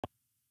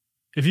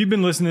If you've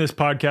been listening to this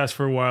podcast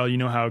for a while, you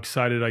know how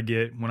excited I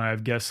get when I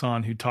have guests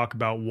on who talk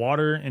about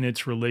water and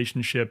its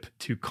relationship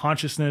to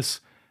consciousness,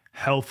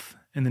 health,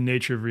 and the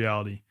nature of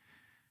reality.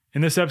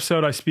 In this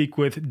episode, I speak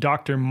with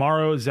Dr.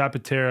 Mauro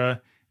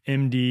Zappaterra,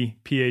 MD,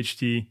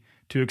 PhD,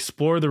 to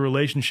explore the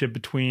relationship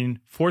between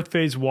fourth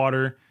phase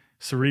water,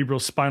 cerebral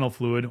spinal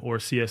fluid, or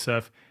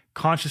CSF,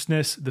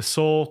 consciousness, the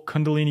soul,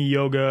 Kundalini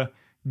Yoga,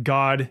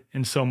 God,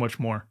 and so much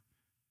more.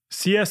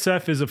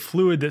 CSF is a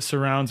fluid that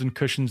surrounds and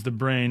cushions the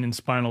brain and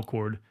spinal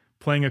cord,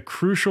 playing a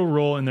crucial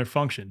role in their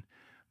function.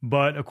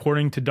 But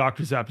according to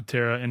Dr.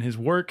 Zappaterra and his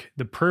work,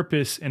 the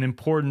purpose and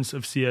importance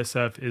of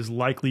CSF is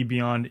likely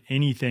beyond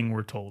anything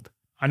we're told.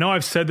 I know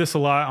I've said this a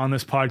lot on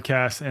this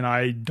podcast, and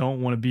I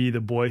don't want to be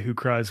the boy who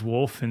cries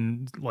wolf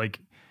and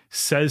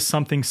says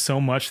something so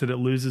much that it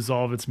loses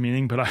all of its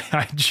meaning, but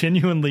I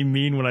genuinely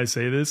mean when I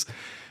say this.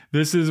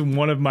 This is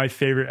one of my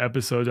favorite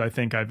episodes I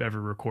think I've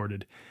ever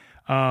recorded.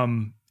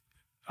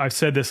 I've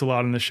said this a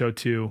lot on the show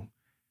too.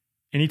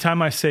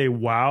 Anytime I say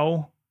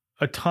wow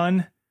a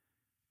ton,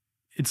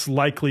 it's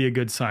likely a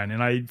good sign.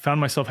 And I found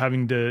myself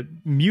having to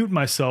mute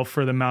myself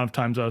for the amount of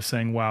times I was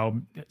saying wow,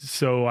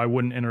 so I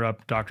wouldn't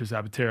interrupt Dr.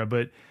 Zappaterra.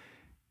 But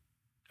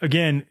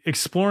again,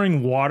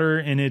 exploring water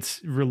and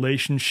its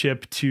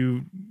relationship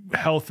to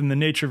health and the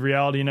nature of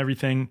reality and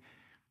everything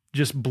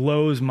just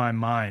blows my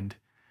mind.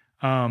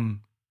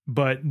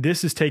 But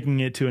this is taking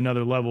it to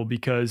another level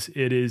because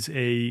it is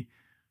a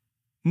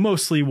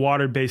mostly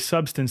water-based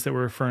substance that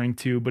we're referring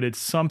to, but it's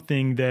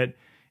something that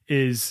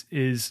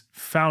is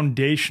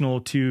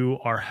foundational to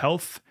our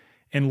health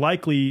and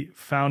likely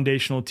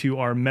foundational to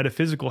our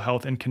metaphysical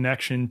health and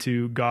connection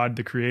to God,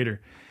 the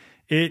creator.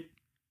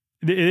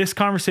 This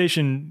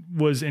conversation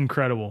was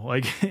incredible,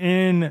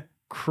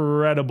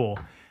 incredible.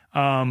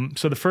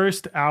 So the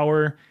first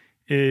hour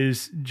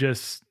is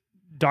just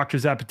Dr.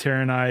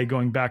 Zappaterra and I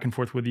going back and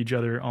forth with each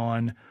other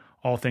on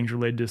all things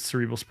related to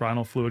cerebral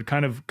spinal fluid,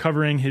 kind of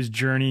covering his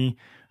journey,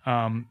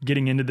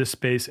 getting into this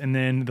space. And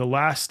then the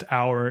last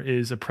hour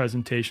is a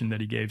presentation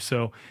that he gave.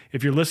 So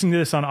if you're listening to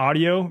this on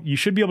audio, you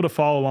should be able to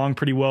follow along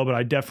pretty well, but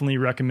I definitely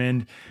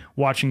recommend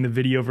watching the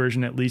video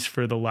version, at least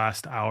for the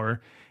last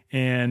hour,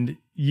 and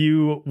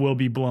you will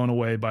be blown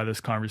away by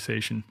this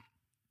conversation.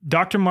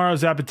 Dr. Mauro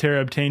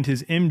Zappaterra obtained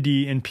his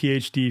MD and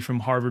PhD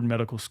from Harvard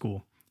Medical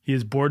School. He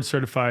is board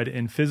certified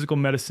in physical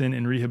medicine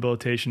and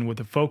rehabilitation with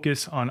a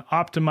focus on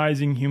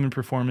optimizing human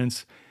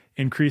performance,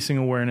 increasing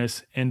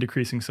awareness, and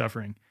decreasing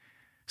suffering.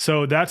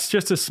 So that's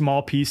just a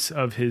small piece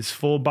of his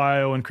full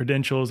bio and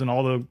credentials and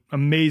all the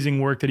amazing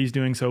work that he's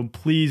doing. So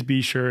please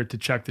be sure to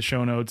check the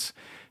show notes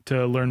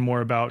to learn more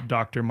about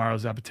Dr. Mauro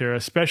Zappaterra,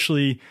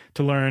 especially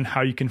to learn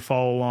how you can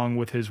follow along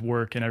with his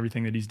work and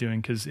everything that he's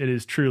doing, because it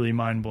is truly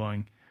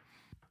mind-blowing.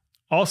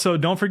 Also,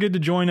 don't forget to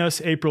join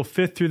us April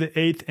 5th through the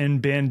 8th in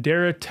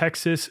Bandera,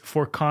 Texas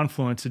for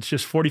Confluence. It's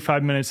just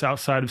 45 minutes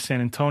outside of San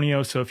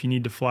Antonio, so if you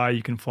need to fly,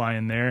 you can fly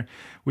in there.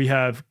 We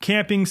have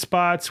camping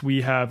spots,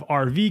 we have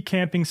RV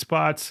camping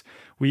spots,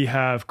 we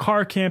have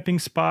car camping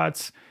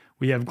spots,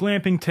 we have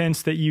glamping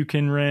tents that you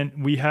can rent.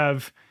 We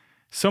have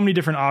so many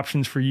different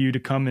options for you to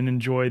come and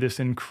enjoy this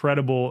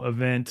incredible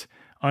event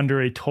under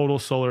a total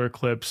solar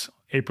eclipse,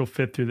 April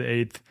 5th through the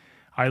 8th.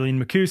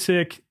 Eileen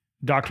McCusick,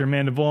 Dr.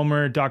 Amanda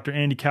Vollmer, Dr.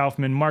 Andy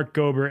Kaufman, Mark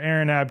Gober,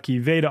 Aaron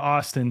Abke, Veda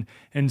Austin,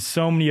 and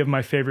so many of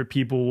my favorite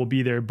people will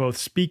be there, both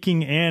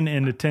speaking and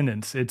in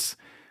attendance. It's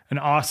an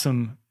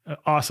awesome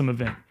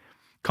event.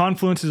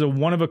 Confluence is a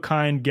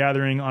one-of-a-kind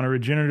gathering on a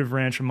regenerative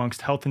ranch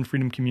amongst health and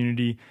freedom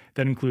community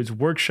that includes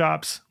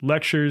workshops,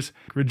 lectures,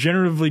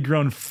 regeneratively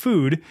grown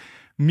food,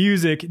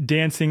 music,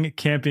 dancing,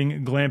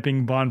 camping,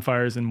 glamping,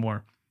 bonfires, and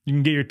more. You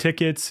can get your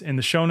tickets in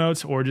the show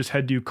notes or just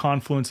head to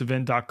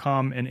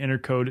confluenceevent.com and enter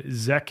code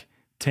ZEC10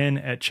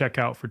 at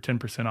checkout for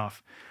 10%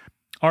 off.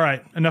 All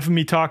right, enough of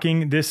me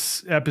talking.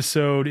 This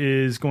episode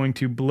is going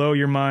to blow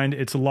your mind.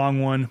 It's a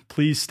long one.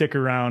 Please stick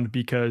around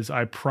because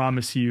I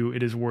promise you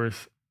it is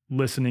worth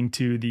listening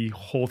to the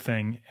whole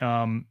thing.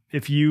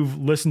 If you've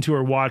listened to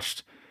or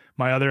watched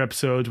my other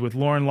episodes with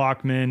Lauren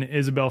Lockman,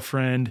 Isabel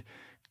Friend,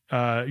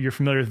 you're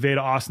familiar with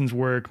Veda Austin's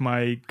work,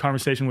 my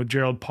conversation with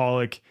Gerald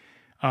Pollack,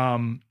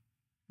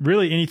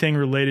 really anything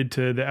related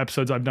to the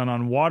episodes I've done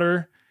on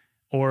water,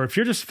 or if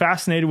you're just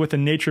fascinated with the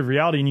nature of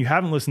reality and you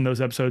haven't listened to those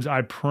episodes,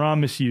 I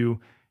promise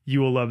you, you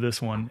will love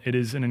this one. It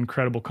is an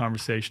incredible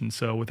conversation.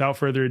 So without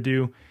further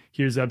ado,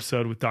 here's the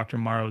episode with Dr.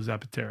 Mauro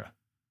Zappaterra.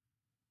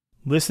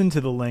 Listen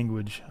to the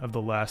language of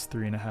the last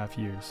 3.5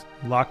 years.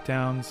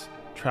 Lockdowns,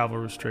 travel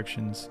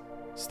restrictions,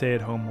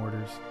 stay-at-home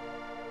orders.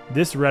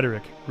 This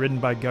rhetoric, written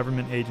by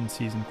government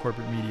agencies and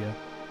corporate media,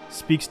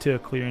 speaks to a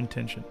clear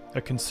intention,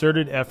 a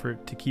concerted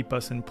effort to keep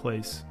us in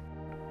place.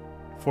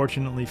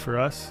 Fortunately for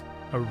us,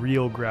 a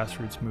real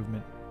grassroots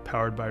movement,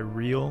 powered by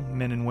real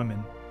men and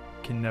women,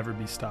 can never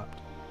be stopped.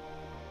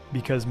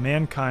 Because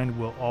mankind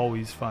will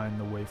always find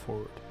the way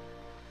forward.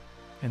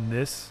 And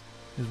this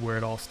is where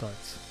it all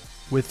starts.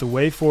 With the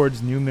Way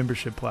Forward's new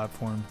membership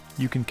platform,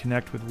 you can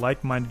connect with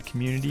like-minded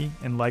community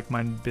and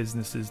like-minded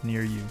businesses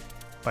near you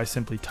by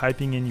simply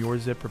typing in your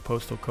zip or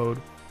postal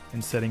code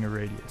and setting a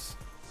radius.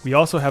 We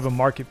also have a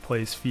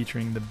marketplace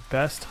featuring the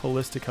best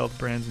holistic health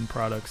brands and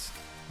products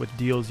with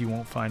deals you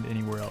won't find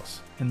anywhere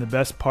else. And the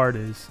best part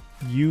is,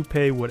 you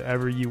pay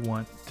whatever you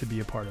want to be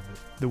a part of it.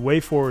 The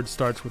way forward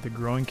starts with a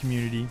growing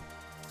community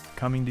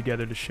coming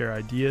together to share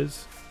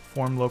ideas,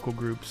 form local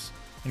groups,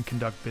 and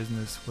conduct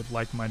business with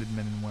like-minded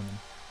men and women.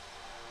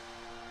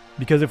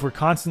 Because if we're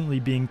constantly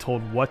being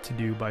told what to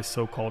do by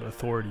so-called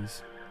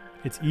authorities,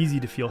 it's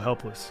easy to feel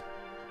helpless.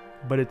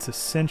 But it's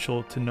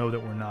essential to know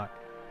that we're not.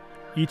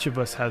 Each of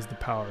us has the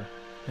power,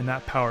 and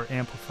that power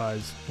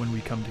amplifies when we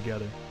come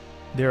together.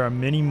 There are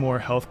many more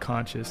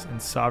health-conscious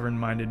and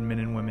sovereign-minded men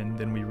and women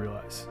than we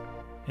realize,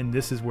 and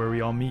this is where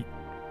we all meet.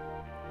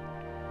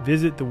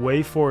 Visit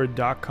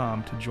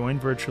thewayforward.com to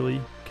join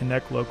virtually,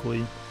 connect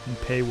locally,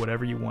 and pay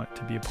whatever you want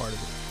to be a part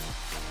of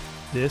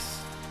it.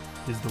 This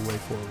is the way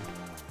forward.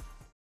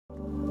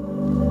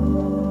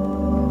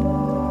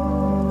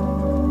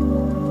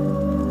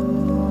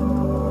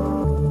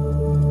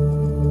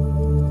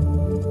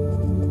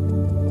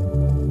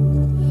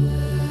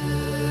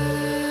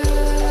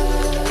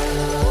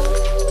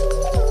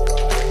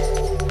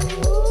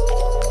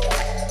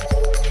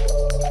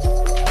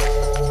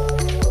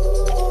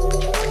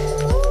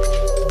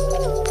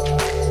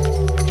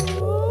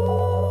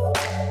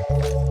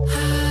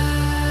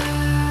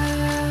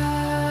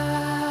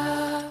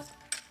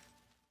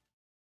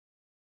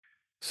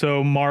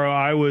 So, Mauro,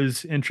 I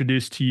was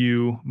introduced to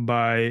you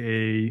by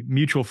a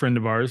mutual friend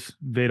of ours,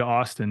 Veda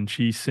Austin.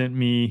 She sent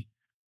me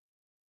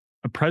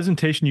a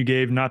presentation you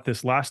gave, not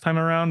this last time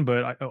around,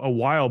 but a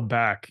while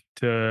back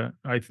to,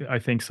 I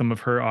think, some of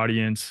her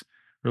audience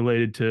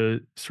related to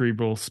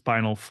cerebral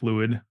spinal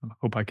fluid. I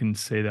hope I can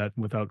say that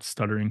without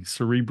stuttering.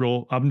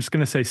 Cerebral, I'm just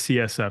going to say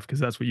CSF because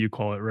that's what you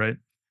call it, right?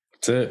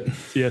 That's it.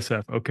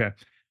 CSF. Okay.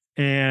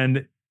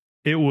 And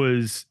it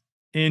was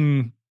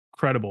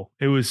incredible.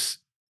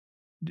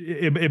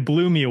 It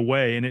blew me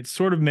away, and it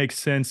sort of makes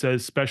sense,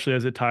 especially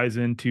as it ties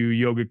into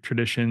yogic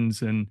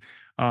traditions and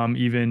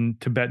even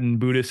Tibetan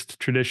Buddhist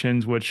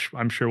traditions, which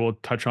I'm sure we'll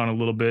touch on a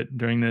little bit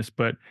during this.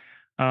 But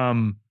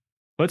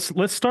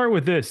let's start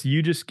with this.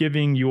 You just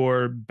giving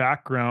your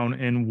background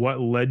and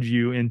what led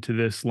you into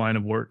this line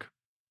of work.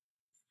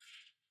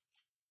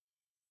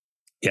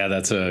 Yeah,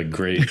 that's a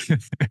great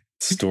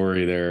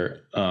story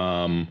there.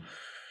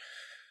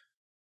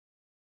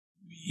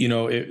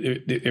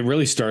 It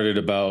really started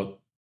about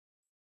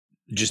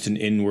just an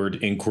inward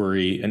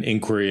inquiry, an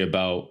inquiry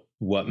about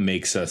what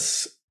makes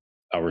us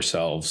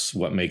ourselves,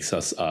 what makes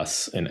us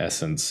us in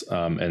essence.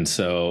 And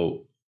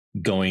so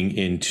going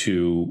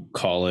into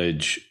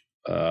college,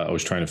 I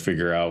was trying to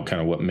figure out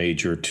kind of what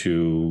major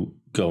to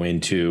go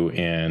into,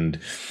 and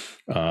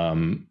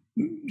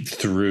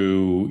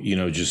through,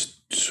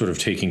 just sort of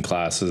taking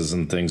classes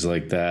and things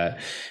like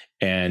that,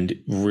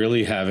 and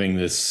really having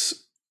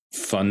this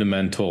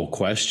fundamental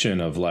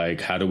question of like,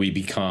 how do we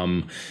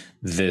become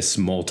this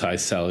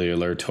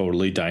multicellular,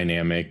 totally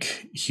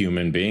dynamic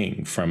human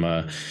being from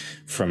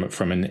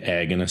an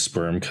egg and a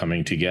sperm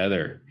coming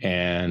together?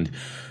 And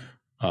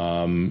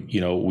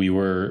we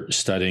were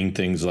studying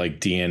things like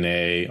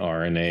DNA,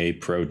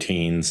 RNA,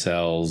 protein,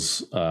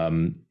 cells,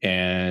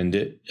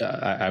 and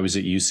I was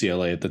at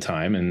UCLA at the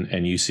time, and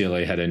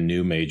UCLA had a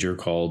new major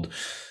called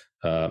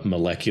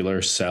molecular,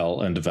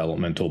 cell, and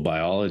developmental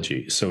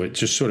biology. So it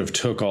just sort of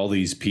took all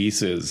these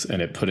pieces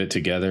and it put it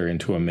together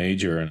into a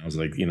major. And I was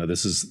like,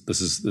 this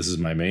is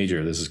my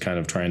major. This is kind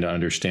of trying to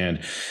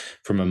understand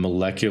from a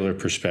molecular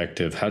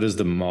perspective, how does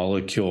the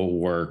molecule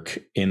work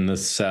in the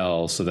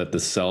cell so that the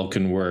cell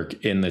can work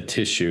in the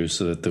tissue,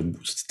 so that the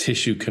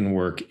tissue can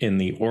work in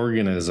the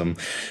organism,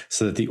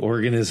 so that the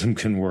organism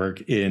can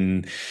work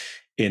in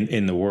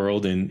the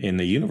world, in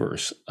the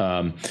universe.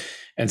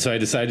 And so I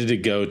decided to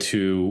go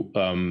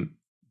to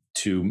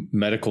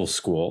medical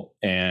school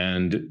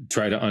and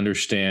try to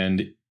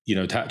understand,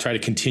 try to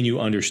continue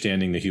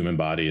understanding the human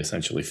body,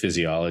 essentially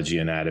physiology,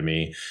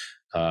 anatomy,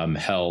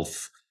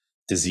 health,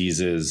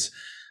 diseases,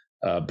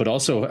 but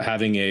also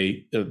having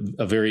a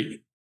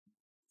very,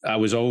 I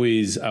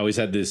always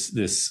had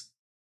this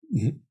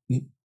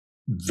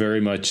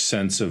very much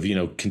sense of,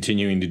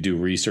 continuing to do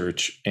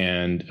research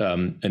and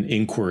an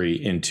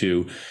inquiry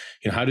into,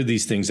 how do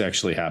these things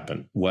actually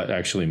happen? What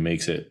actually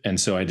makes it? And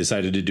so I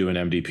decided to do an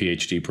MD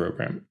PhD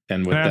program.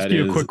 And what Can I ask that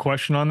you is, a quick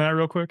question on that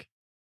real quick?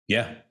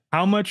 Yeah.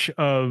 How much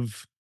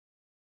of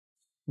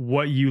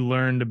what you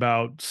learned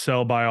about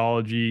cell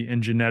biology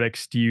and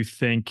genetics do you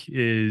think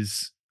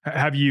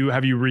have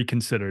you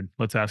reconsidered?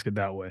 Let's ask it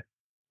that way.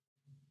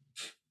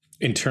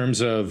 In terms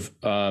of,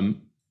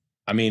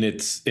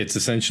 it's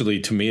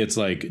essentially, to me, it's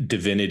like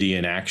divinity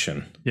in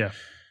action. Yeah.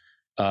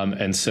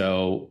 And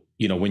so,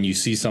 when you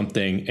see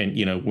something,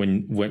 and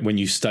when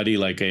you study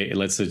like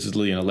let's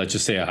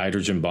just say a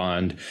hydrogen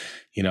bond,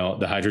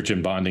 the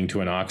hydrogen bonding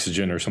to an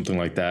oxygen or something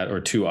like that, or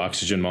two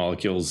oxygen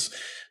molecules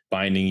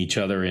binding each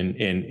other in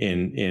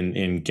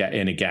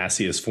a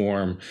gaseous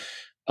form,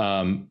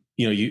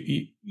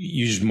 you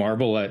just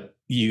marvel at.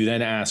 You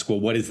then ask, well,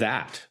 what is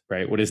that,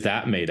 right? What is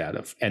that made out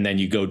of? And then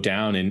you go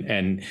down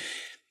and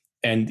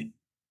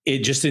it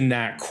just in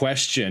that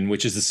question,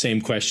 which is the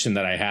same question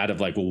that I had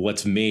of like, well,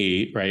 what's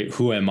me, right?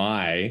 Who am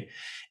I?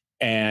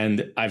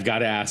 And I've got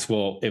to ask,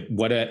 well,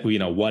 what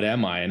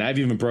am I? And I've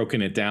even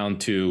broken it down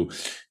to,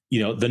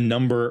 the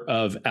number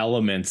of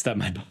elements that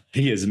my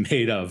body is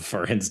made of,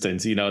 for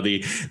instance,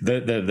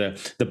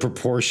 the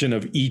proportion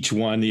of each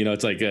one,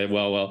 it's like,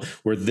 well,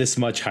 we're this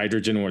much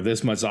hydrogen, we're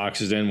this much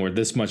oxygen, we're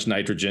this much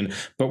nitrogen,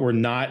 but we're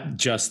not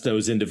just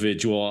those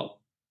individual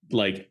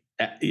like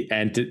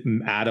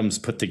atoms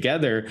put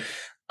together.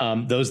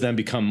 Those then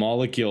become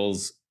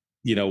molecules,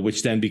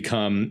 which then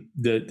become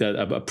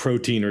a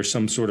protein or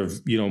some sort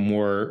of,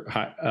 more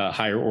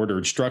higher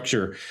ordered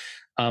structure.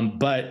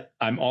 But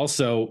I'm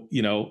also,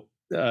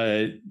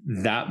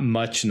 that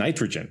much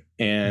nitrogen.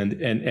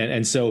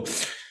 And so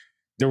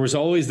there was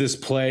always this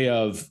play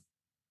of,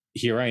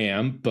 here I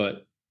am,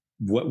 but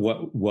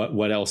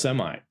what else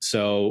am I?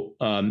 So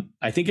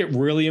I think it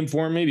really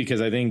informed me, because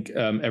I think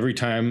every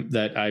time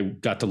that I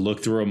got to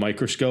look through a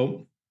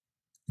microscope,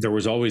 there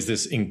was always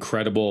this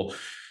incredible,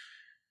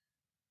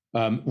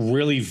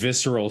 really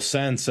visceral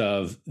sense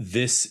of,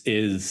 this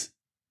is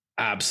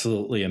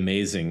absolutely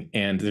amazing.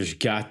 And there's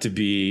got to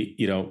be,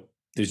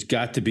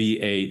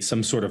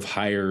 some sort of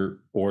higher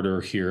order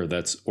here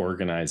that's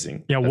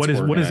organizing. Yeah. What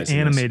is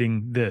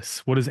animating this?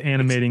 What is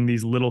animating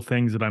these little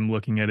things that I'm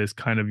looking at is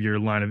kind of your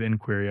line of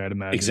inquiry, I'd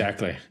imagine.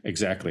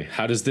 Exactly.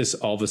 How does this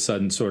all of a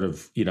sudden sort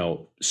of,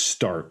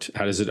 start?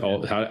 How does it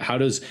all, how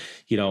does,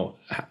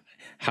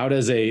 how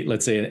does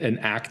let's say an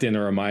actin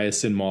or a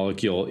myosin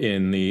molecule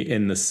in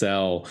the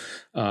cell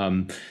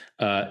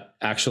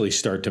actually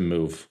start to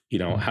move?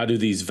 How do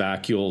these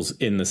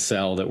vacuoles in the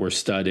cell that we're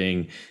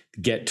studying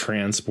get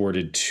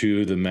transported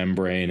to the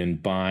membrane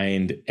and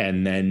bind,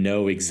 and then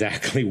know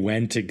exactly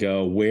when to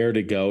go, where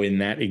to go in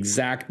that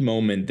exact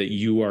moment that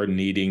you are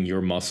needing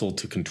your muscle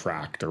to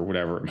contract or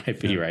whatever it might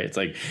be, right? It's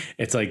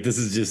like, this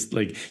is just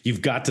like,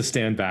 you've got to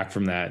stand back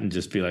from that and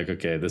just be like,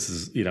 okay, this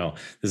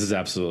is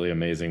absolutely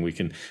amazing. We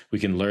can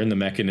learn the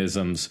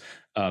mechanisms,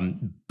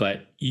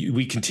 but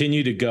we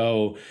continue to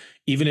go,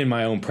 even in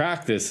my own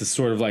practice, it's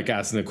sort of like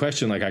asking the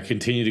question, like I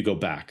continue to go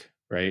back,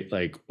 right?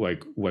 Like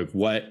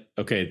what,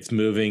 okay, it's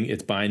moving,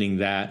 it's binding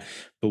that,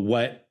 but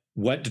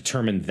what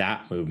determined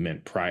that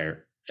movement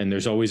prior? And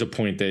there's always a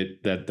point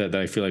that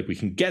I feel like we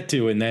can get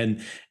to. And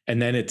then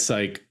it's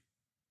like,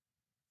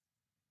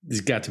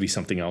 there's got to be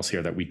something else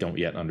here that we don't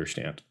yet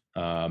understand.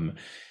 And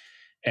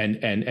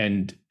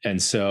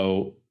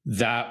so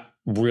that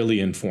really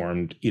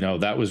informed,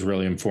 that was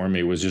really informed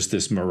me, was just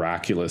this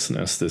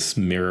miraculousness, this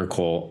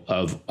miracle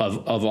of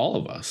all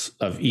of us,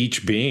 of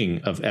each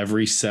being, of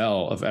every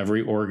cell, of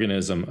every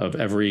organism, of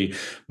every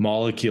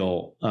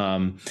molecule.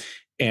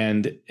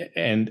 And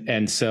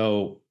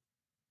so,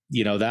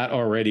 that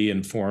already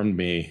informed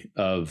me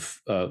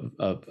of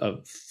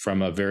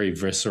from a very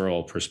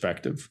visceral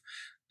perspective.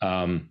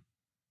 And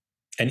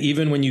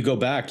even when you go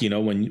back,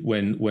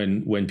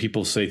 when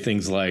people say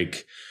things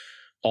like,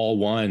 all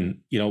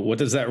one, what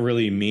does that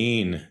really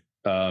mean?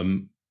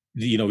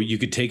 You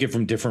could take it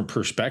from different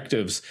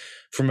perspectives.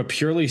 From a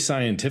purely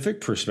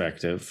scientific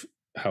perspective,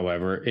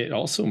 however, it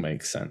also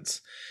makes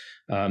sense.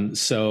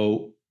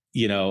 So,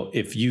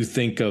 if you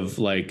think of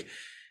like,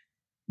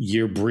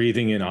 you're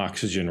breathing in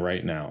oxygen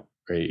right now,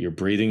 right? You're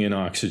breathing in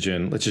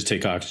oxygen. Let's just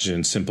take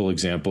oxygen, simple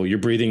example. You're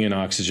breathing in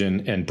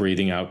oxygen and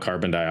breathing out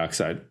carbon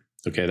dioxide.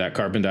 Okay, that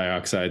carbon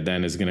dioxide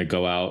then is going to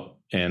go out,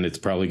 and it's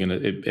probably going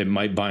to, it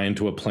might bind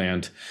to a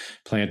plant.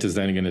 Plant is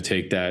then going to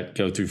take that,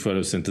 go through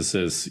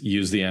photosynthesis,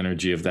 use the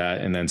energy of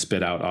that, and then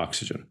spit out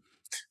oxygen,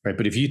 right?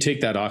 But if you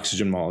take that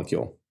oxygen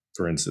molecule,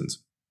 for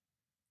instance,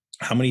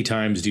 how many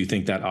times do you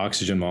think that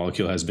oxygen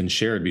molecule has been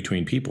shared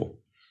between people?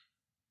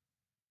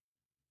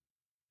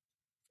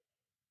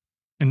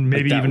 And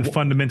maybe like even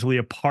fundamentally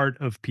a part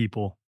of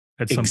people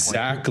at some point.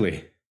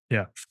 Exactly.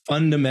 Yeah.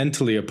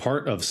 Fundamentally a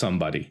part of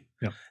somebody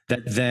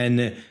that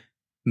then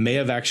may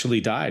have actually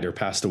died or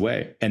passed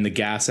away, and the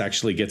gas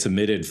actually gets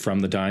emitted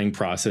from the dying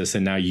process,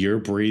 and now you're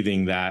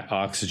breathing that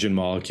oxygen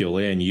molecule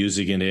in,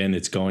 using it in,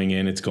 it's going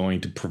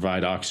to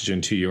provide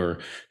oxygen to your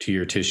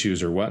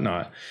tissues or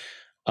whatnot.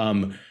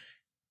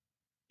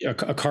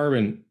 A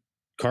carbon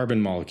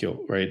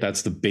molecule, right?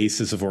 That's the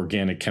basis of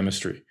organic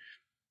chemistry.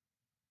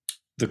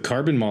 The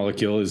carbon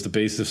molecule is the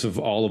basis of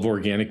all of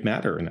organic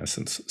matter, in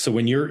essence. So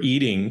when you're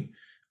eating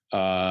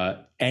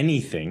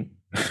anything,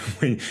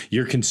 when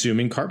you're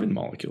consuming carbon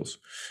molecules,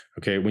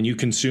 okay, when you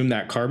consume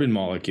that carbon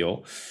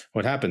molecule,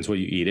 what happens? Well,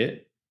 you eat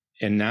it.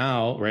 And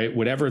now, right,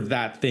 whatever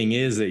that thing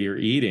is that you're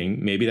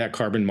eating, maybe that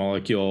carbon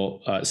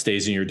molecule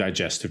stays in your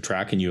digestive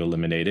tract and you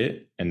eliminate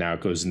it, and now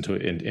it goes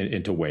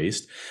into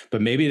waste.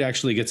 But maybe it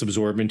actually gets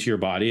absorbed into your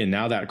body, and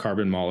now that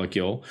carbon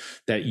molecule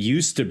that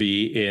used to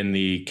be in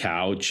the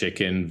cow,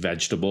 chicken,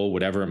 vegetable,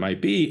 whatever it might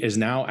be, is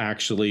now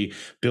actually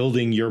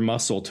building your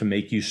muscle to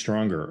make you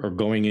stronger, or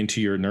going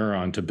into your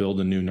neuron to build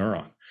a new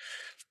neuron.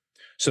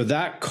 So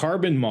that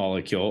carbon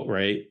molecule,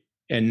 right,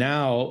 and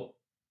now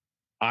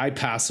I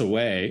pass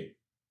away,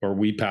 or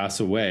we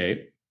pass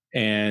away,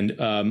 and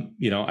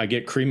I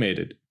get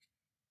cremated,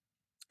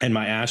 and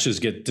my ashes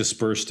get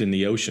dispersed in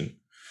the ocean.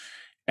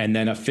 and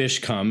then a fish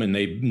come and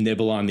they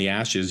nibble on the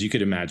ashes. You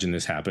could imagine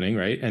this happening,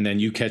 right? And then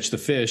you catch the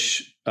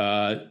fish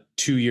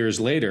 2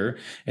 years later,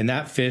 and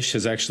that fish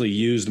has actually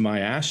used my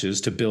ashes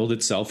to build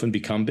itself and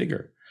become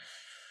bigger.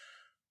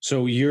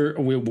 So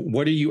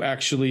what are you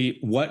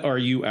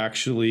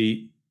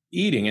actually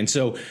eating? And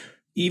so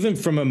even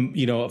from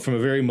a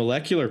very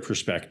molecular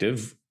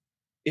perspective,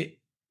 it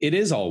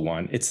is all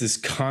one. It's this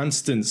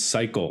constant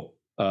cycle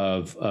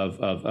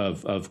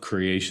of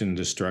creation,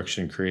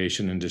 destruction,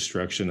 creation and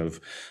destruction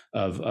of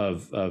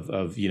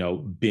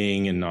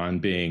being and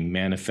non-being,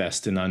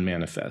 manifest and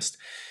unmanifest.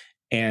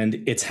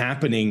 And it's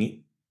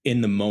happening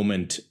in the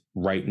moment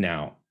right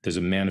now. There's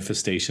a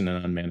manifestation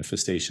and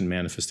unmanifestation,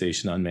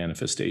 manifestation,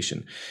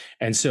 unmanifestation.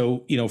 And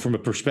so, from a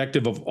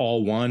perspective of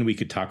all one, we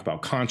could talk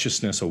about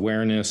consciousness,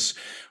 awareness.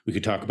 We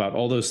could talk about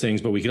all those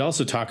things, but we could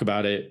also talk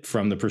about it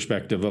from the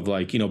perspective of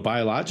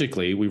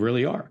biologically, we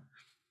really are.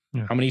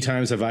 Yeah. How many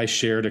times have I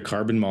shared a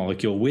carbon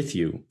molecule with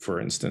you,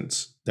 for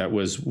instance, that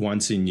was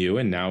once in you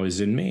and now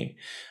is in me?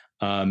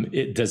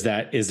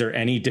 Is there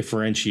any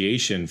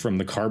differentiation from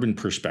the carbon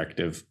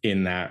perspective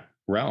in that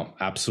realm?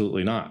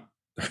 Absolutely not.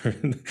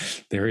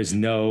 There is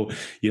no,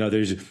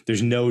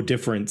 there's no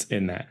difference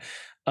in that.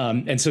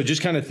 And so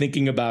just kind of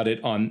thinking about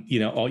it on,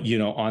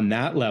 on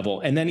that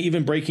level, and then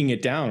even breaking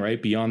it down,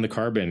 right, beyond the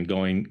carbon,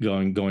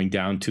 going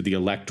down to the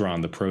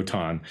electron, the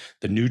proton,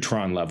 the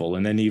neutron level,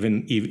 and then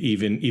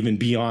even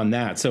beyond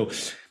that. So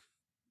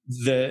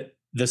the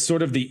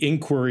sort of the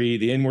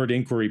inward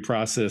inquiry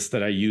process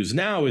that I use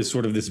now is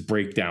sort of this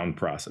breakdown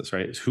process,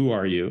 right? Who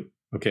are you?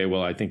 Okay,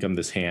 well, I think I'm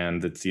this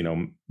hand that's,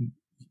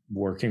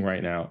 working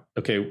right now.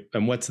 Okay.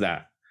 And what's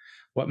that?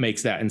 What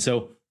makes that? And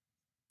so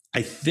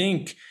I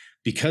think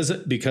because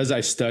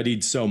I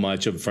studied so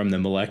much from the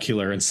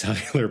molecular and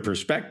cellular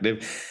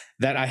perspective,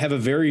 that I have a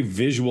very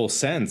visual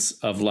sense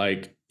of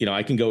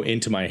I can go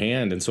into my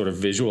hand and sort of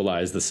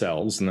visualize the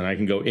cells, and then I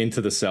can go into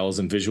the cells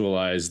and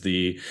visualize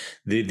the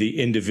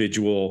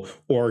individual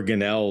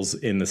organelles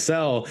in the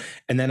cell.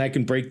 And then I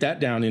can break that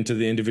down into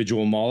the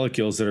individual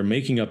molecules that are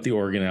making up the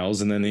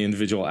organelles, and then the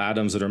individual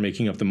atoms that are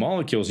making up the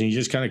molecules. And you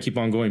just kind of keep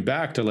on going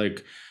back to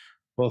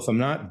well, if I'm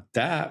not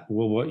that,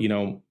 well,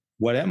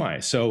 what am I?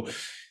 So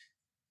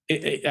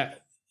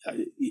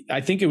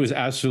I think it was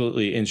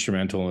absolutely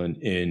instrumental in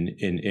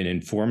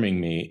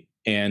informing me.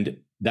 And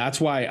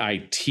that's why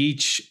I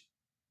teach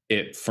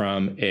it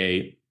from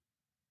a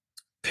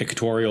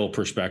pictorial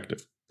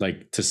perspective,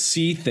 to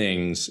see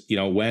things,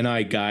 when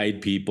I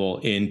guide people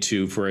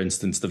into, for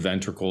instance, the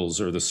ventricles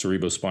or the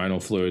cerebral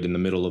spinal fluid in the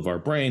middle of our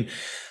brain.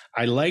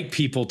 I like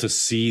people to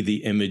see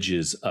the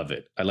images of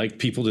it. I like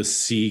people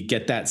to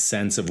get that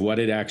sense of what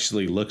it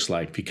actually looks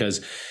like,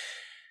 because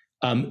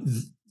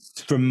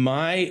from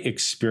my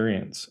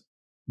experience,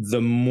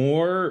 the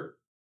more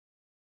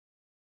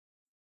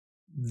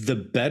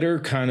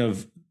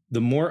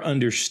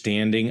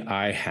understanding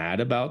I had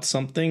about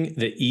something,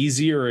 the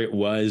easier it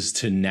was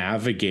to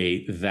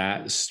navigate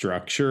that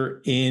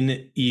structure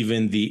in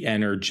even the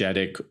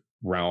energetic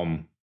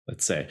realm,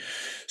 let's say.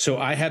 So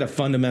I had a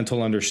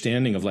fundamental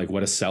understanding of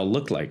what a cell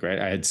looked like, right?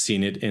 I had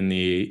seen it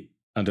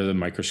under the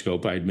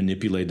microscope. I had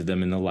manipulated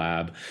them in the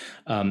lab.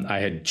 I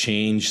had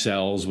changed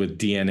cells with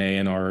DNA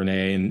and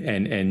RNA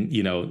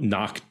and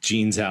knocked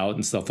genes out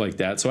and stuff like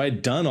that. So I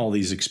had done all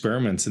these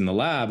experiments in the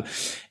lab,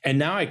 and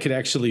now I could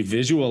actually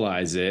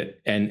visualize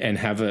it and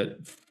have a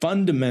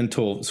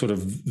fundamental sort of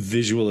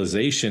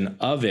visualization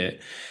of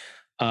it.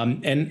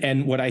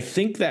 And what I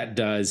think that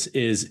does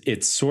is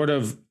it's sort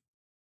of,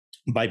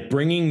 by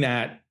bringing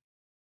that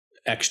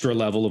extra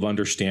level of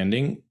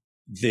understanding,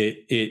 that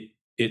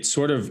it's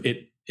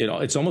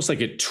almost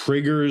like it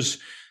triggers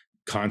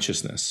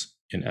consciousness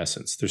in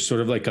essence. There's sort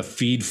of like a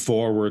feed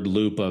forward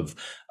loop of,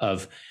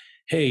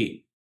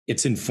 hey,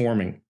 it's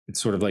informing.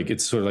 It's sort of like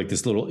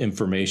this little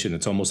information.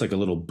 It's almost like a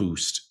little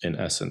boost in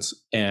essence.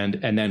 And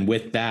then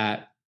with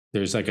that,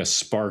 there's like a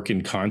spark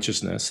in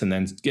consciousness. And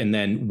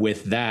then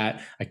with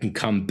that, I can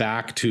come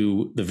back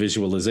to the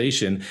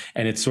visualization,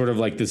 and it's sort of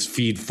like this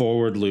feed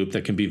forward loop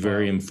that can be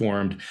very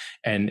informed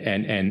and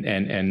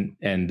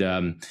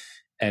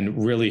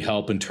really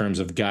help in terms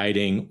of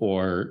guiding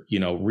or,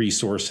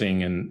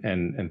 resourcing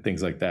and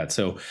things like that.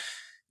 So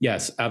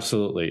yes,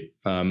 absolutely.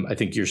 I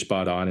think you're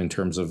spot on in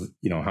terms of,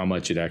 how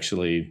much it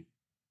actually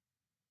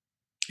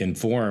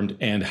informed,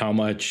 and how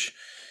much,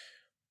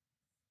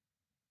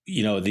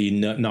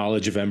 the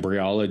knowledge of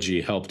embryology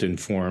helped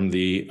inform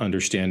the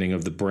understanding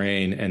of the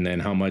brain. And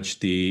then how much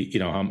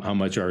how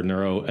much our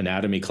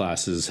neuroanatomy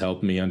classes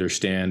helped me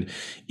understand,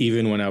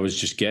 even when I was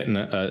just getting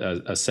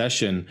a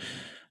session,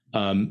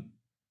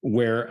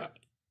 where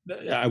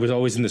I was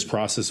always in this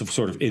process of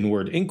sort of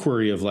inward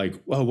inquiry of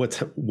well,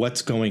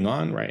 what's going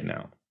on right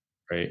now,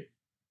 right?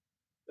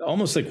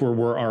 Almost like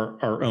we're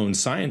our own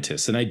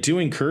scientists. And I do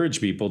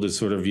encourage people to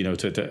sort of,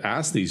 to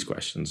ask these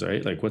questions,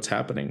 right? Like, what's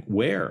happening?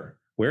 Where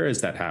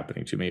is that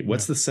happening to me?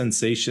 What's the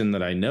sensation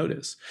that I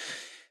notice?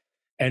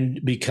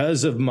 And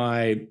because of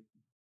my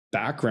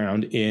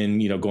background in,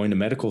 going to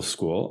medical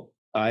school,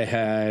 I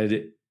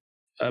had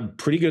a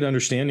pretty good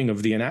understanding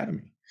of the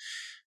anatomy.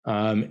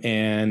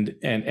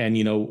 And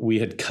you know, we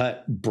had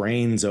cut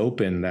brains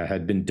open that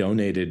had been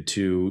donated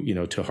to, you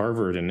know, to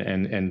Harvard,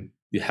 and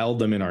held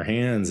them in our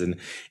hands,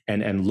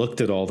 and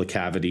looked at all the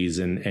cavities,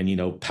 and you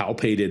know,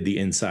 palpated the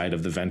inside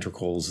of the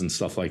ventricles and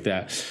stuff like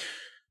that.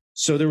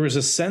 So there was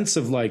a sense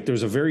of like,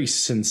 there's a very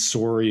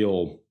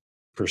sensorial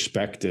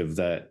perspective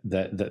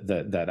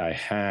that I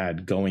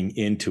had going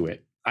into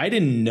it. I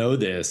didn't know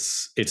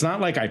this. It's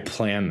not like I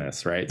planned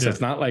this, right? So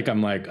it's not like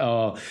I'm like,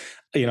 oh,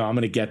 you know, I'm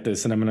going to get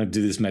this and I'm going to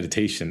do this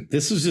meditation.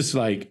 This was just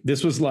like,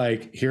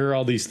 here are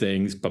all these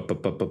things,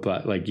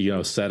 but like, you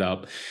know, set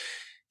up,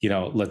 you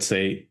know, let's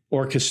say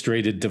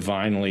orchestrated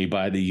divinely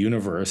by the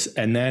universe.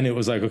 And then it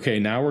was like, okay,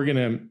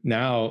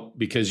 now,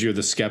 because you're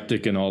the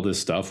skeptic and all this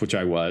stuff, which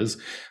I was,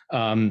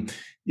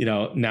 you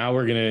know, now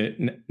we're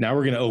going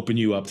to open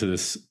you up to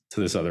this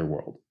other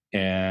world.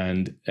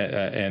 And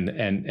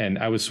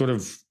I was sort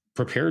of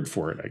prepared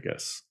for it, I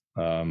guess.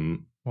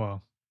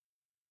 Wow.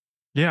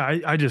 Yeah.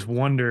 I just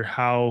wonder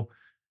how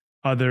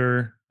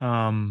other,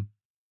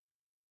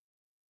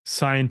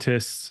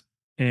 scientists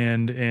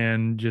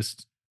and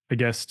just, I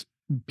guess,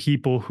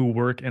 people who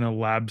work in a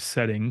lab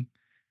setting,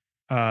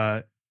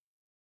 uh,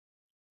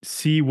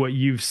 see what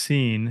you've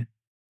seen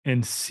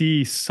and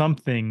see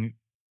something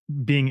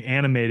being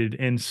animated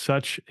in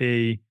such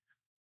an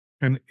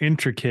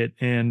intricate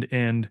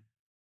and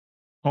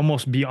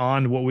almost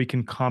beyond what we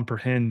can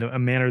comprehend, a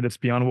manner that's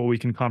beyond what we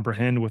can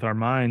comprehend with our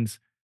minds,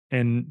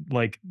 and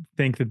like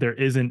think that there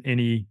isn't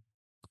any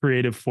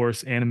creative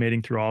force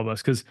animating through all of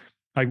us. Because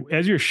like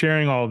as you're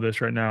sharing all of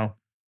this right now,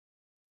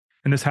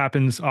 and this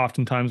happens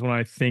oftentimes when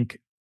I think,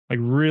 like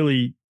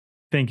really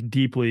think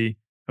deeply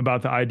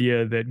about the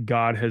idea that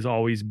God has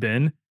always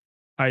been,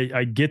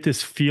 I get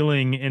this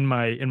feeling in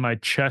my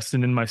chest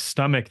and in my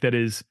stomach that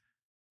is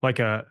like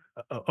a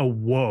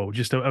whoa,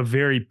 just a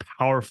very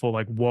powerful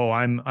like whoa.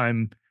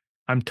 I'm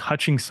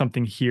touching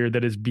something here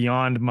that is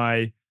beyond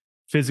my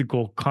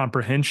physical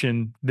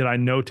comprehension, that I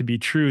know to be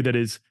true, that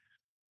is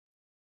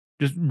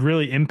just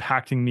really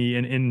impacting me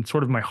in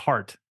sort of my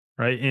heart,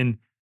 right? And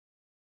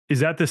is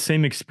that the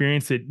same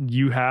experience that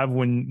you have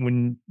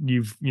when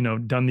you've, you know,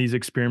 done these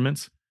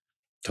experiments?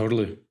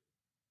 Totally.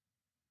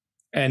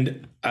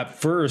 And at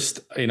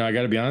first, you know, I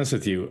got to be honest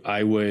with you,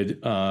 I would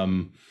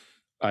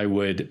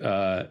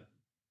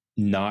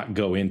not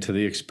go into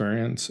the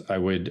experience. I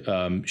would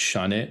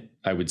shun it.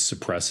 I would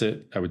suppress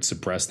it. I would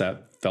suppress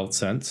that felt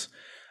sense.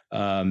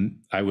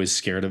 I was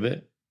scared of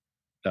it.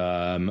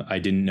 I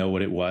didn't know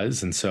what it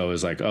was, and so it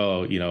was like,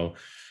 oh, you know,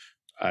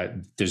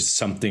 there's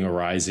something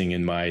arising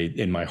in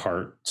my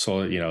heart.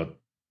 So, you know,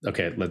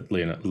 okay, let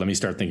me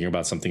start thinking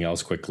about something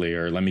else quickly,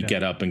 or let me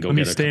get up and go Let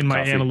me get a stay cup in of my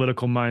coffee.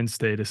 analytical mind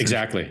state.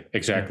 Exactly.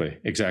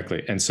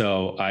 And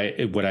so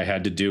what I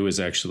had to do is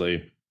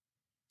actually,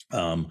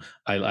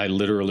 I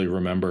literally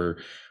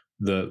remember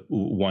the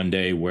one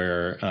day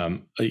where,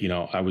 you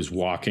know, I was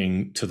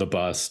walking to the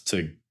bus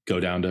to go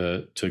down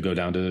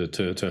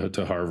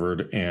to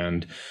Harvard,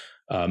 and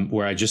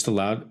where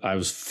I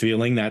was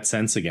feeling that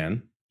sense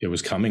again. It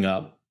was coming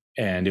up,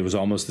 and it was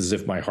almost as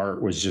if my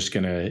heart was just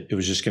gonna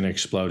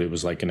explode. It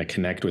was like gonna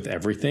connect with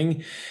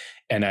everything.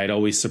 And I'd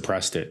always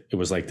suppressed it. It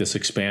was like this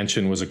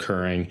expansion was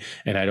occurring,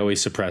 and I'd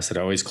always suppress it.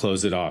 I'd always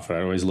close it off.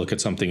 I'd always look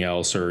at something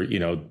else, or, you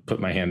know, put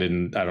my hand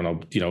in, I don't know,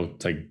 you know,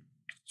 like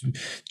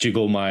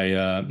jiggle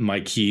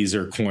my keys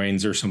or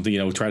coins or something, you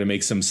know, try to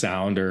make some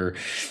sound, or,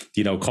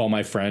 you know, call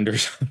my friend or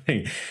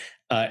something.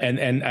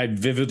 And I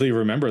vividly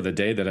remember the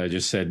day that I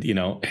just said, you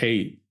know,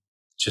 hey,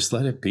 just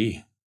let it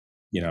be,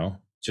 you know,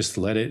 just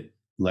let it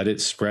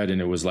spread. And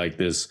it was like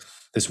this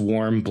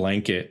warm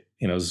blanket,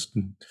 you know, it was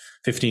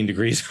 15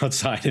 degrees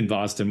outside in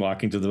Boston,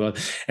 walking to the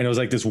bus, and it was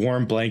like this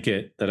warm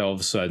blanket that all of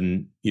a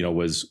sudden, you know,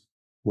 was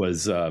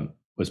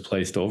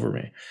placed over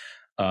me.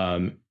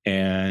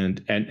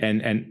 And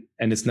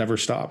it's never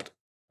stopped.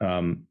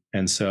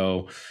 And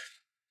so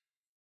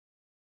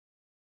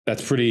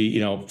that's pretty,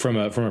 you know, from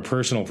a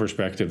personal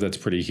perspective, that's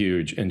pretty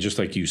huge. And just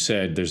like you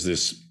said, there's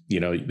this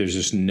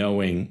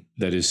knowing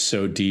that is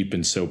so deep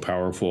and so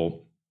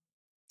powerful.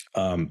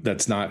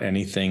 That's not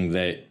anything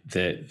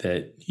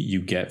that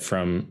you get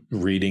from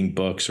reading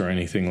books or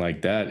anything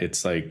like that.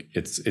 It's like,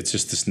 it's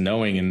just this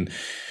knowing, and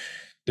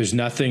there's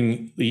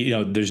nothing, you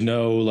know,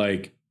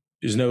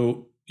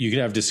 you can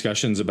have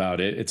discussions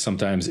about it. It's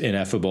sometimes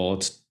ineffable.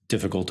 It's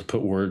difficult to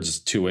put words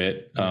to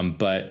it.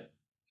 But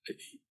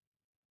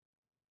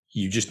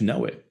you just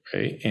know it.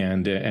 Right.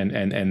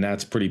 And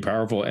that's pretty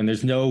powerful. And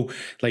there's no,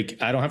 like,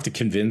 I don't have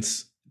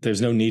to there's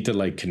no need to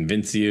like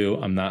convince you.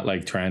 I'm not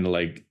like trying to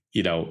like,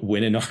 you know,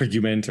 win an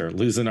argument or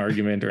lose an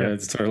argument, or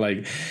it's sort of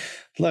like,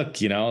 look,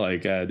 you know,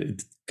 like,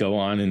 go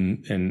on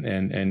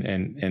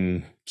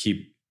and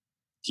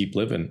keep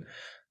living.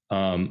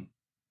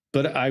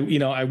 But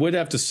I would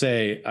have to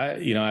say,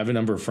 I have a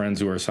number of friends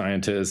who are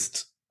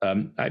scientists.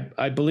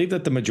 I believe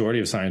that the majority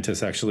of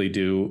scientists actually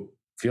do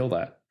feel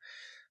that,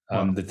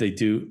 that they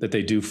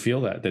do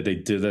feel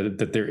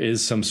that there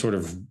is some sort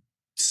of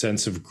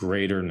sense of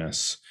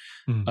greaterness.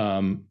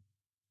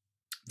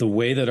 The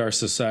way that our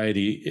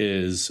society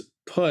is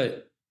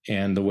put,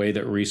 and the way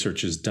that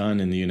research is done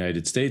in the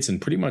United States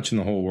and pretty much in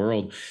the whole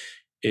world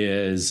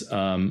is,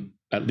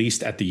 at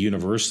least at the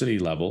university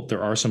level,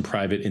 there are some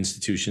private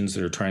institutions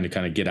that are trying to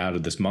kind of get out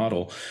of this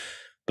model,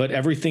 but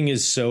everything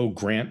is so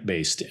grant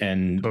based,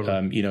 and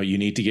Totally. you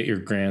need to get your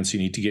grants, you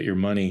need to get your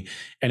money,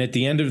 and at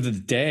the end of the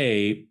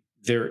day,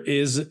 there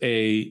is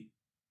a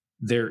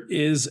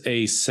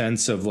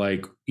sense of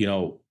like,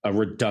 a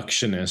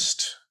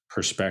reductionist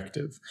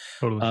perspective,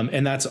 Totally.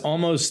 and that's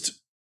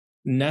almost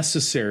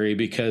necessary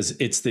because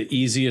it's the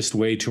easiest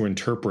way to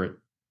interpret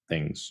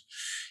things.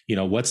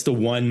 What's the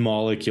one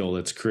molecule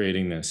that's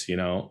creating this,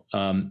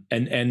 and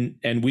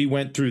we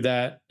went through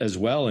that as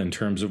well in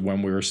terms of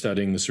when we were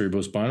studying the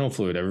cerebral spinal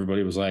fluid.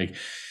 Everybody was like,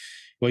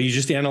 well, you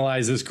just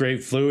analyze this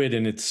great fluid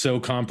and it's so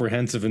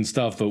comprehensive and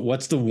stuff, but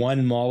what's the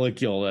one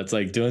molecule that's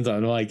like doing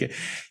something? I'm like,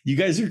 you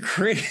guys are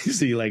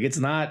crazy. Like, it's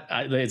not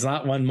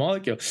one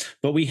molecule,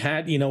 but we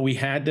had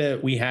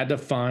to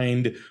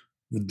find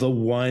the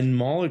one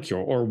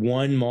molecule, or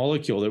one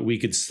molecule that we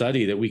could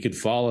study, that we could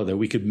follow, that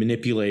we could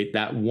manipulate,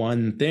 that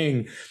one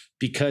thing.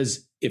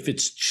 Because if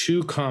it's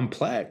too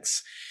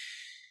complex,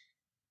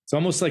 it's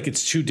almost like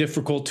it's too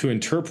difficult to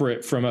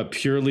interpret from a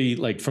purely,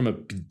 like, from a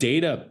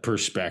data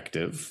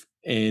perspective,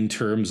 in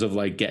terms of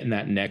like getting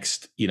that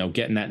next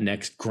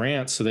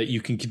grant so that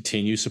you can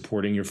continue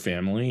supporting your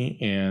family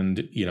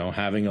and,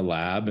 having a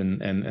lab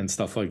and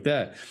stuff like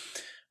that.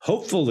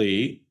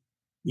 Hopefully,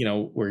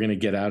 we're going to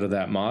get out of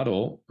that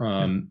model.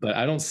 But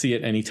I don't see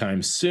it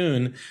anytime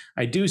soon.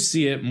 I do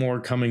see it more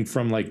coming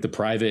from like the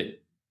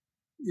private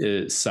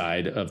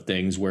side of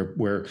things, where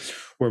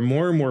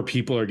more and more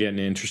people are getting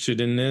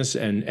interested in this,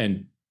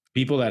 and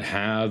people that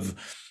have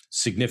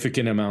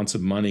significant amounts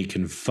of money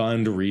can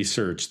fund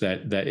research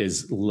that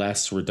is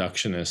less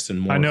reductionist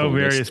and more I know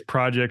holistic. various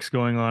projects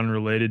going on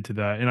related to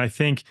that. And I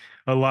think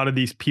a lot of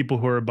these people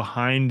who are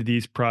behind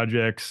these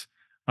projects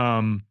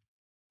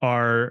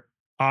are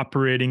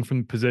operating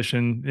from the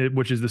position,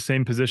 which is the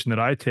same position that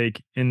I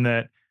take, in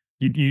that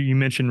you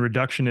mentioned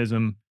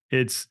reductionism.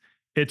 It's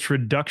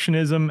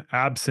reductionism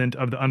absent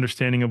of the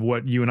understanding of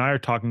what you and I are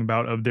talking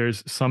about, of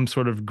there's some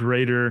sort of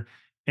greater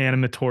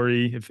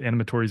animatory, if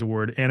animatory is a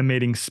word,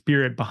 animating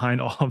spirit behind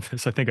all of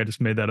this. I think I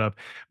just made that up.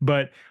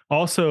 But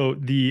also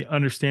the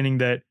understanding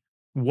that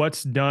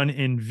what's done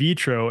in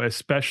vitro,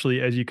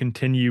 especially as you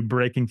continue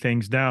breaking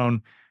things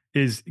down,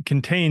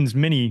 contains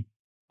many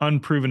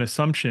unproven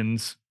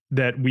assumptions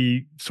that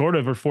we sort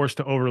of are forced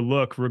to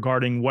overlook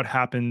regarding what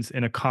happens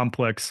in a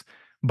complex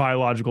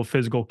biological,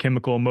 physical,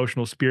 chemical,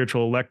 emotional,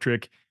 spiritual,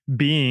 electric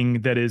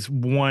being that is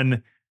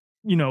one,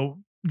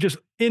 just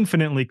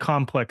infinitely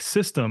complex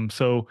system.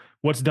 So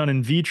what's done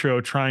in vitro,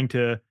 trying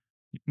to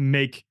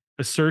make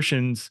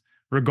assertions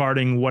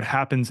regarding what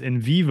happens in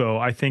vivo,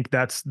 I think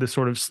that's the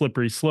sort of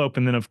slippery slope.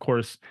 And then, of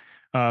course,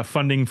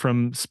 funding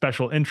from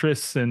special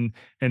interests and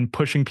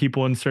pushing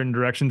people in certain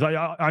directions.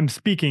 I'm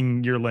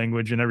speaking your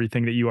language and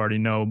everything that you already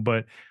know,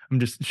 but I'm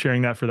just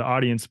sharing that for the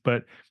audience.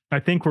 But I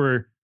think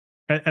we're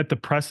at the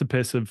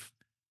precipice of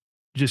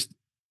just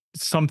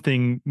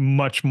something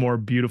much more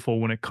beautiful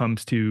when it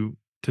comes to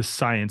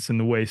science and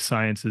the way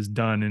science is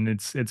done. And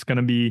it's going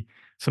to be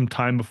some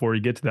time before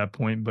we get to that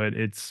point, but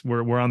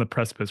we're on the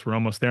precipice. We're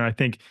almost there. I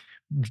think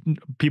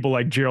people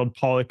like Gerald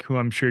Pollack, who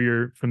I'm sure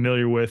you're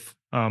familiar with,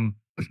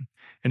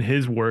 and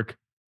his work,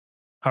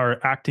 are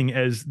acting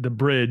as the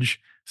bridge,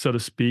 so to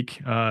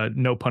speak.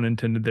 No pun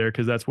intended there,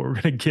 because that's what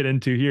we're going to get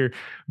into here.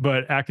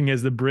 But acting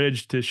as the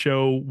bridge to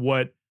show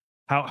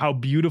how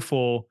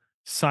beautiful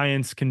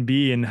science can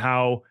be, and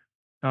how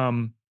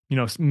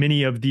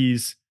many of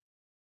these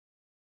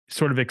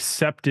sort of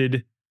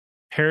accepted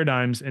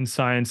paradigms in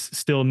science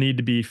still need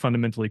to be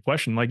fundamentally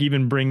questioned. Like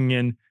even bringing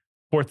in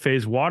fourth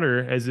phase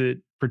water as it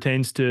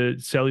pertains to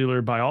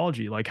cellular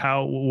biology. Like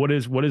what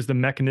is the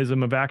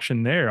mechanism of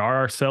action there? Are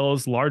our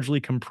cells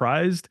largely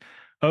comprised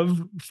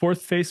of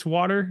fourth phase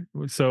water?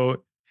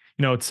 So,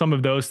 it's some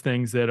of those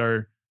things that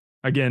are,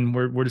 again,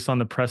 we're just on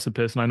the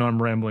precipice, and I know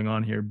I'm rambling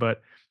on here,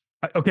 but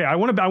okay, I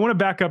want to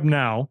back up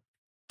now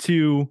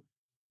to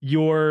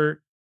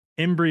your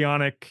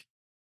embryonic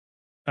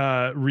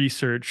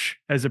research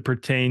as it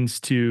pertains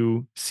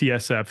to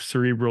CSF,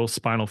 cerebral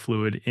spinal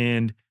fluid,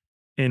 and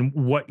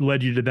what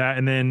led you to that.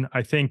 And then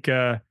I think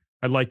I'd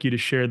like you to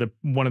share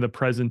one of the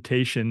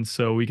presentations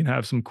so we can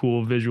have some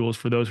cool visuals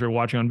for those who are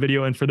watching on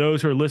video. And for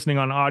those who are listening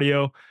on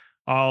audio,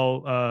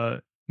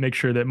 I'll make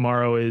sure that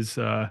Mauro is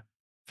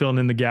filling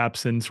in the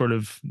gaps and sort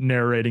of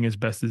narrating as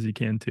best as he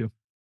can too.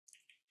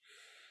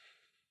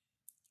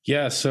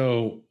 Yeah.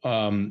 So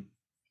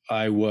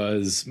my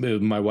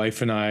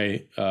wife and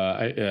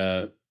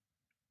I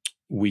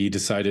we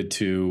decided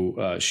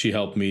to, she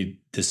helped me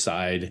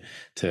decide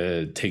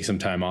to take some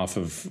time off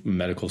of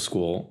medical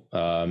school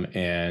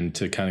and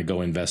to kind of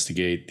go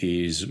investigate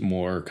these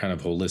more kind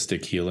of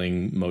holistic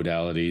healing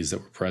modalities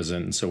that were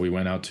present. And so we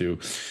went out to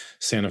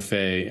Santa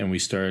Fe and we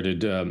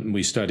studied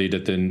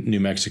at the New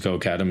Mexico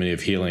Academy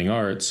of Healing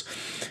Arts.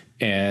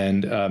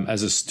 And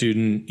as a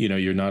student,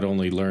 you're not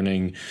only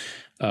learning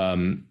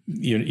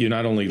you're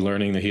not only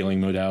learning the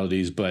healing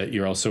modalities, but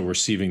you're also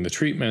receiving the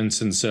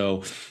treatments. And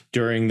so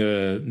during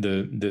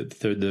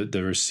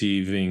the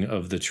receiving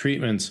of the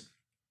treatments,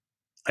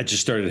 I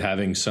just started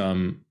having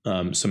some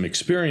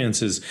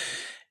experiences,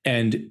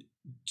 and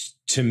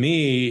to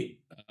me,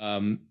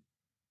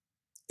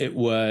 it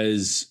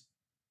was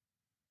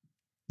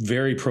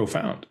very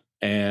profound.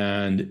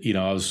 And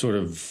I was sort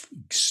of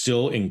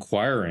still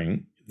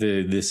inquiring.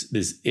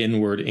 This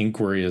inward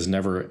inquiry has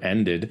never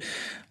ended.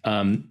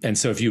 And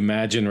so if you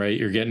imagine, right,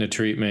 you're getting a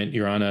treatment,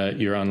 you're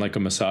on like a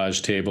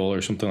massage table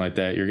or something like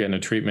that, you're getting a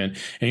treatment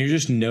and you're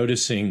just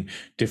noticing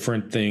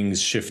different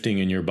things shifting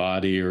in your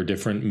body or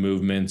different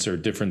movements or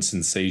different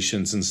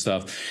sensations and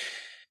stuff.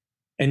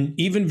 And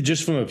even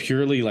just from a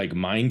purely like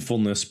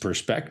mindfulness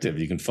perspective,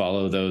 you can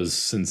follow those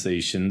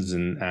sensations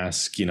and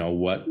ask,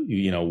 what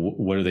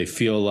do they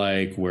feel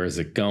like? Where is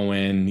it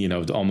going?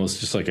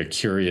 Almost just like a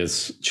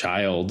curious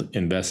child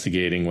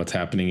investigating what's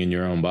happening in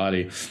your own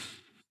body.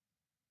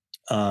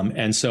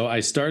 And so I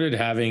started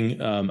having,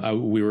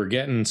 we were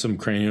getting some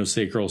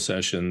craniosacral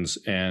sessions,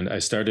 and I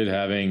started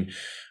having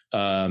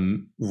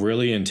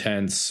really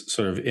intense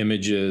sort of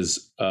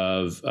images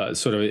of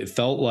it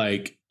felt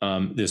like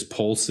this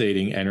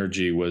pulsating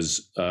energy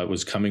was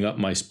coming up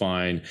my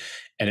spine,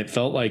 and it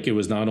felt like it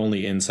was not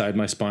only inside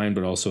my spine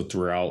but also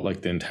throughout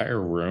like the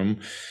entire room,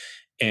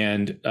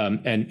 and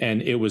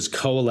it was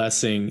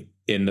coalescing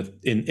in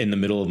the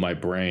middle of my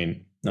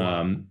brain.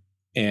 Wow.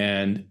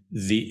 And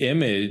the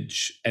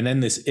image, and then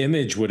this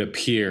image would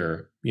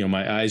appear,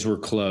 my eyes were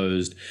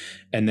closed,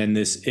 and then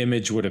this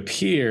image would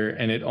appear,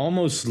 and it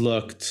almost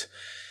looked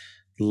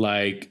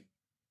like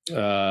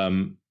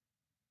the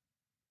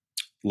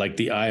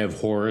Eye of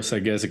Horus, I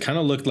guess. It kind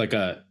of looked like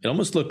it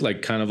almost looked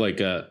like kind of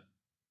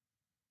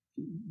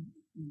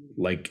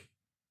like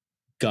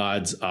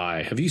God's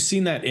eye. Have you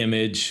seen that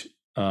image?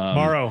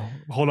 Mauro,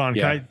 hold on.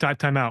 Yeah. Can I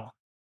time out?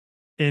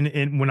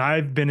 When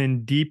I've been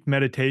in deep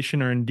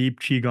meditation or in deep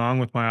qigong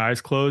with my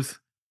eyes closed,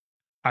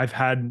 I've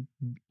had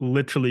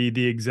literally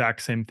the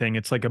exact same thing.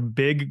 It's like a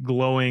big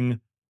glowing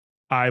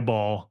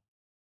eyeball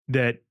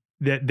that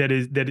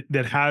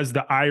has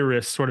the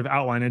iris sort of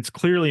outline. It's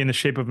clearly in the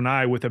shape of an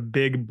eye with a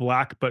big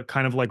black but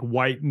kind of like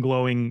white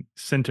glowing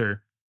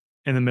center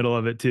in the middle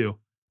of it too.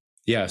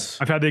 Yes,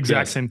 I've had the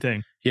exact same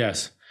thing.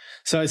 Yes.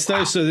 So it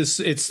started. Wow.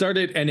 So it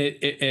started, and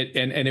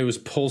it was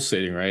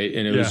pulsating, right?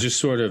 And it was just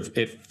sort of.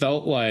 It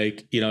felt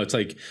like it's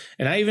like,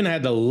 and I even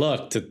had to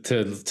look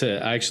to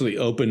actually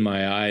open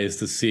my eyes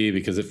to see,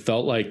 because it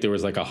felt like there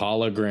was like a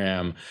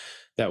hologram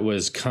that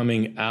was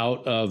coming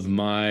out of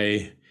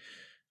my,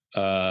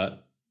 my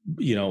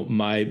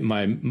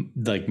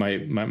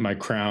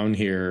crown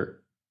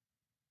here,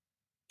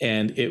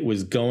 and it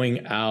was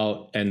going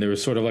out, and there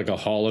was sort of like a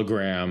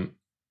hologram,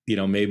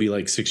 maybe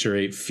like 6 or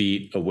 8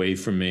 feet away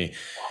from me.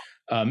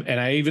 And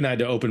I even had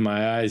to open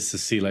my eyes to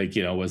see, like,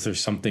 was there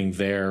something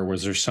there?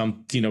 Was there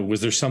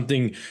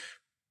something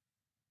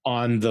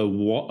on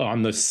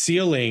the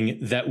ceiling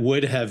that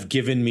would have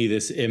given me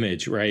this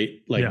image, right?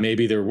 Like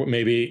maybe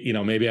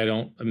maybe I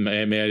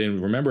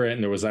didn't remember it.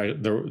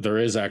 And there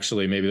is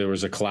actually, maybe there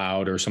was a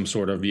cloud or some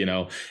sort of,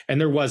 and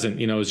there wasn't,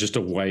 it was just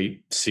a white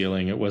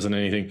ceiling. It wasn't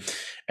anything.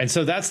 And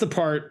so that's the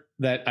part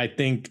that I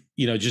think,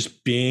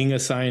 just being a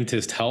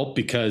scientist helped,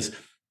 because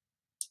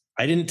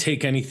I didn't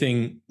take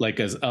anything like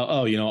as,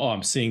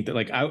 I'm seeing that.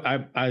 Like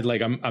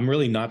I'm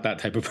really not that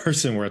type of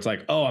person where it's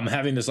like, oh, I'm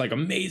having this like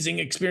amazing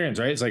experience,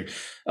 right? It's like,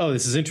 oh,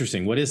 this is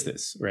interesting. What is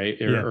this?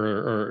 Right.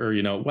 Or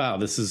wow,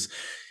 this is,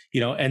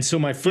 and so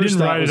my first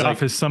thought was,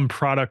 off as some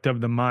product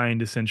of the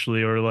mind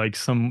essentially, or like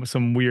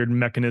some weird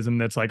mechanism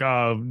that's like,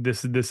 oh,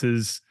 this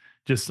is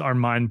just our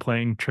mind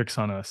playing tricks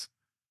on us.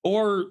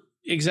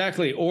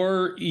 Exactly.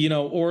 Or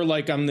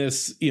like I'm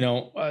this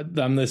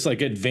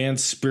like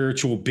advanced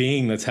spiritual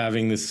being that's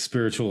having this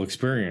spiritual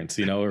experience,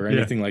 or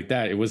anything like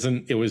that. It was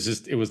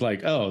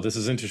like, oh, this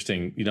is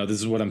interesting. This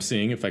is what I'm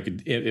seeing. If I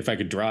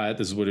could draw it,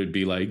 this is what it'd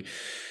be like.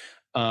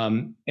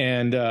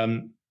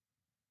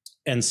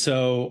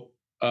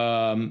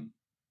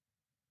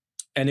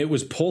 And it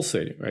was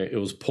pulsating, right? It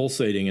was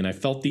pulsating, and I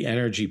felt the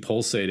energy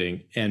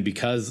pulsating. And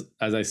because,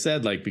 as I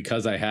said,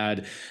 because I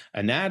had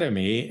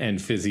anatomy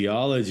and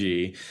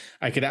physiology,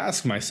 I could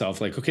ask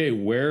myself, like, okay,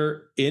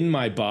 where in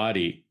my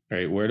body,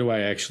 right? Where do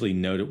I actually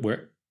know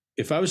where,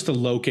 if I was to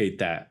locate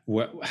that,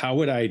 how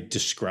would I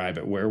describe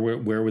it? Where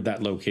would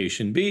that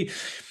location be?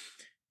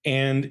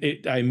 And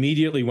I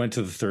immediately went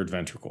to the third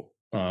ventricle.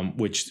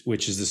 Which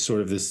is this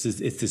sort of it's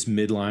this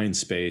midline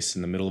space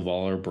in the middle of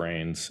all our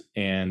brains.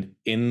 And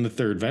in the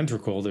third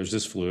ventricle, there's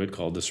this fluid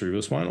called the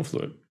cerebral spinal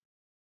fluid.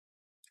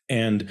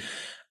 And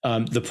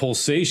the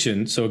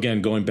pulsation, so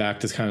again, going back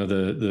to kind of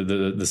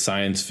the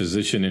science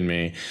physician in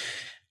me,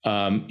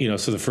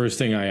 so the first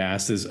thing I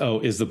asked is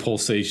the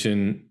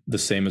pulsation the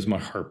same as my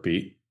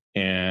heartbeat?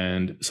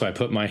 And so I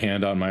put my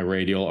hand on my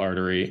radial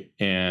artery,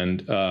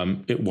 and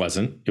it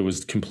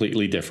was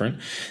completely different.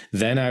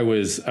 Then I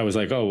was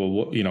like, oh,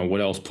 well,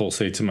 what else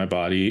pulsates in my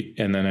body?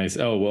 And then I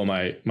said, oh, well,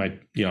 my,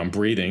 I'm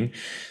breathing.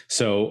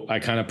 So I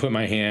kind of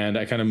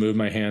moved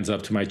my hands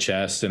up to my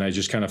chest, and I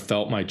just kind of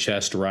felt my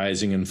chest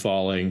rising and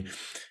falling.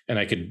 And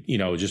I could,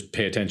 just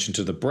pay attention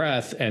to the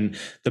breath, and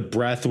the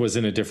breath was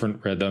in a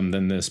different rhythm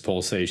than this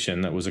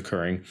pulsation that was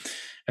occurring.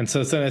 And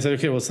so then I said,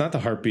 okay, well, it's not the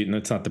heartbeat and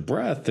it's not the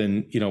breath.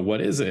 And, what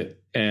is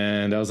it?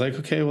 And I was like,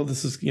 okay, well,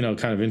 this is,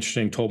 kind of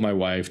interesting. Told my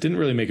wife, didn't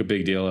really make a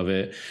big deal of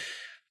it.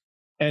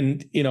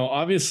 And,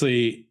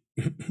 obviously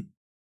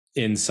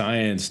in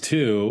science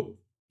too,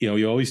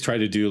 you always try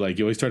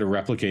to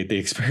replicate the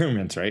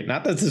experiments, right?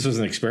 Not that this was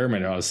an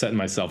experiment, I was setting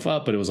myself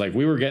up, but it was like,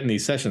 we were getting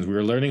these sessions, we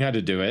were learning how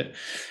to do it.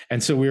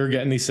 And so we were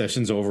getting these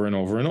sessions over and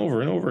over and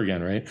over and over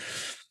again, right?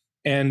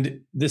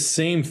 And the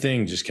same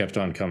thing just kept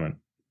on coming.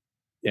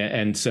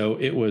 And so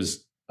it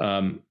was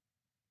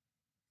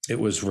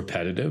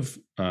repetitive.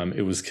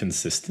 It was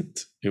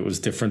consistent. It was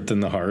different than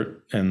the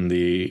heart and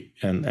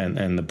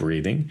the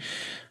breathing.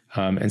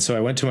 And so I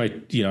went to my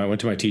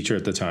teacher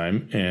at the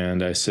time,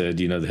 and I said,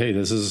 hey,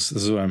 this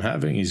is what I'm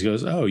having. He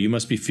goes, oh, you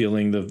must be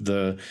feeling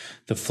the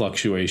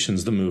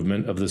fluctuations, the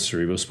movement of the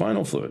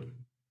cerebrospinal fluid.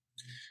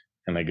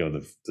 And I go,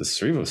 the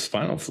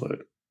cerebrospinal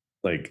fluid,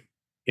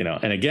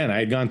 and again, I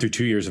had gone through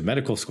 2 years of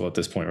medical school at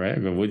this point, right? I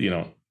go,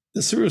 the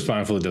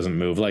cerebrospinal fluid doesn't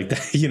move like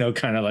that,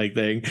 kind of like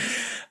thing.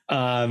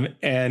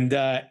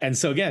 And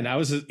so again, I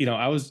was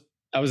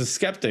a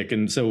skeptic.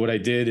 And so what I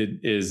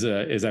did is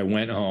I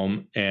went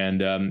home,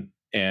 and he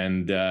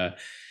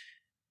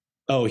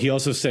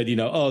also said, the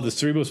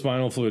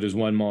cerebrospinal fluid is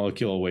 1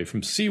 molecule away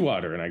from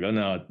seawater. And I go,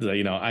 no,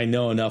 I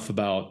know enough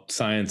about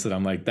science that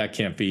I'm like, that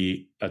can't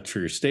be a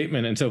true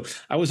statement. And so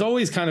I was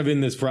always kind of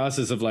in this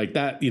process of like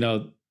that,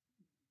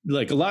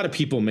 like a lot of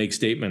people make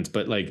statements,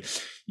 but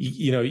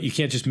you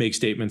can't just make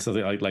statements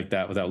like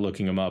that without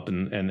looking them up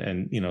and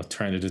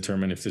trying to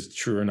determine if it's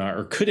true or not,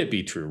 or could it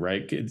be true,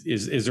 right?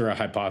 Is there a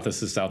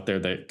hypothesis out there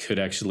that could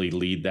actually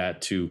lead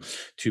that to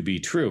be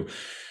true?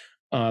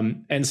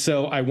 And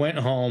so I went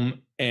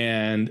home,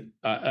 and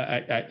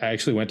I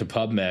actually went to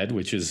PubMed,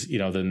 which is,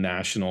 the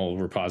national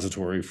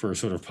repository for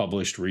sort of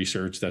published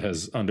research that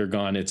has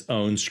undergone its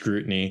own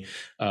scrutiny,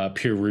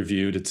 peer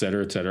reviewed, et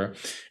cetera, et cetera.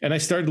 And I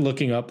started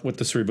looking up what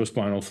the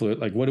cerebrospinal fluid,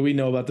 like, what do we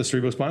know about the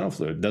cerebrospinal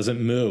fluid? Does it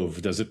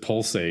move? Does it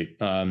pulsate?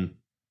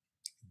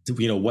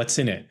 What's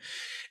in it?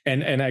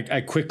 And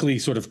I quickly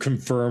sort of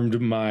confirmed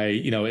my,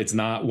 it's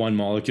not 1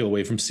 molecule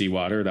away from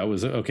seawater. That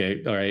was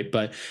okay. All right.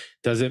 But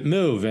does it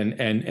move? And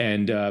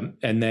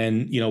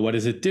then, what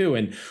does it do?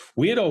 And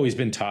we had always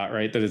been taught,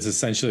 right, that it's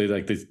essentially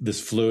like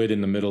this fluid in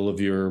the middle of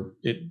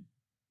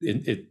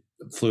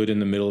fluid in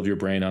the middle of your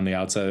brain, on the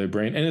outside of the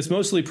brain. And it's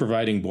mostly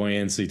providing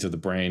buoyancy to the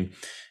brain.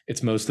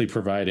 It's mostly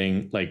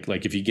providing, like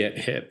if you get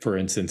hit, for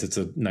instance, it's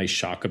a nice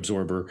shock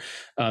absorber.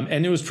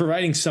 And it was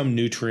providing some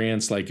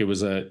nutrients, like it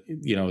was it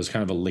was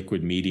kind of a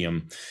liquid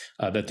medium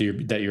that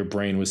your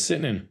brain was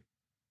sitting in.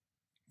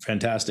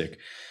 Fantastic.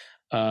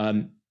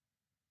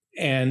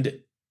 And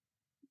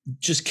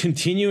just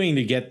continuing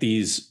to get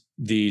these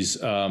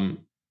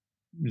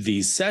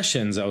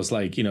sessions, I was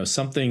like, there's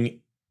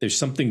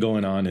something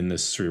going on in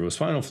this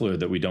cerebrospinal fluid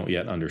that we don't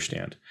yet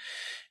understand.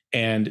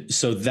 And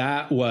so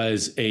that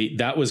was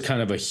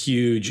kind of a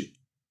huge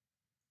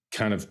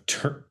kind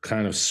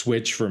of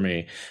switch for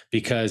me,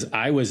 because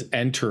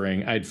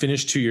I'd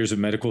finished 2 years of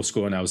medical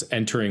school, and I was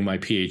entering my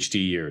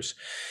PhD years.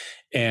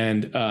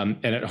 And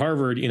at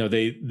Harvard,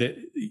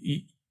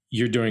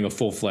 you're doing a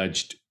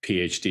full-fledged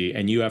PhD,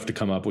 and you have to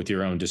come up with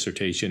your own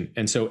dissertation.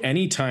 And so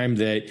anytime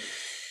that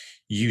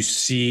you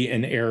see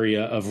an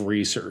area of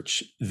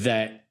research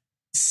that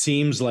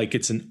seems like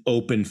it's an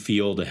open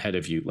field ahead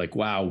of you, like,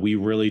 wow, we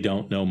really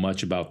don't know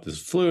much about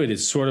this fluid,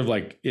 it's sort of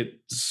like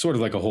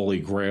a holy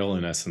grail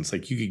in essence.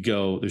 Like, you could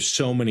go, there's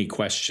so many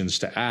questions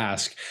to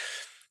ask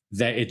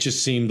that it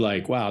just seemed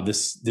like, wow,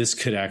 this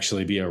could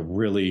actually be a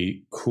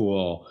really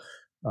cool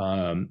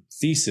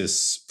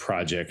thesis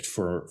project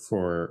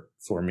for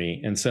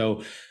me. And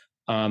so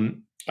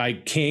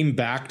I came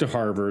back to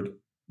Harvard.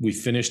 We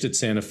finished at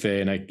Santa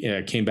Fe, and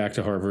I came back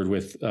to Harvard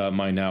with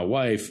my now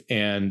wife,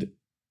 and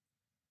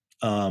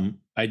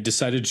I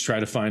decided to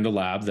try to find a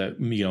lab that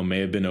may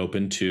have been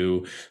open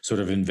to sort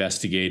of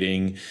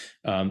investigating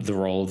the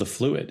role of the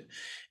fluid.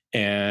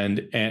 And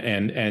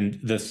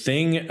the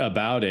thing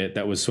about it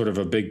that was sort of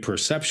a big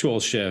perceptual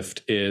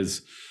shift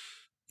is,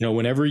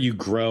 whenever you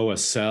grow a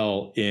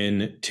cell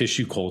in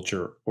tissue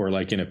culture or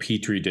like in a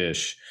petri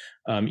dish,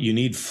 you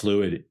need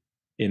fluid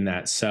in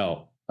that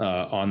cell,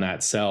 on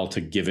that cell,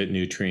 to give it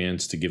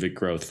nutrients, to give it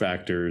growth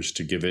factors,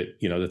 to give it,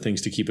 the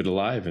things to keep it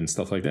alive and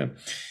stuff like that.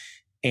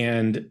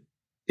 And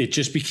it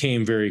just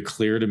became very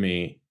clear to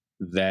me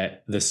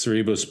that the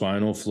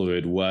cerebrospinal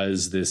fluid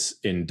was this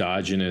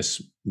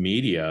endogenous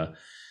media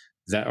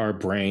that our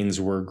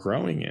brains were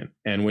growing in.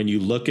 And when you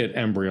look at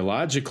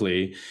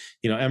embryologically,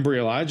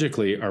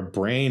 our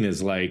brain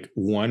is like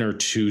 1 or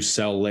 2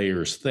 cell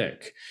layers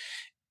thick.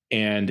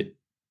 And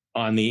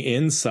on the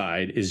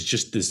inside is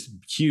just this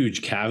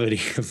huge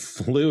cavity of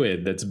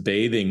fluid that's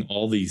bathing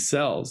all these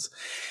cells.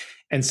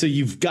 And so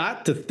you've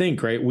got to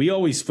think, right? We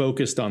always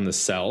focused on the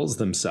cells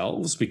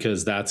themselves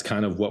because that's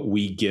kind of what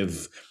we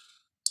give,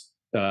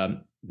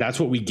 that's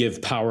what we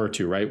give power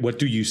to, right? What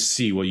do you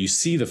see? Well, you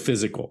see the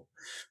physical,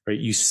 right?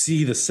 You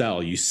see the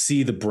cell, you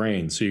see the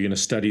brain. So you're going to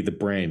study the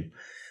brain.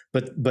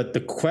 But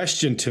the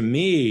question to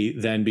me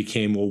then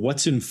became, well,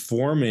 what's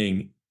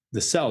informing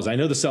the cells? I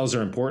know the cells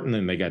are important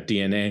and they got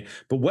DNA,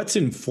 but what's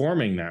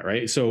informing that,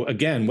 right? So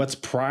again, what's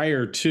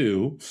prior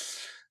to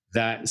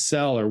that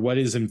cell, or what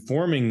is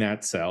informing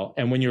that cell?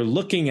 And when you're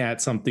looking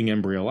at something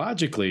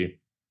embryologically,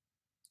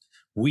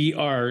 we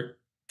are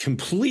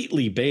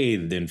completely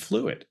bathed in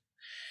fluid.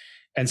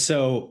 And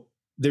so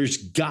there's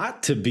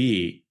got to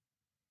be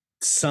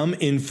some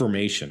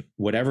information,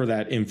 whatever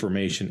that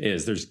information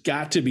is, there's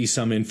got to be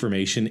some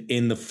information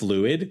in the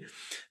fluid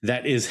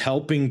that is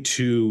helping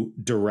to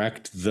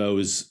direct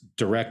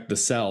the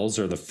cells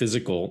or the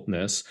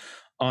physicalness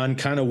on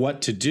kind of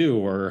what to do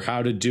or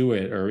how to do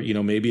it. Or,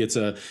 maybe it's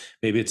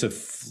a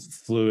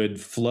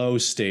fluid flow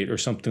state or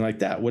something like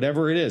that,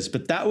 whatever it is.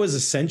 But that was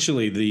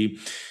essentially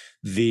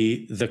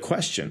the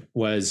question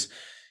was,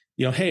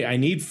 hey, I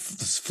need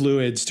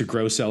fluids to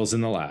grow cells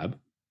in the lab.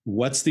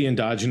 What's the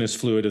endogenous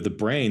fluid of the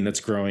brain that's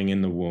growing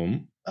in the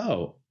womb?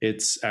 Oh,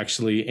 it's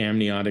actually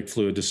amniotic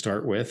fluid to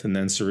start with, and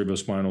then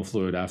cerebrospinal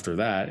fluid after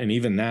that. And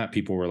even that,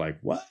 people were like,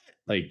 what?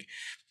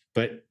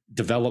 But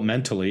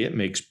developmentally, it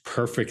makes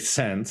perfect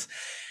sense.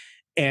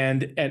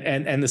 And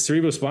the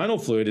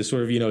cerebrospinal fluid is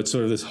sort of, it's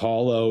sort of this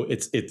hollow,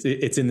 it's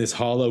in this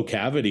hollow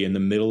cavity in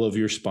the middle of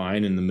your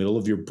spine, in the middle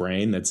of your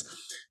brain, that's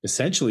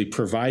essentially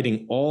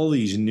providing all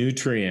these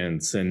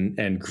nutrients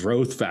and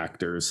growth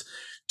factors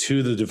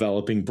to the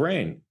developing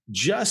brain.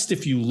 Just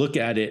if you look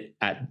at it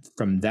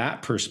from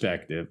that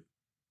perspective,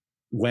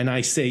 when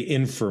I say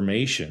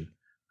information,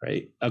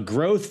 right, a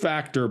growth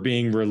factor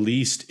being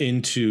released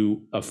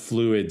into a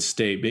fluid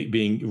state,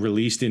 being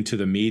released into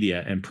the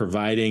media and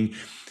providing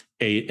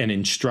an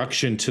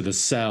instruction to the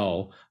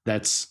cell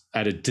that's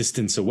at a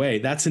distance away,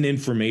 that's an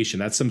information.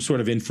 That's some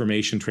sort of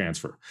information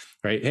transfer,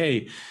 right?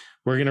 Hey,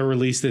 we're going to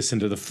release this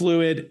into the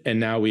fluid, and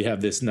now we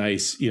have this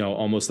nice,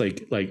 almost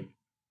like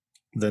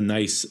the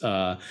nice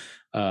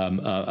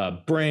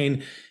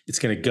brain. It's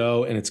going to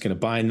go and it's going to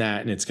bind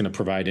that, and it's going to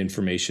provide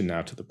information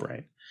now to the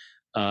brain.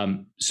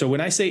 So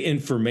when I say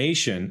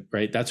information,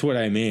 right, that's what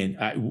I mean.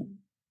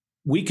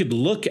 We could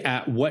look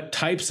at what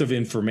types of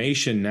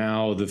information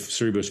now the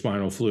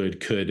cerebrospinal fluid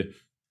could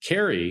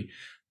carry,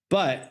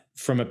 but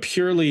from a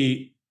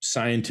purely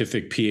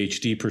scientific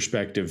PhD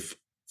perspective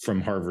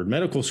from Harvard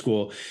Medical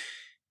School,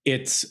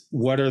 it's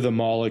what are the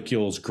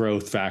molecules,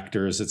 growth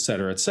factors, et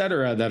cetera,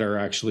 that are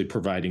actually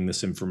providing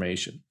this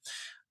information.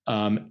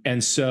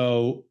 And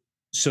so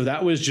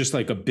that was just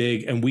like a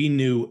big, and we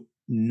knew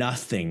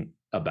nothing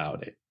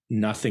about it,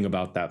 nothing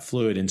about that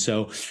fluid. And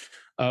so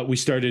we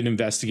started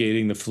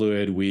investigating the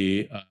fluid.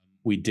 We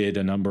did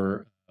a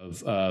number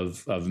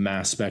of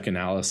mass spec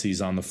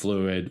analyses on the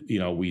fluid.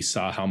 We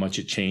saw how much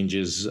it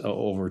changes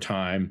over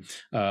time,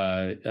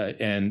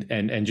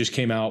 and just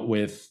came out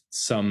with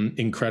some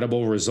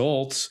incredible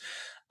results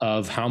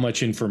of how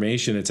much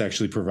information it's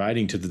actually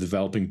providing to the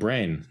developing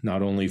brain,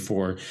 not only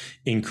for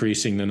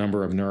increasing the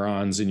number of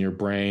neurons in your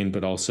brain,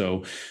 but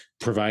also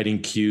providing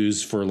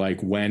cues for like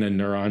when a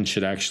neuron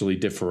should actually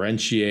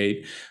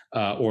differentiate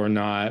or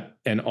not.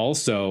 And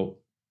also,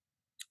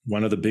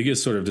 one of the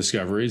biggest sort of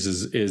discoveries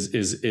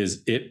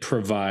is it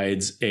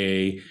provides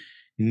a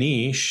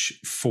niche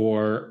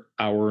for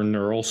our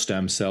neural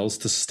stem cells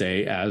to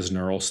stay as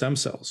neural stem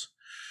cells.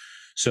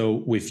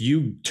 So if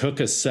you took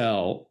a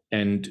cell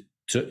and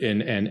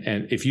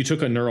if you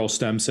took a neural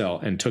stem cell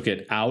and took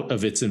it out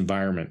of its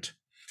environment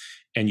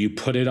and you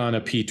put it on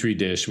a petri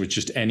dish with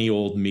just any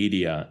old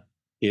media,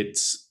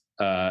 it's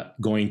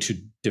going to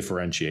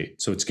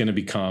differentiate. So it's going to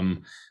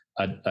become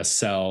a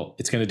cell.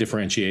 It's going to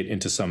differentiate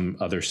into some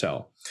other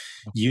cell.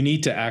 You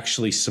need to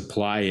actually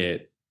supply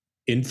it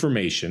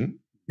information,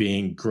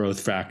 being growth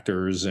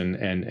factors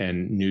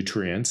and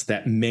nutrients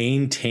that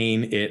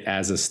maintain it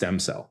as a stem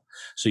cell.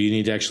 So you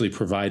need to actually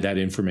provide that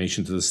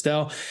information to the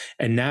cell.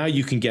 And now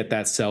you can get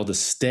that cell to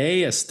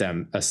stay a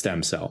stem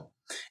cell.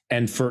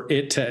 And for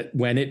it to,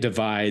 when it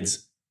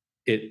divides,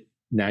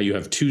 now you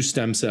have 2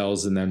 stem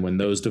cells. And then when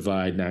those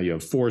divide, now you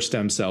have 4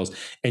 stem cells,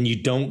 and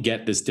you don't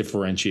get this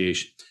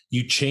differentiation.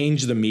 You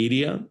change the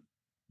media,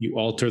 you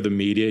alter the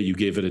media, you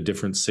give it a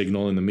different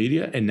signal in the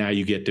media, and now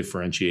you get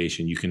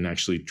differentiation. You can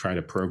actually try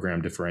to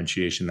program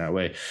differentiation that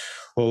way.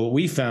 Well, what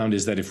we found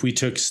is that if we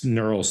took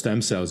neural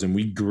stem cells and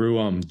we grew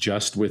them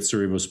just with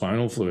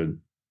cerebrospinal fluid,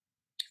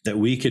 that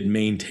we could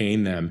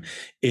maintain them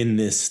in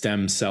this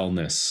stem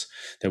cellness,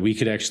 that we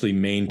could actually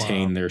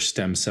maintain their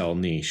stem cell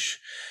niche.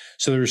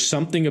 So there was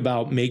something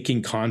about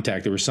making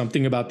contact. There was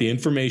something about the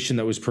information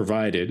that was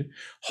provided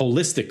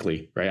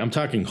holistically, right? I'm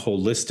talking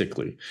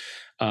holistically,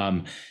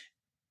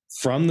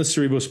 from the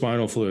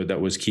cerebrospinal fluid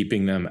that was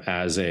keeping them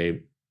as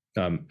a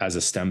as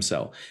a stem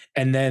cell.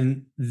 And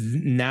then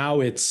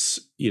now it's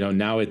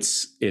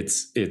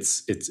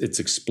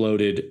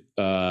exploded.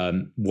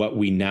 What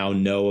we now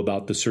know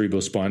about the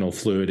cerebrospinal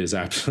fluid is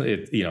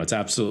absolutely, it's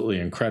absolutely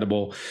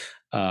incredible.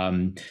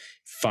 Finally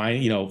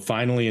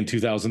in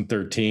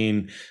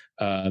 2013,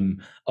 a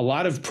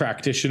lot of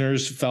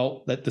practitioners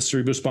felt that the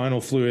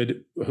cerebrospinal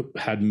fluid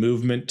had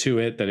movement to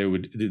it,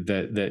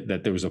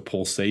 that there was a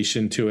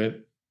pulsation to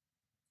it.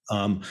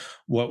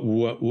 What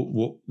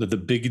the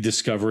big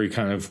discovery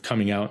kind of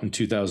coming out in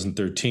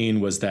 2013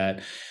 was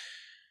that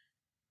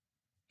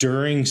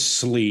during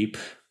sleep,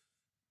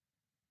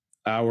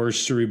 our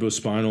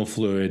cerebrospinal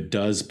fluid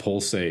does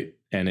pulsate,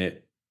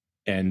 and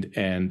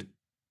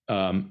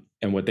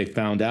what they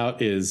found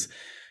out is,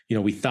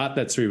 we thought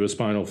that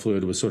cerebrospinal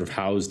fluid was sort of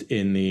housed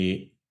in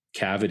the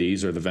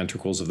cavities or the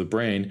ventricles of the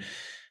brain.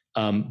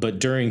 But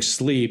during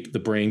sleep, the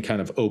brain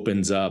kind of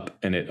opens up,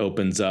 and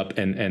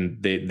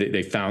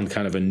they found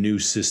kind of a new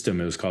system.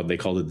 They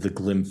called it the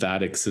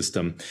glymphatic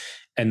system.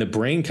 And the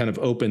brain kind of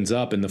opens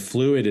up, and the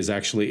fluid is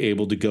actually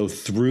able to go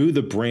through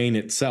the brain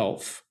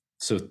itself.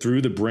 So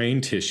through the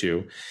brain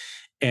tissue.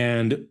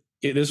 And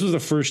this was the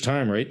first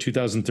time, right?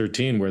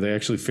 2013, where they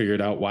actually figured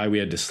out why we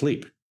had to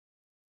sleep.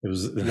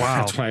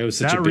 That's why it was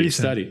such a big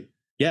study.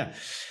 Yeah.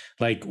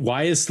 Like,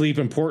 why is sleep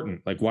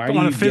important? Like, why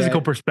on a physical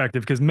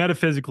perspective? Because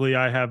metaphysically,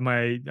 I have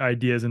my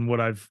ideas and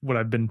what I've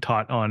been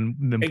taught on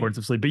the importance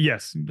of sleep. But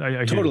yes,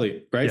 I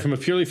totally right. Yeah. From a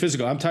purely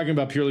physical, I'm talking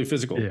about purely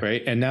physical,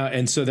 right?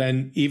 And so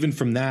then even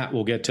from that,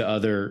 we'll get to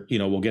other,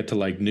 we'll get to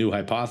like new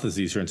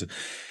hypotheses, for instance.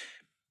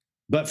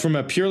 But from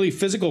a purely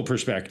physical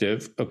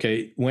perspective,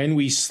 okay, when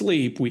we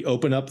sleep, we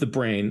open up the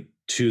brain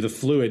to the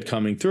fluid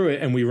coming through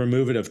it, and we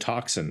remove it of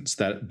toxins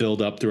that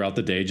build up throughout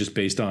the day, just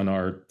based on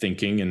our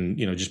thinking and,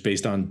 just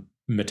based on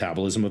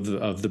metabolism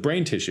of the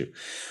brain tissue.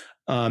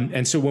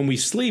 And so when we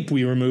sleep,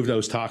 we remove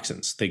those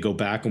toxins. They go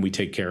back and we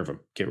take care of them,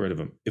 get rid of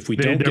them. If we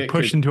they're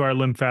pushed into our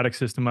lymphatic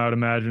system, I would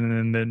imagine,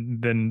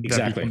 and then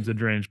exactly. That becomes a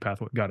drainage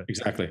pathway. Got it.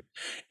 Exactly.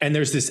 And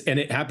there's this, and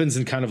it happens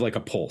in kind of like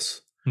a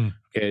pulse.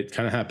 Okay, it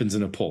kind of happens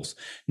in a pulse.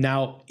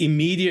 Now,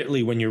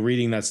 immediately when you're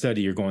reading that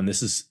study, you're going,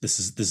 this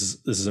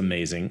is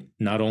amazing.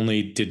 Not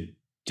only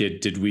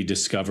did we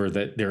discover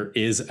that there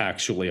is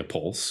actually a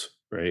pulse,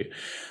 right?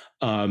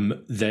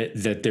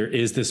 That there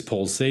is this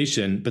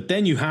pulsation, but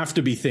then you have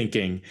to be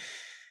thinking,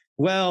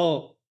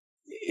 well,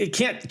 it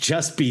can't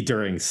just be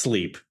during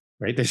sleep,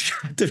 right? There's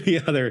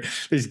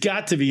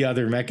got to be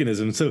other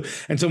mechanisms. So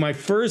my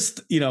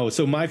first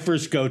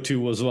go-to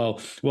was, well,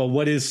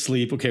 what is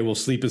sleep? Okay, well,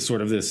 sleep is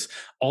sort of this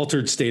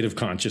altered state of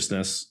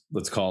consciousness,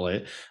 let's call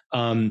it.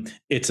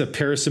 It's a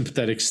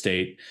parasympathetic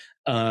state.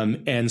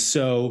 And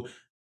so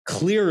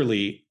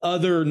clearly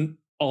other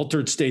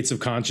altered states of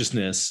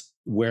consciousness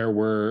where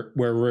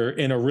we're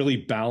in a really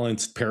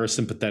balanced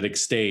parasympathetic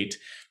state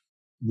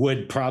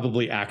would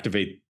probably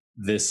activate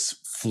this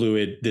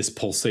fluid, this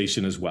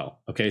pulsation as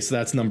well. Okay. So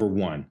that's number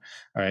one.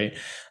 All right.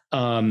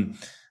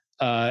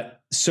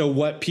 So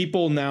what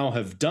people now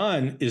have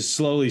done is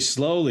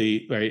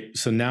slowly, right?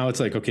 So now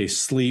it's like, okay,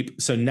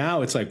 sleep. So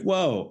now it's like,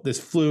 whoa, this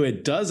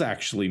fluid does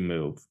actually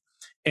move.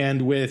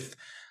 And with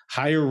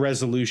higher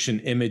resolution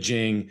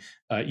imaging,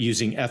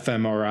 using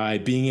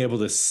fMRI, being able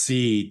to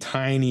see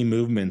tiny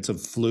movements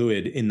of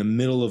fluid in the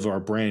middle of our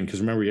brain.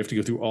 Because remember, you have to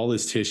go through all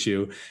this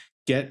tissue,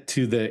 get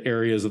to the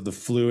areas of the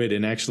fluid,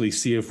 and actually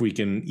see if we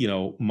can,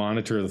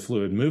 monitor the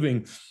fluid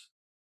moving.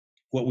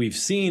 What we've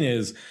seen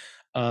is,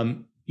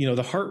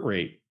 the heart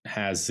rate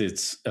has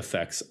its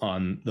effects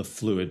on the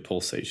fluid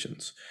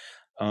pulsations.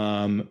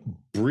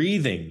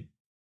 Breathing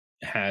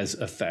has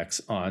effects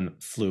on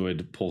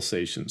fluid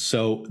pulsations.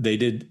 So they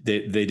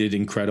did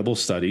incredible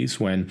studies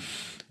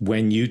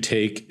when you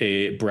take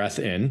a breath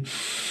in,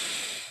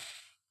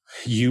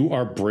 you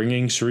are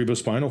bringing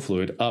cerebrospinal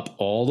fluid up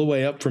all the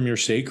way up from your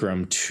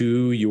sacrum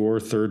to your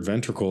third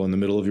ventricle in the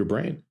middle of your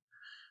brain.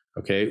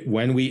 Okay.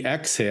 When we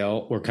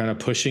exhale, we're kind of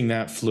pushing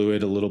that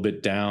fluid a little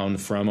bit down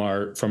from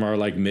our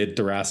like mid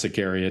thoracic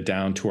area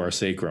down to our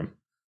sacrum.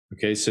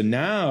 Okay. So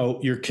now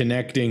you're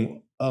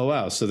connecting. Oh,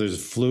 wow. So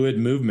there's fluid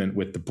movement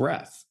with the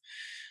breath,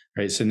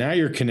 right? So now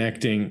you're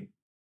connecting.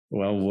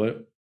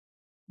 Well,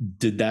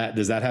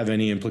 does that have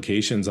any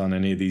implications on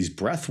any of these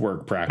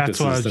breathwork practices? That's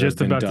what I was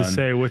just about to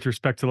say with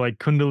respect to like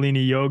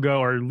Kundalini Yoga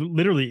or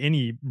literally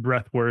any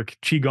breath work.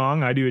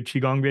 Qigong, I do a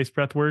Qigong based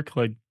breath work.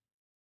 Like,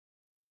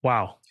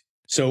 wow.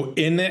 So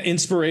in that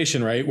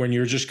inspiration, right, when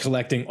you're just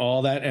collecting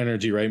all that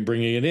energy, right, and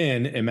bringing it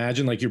in,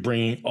 imagine like you're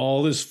bringing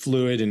all this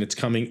fluid and it's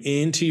coming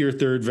into your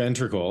third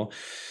ventricle.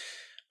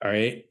 All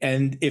right.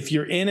 And if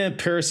you're in a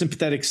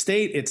parasympathetic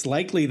state, it's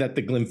likely that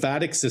the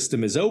lymphatic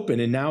system is open.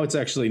 And now it's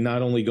actually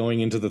not only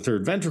going into the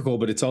third ventricle,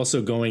 but it's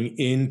also going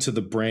into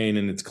the brain,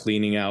 and it's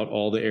cleaning out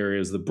all the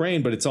areas of the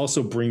brain, but it's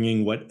also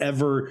bringing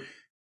whatever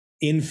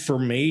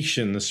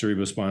information the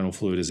cerebrospinal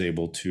fluid is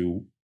able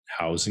to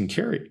house and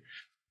carry.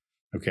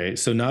 Okay.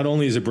 So not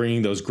only is it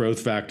bringing those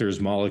growth factors,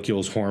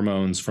 molecules,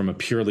 hormones from a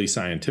purely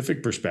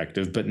scientific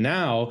perspective, but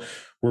now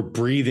we're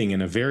breathing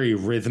in a very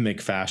rhythmic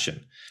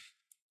fashion.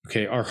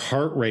 Okay. Our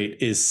heart rate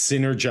is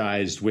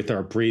synergized with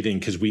our breathing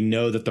because we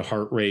know that the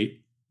heart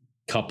rate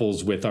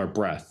couples with our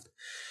breath,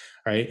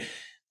 right?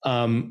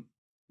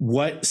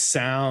 What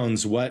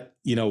sounds, what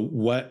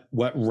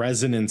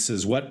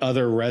resonances, what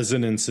other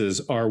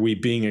resonances are we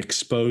being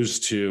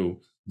exposed to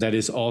that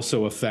is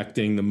also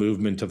affecting the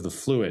movement of the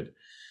fluid?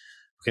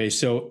 Okay,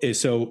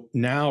 so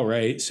now,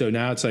 right? So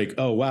now it's like,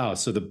 oh wow,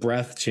 so the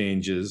breath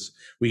changes.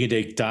 We can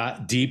take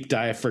deep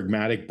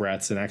diaphragmatic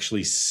breaths and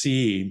actually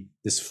see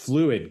this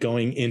fluid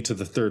going into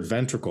the third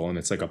ventricle, and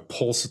it's like a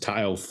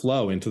pulsatile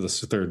flow into the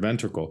third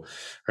ventricle,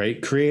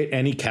 right? Create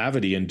any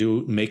cavity and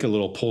make a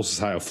little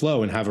pulsatile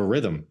flow and have a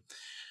rhythm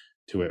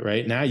to it,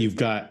 right? Now you've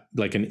got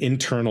like an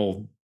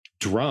internal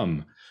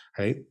drum,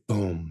 right?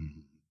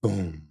 Boom,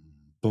 boom,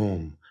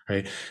 boom.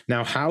 Right.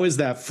 Now, how is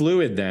that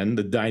fluid then,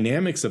 the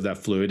dynamics of that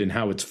fluid and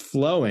how it's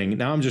flowing?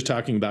 Now I'm just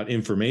talking about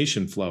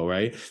information flow,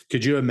 right?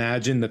 Could you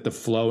imagine that the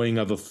flowing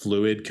of a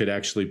fluid could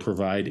actually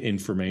provide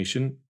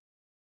information?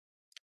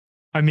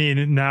 I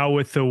mean, now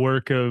with the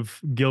work of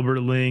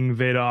Gilbert Ling,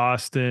 Veda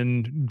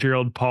Austin,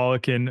 Gerald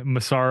Pollack, and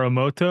Masaru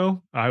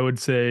Emoto, I would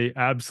say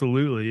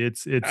absolutely.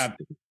 It's Uh,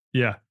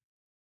 yeah.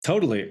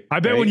 totally. I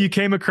bet when Right. you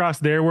came across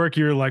their work,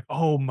 you're like,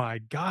 oh my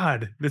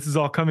God, this is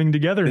all coming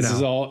together This is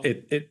now. all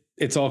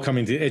it's all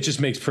coming to, it just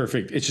makes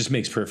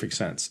perfect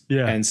sense.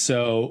 Yeah. And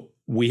so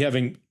we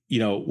haven't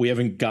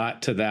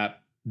got to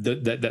that,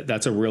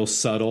 that's a real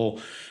subtle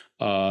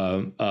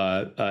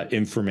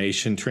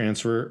information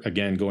transfer.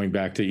 Again, going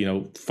back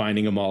to,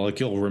 finding a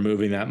molecule,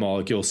 removing that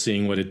molecule,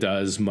 seeing what it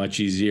does, much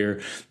easier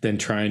than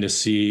trying to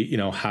see,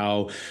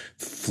 how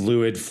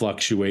fluid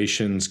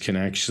fluctuations can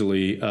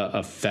actually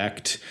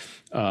affect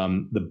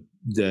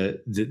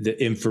the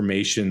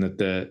information that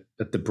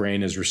the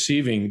brain is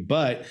receiving.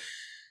 But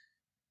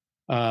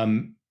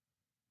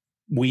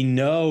we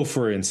know,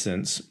 for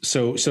instance,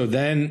 so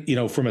then,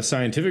 from a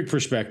scientific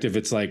perspective,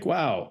 it's like,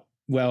 wow,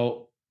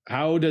 well,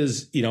 how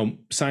does,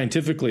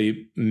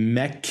 scientifically,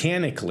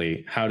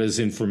 mechanically, how does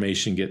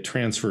information get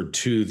transferred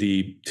to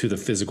the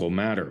physical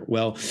matter?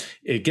 Well,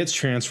 it gets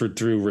transferred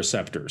through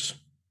receptors.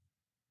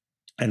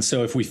 And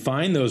so if we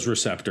find those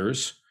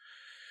receptors,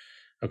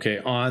 okay,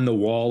 on the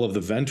wall of the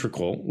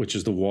ventricle, which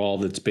is the wall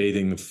that's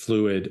bathing the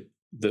fluid,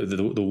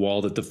 the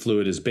wall that the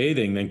fluid is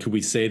bathing, then could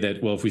we say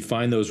that, well, if we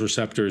find those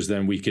receptors,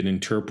 then we can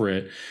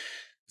interpret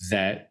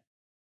that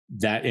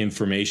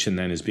information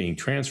then is being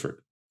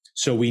transferred.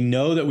 So we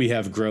know that we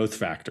have growth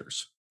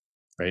factors,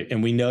 right?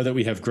 And we know that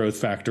we have growth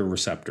factor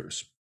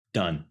receptors.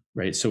 Done,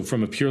 right? So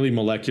from a purely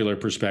molecular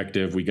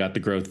perspective, we got the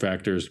growth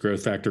factors,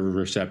 growth factor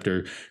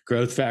receptor,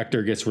 growth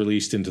factor gets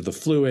released into the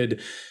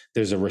fluid.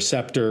 There's a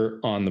receptor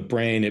on the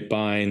brain, it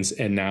binds,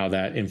 and now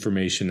that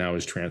information now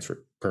is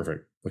transferred.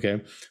 Perfect.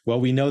 Okay.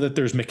 Well, we know that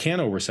there's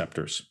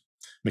mechanoreceptors.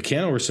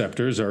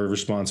 Mechanoreceptors are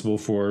responsible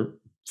for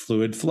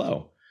fluid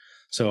flow.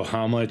 So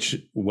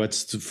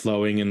what's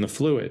flowing in the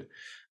fluid?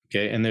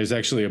 Okay. And there's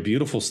actually a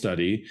beautiful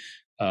study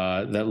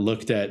that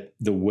looked at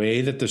the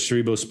way that the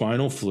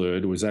cerebrospinal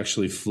fluid was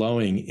actually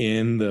flowing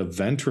in the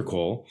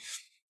ventricle.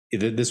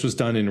 This was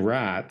done in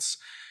rats,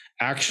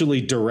 actually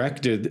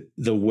directed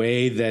the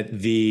way that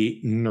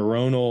the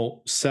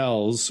neuronal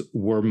cells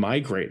were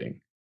migrating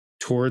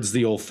towards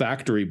the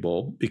olfactory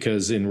bulb,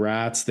 because in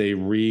rats, they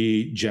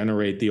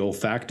regenerate the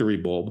olfactory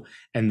bulb,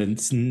 and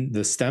then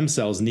the stem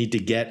cells need to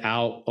get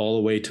out all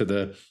the way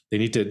they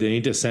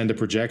need to send a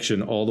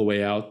projection all the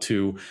way out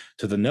to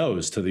the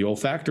nose, to the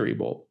olfactory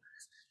bulb.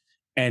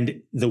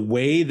 And the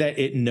way that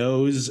it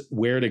knows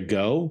where to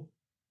go,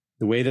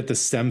 the way that the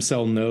stem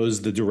cell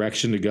knows the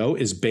direction to go,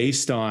 is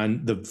based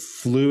on the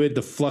fluid,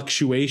 the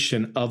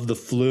fluctuation of the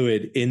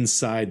fluid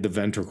inside the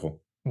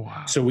ventricle.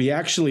 Wow. So we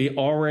actually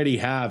already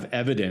have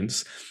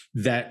evidence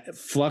that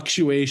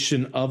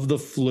fluctuation of the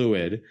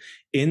fluid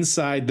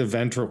inside the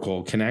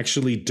ventricle can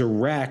actually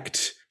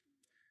direct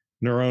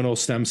neuronal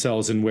stem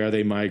cells and where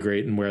they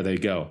migrate and where they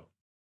go.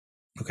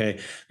 Okay.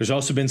 There's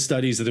also been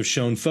studies that have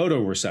shown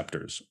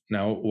photoreceptors.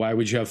 Now, why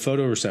would you have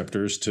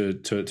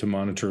photoreceptors to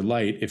monitor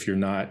light if you're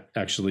not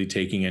actually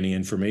taking any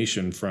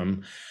information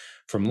from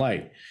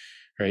light?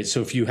 Right.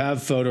 So if you have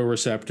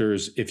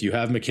photoreceptors, if you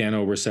have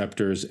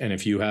mechanoreceptors, and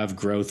if you have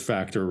growth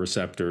factor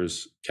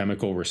receptors,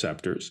 chemical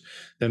receptors,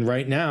 then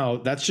right now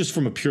that's just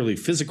from a purely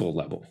physical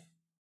level,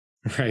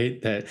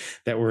 right?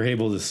 That we're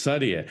able to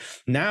study it.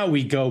 Now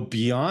we go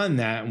beyond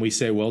that and we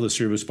say, well, the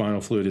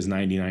cerebrospinal fluid is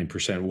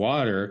 99%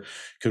 water.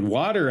 Could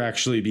water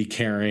actually be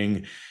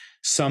carrying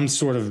some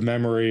sort of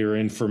memory or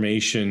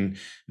information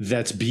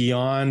that's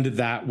beyond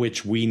that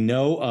which we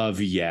know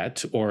of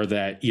yet, or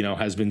that,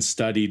 has been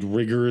studied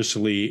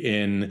rigorously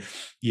in,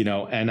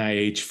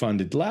 NIH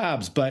funded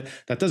labs? But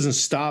that doesn't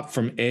stop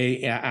from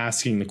A,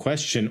 asking the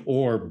question,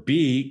 or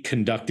B,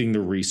 conducting the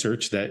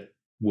research that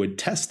would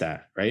test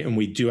that, right? And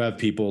we do have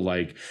people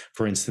like,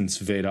 for instance,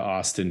 Veda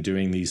Austin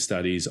doing these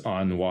studies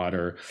on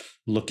water,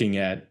 looking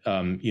at,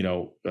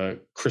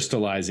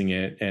 crystallizing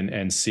it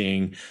and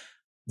seeing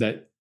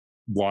that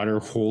water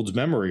holds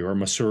memory, or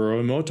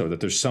Masaru Emoto, that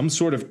there's some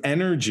sort of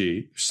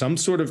energy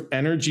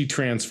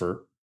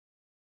transfer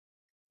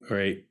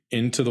right,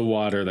 into the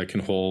water that can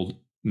hold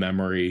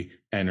memory,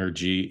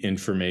 energy,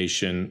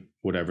 information,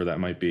 whatever that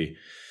might be.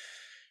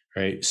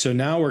 Right. So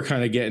now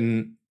we're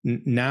getting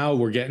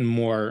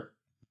more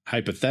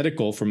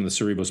hypothetical from the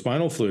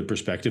cerebrospinal fluid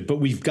perspective, but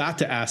we've got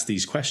to ask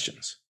these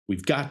questions.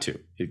 We've got to,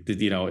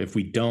 if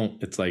we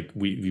don't, it's like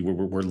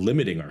we're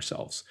limiting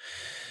ourselves.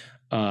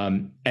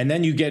 And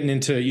then you get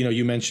into,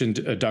 you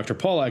mentioned Dr.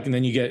 Pollack, and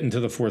then you get into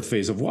the fourth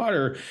phase of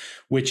water,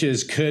 which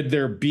is, could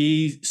there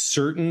be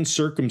certain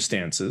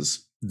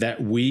circumstances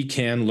that we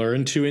can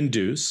learn to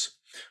induce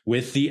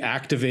with the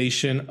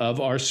activation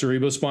of our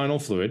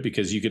cerebrospinal fluid?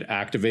 Because you could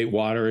activate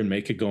water and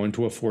make it go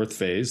into a fourth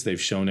phase.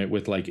 They've shown it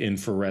with like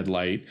infrared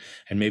light.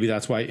 And maybe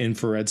that's why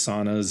infrared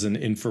saunas and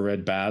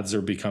infrared baths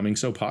are becoming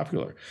so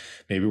popular.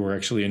 Maybe we're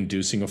actually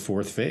inducing a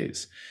fourth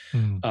phase.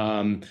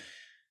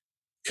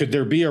 Could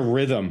there be a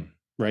rhythm,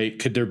 right?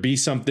 Could there be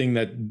something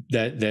that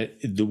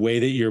the way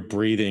that you're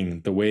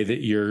breathing, the way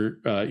that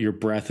your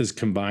breath is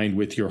combined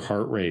with your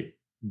heart rate,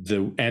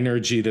 the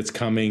energy that's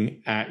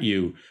coming at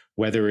you,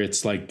 whether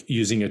it's like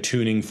using a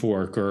tuning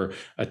fork or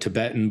a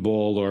Tibetan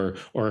bowl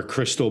or a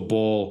crystal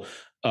bowl,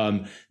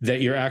 that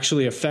you're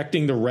actually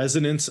affecting the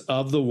resonance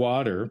of the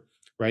water,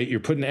 right? You're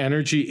putting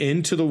energy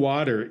into the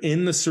water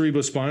in the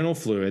cerebrospinal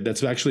fluid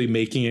that's actually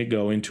making it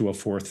go into a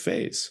fourth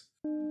phase.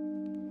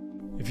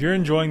 If you're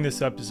enjoying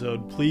this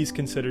episode, please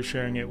consider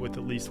sharing it with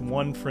at least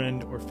one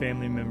friend or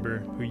family member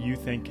who you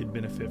think could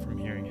benefit from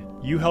hearing it.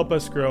 You help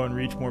us grow and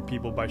reach more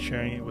people by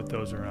sharing it with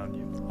those around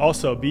you.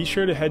 Also, be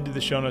sure to head to the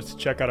show notes to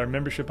check out our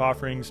membership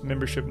offerings,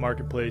 membership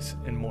marketplace,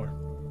 and more.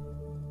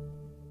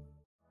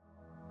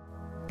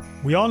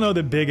 We all know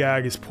that Big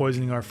Ag is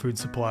poisoning our food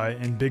supply,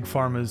 and Big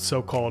Pharma's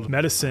so-called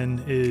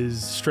medicine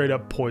is straight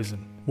up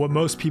poison. What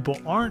most people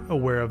aren't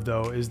aware of,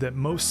 though, is that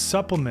most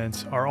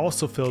supplements are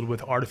also filled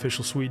with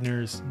artificial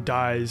sweeteners,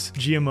 dyes,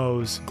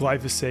 GMOs,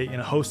 glyphosate, and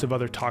a host of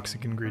other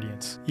toxic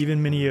ingredients, even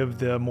many of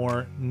the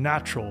more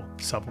natural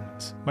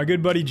supplements. My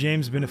good buddy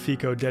James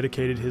Benefico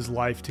dedicated his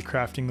life to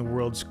crafting the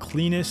world's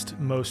cleanest,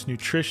 most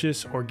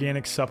nutritious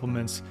organic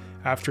supplements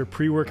after a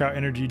pre-workout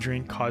energy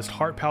drink caused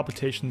heart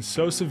palpitations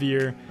so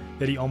severe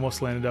that he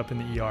almost landed up in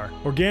the ER.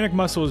 Organic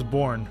Muscle was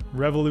born,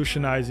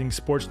 revolutionizing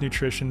sports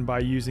nutrition by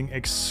using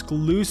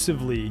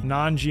exclusively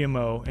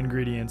non-GMO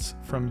ingredients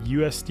from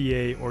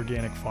USDA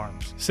organic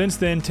farms. Since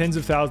then, tens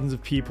of thousands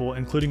of people,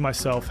 including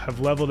myself,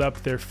 have leveled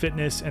up their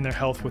fitness and their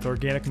health with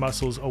Organic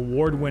Muscle's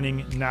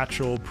award-winning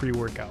natural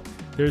pre-workout.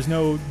 There's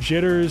no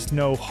jitters,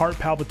 no heart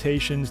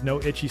palpitations,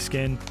 no itchy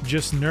skin,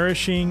 just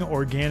nourishing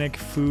organic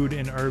food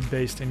and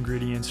herb-based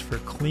ingredients for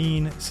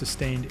clean,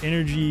 sustained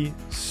energy,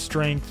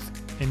 strength,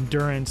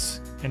 endurance,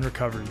 and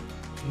recovery.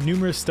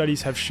 Numerous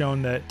studies have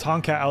shown that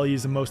Tonka Ali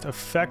is the most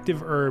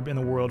effective herb in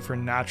the world for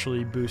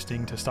naturally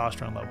boosting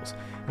testosterone levels.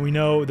 And we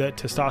know that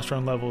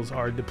testosterone levels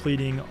are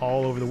depleting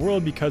all over the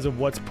world because of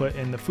what's put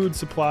in the food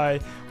supply,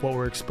 what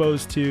we're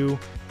exposed to.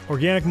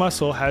 Organic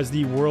Muscle has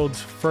the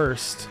world's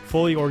first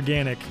fully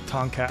organic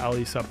Tonka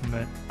Ali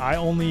supplement. I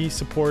only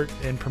support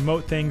and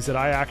promote things that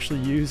I actually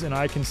use, and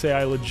I can say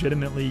I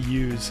legitimately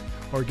use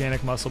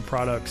Organic Muscle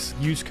products.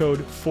 Use code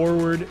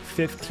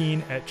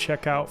FORWARD15 at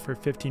checkout for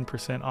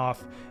 15%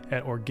 off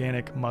at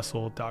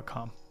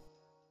organicmuscle.com.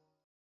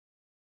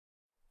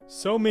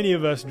 So many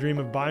of us dream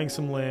of buying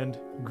some land,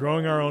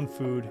 growing our own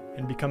food,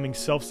 and becoming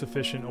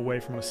self-sufficient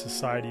away from a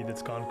society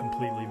that's gone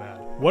completely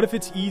mad. What if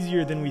it's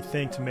easier than we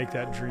think to make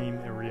that dream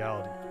a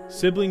reality?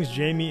 Siblings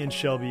Jamie and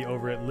Shelby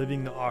over at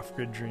Living the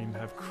Off-Grid Dream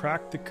have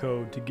cracked the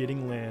code to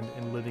getting land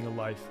and living a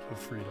life of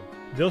freedom.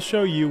 They'll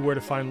show you where to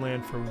find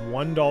land for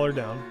 $1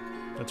 down.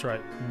 That's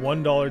right,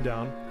 $1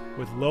 down,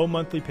 with low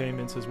monthly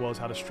payments, as well as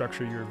how to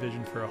structure your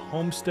vision for a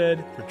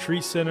homestead,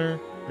 retreat center,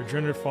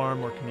 regenerative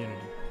farm, or community.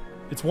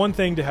 It's one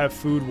thing to have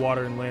food,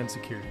 water, and land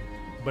security,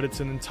 but it's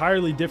an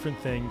entirely different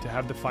thing to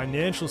have the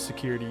financial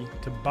security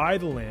to buy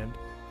the land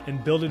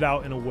and build it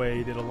out in a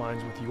way that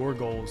aligns with your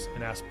goals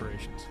and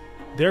aspirations.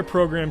 Their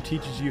program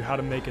teaches you how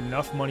to make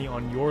enough money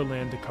on your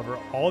land to cover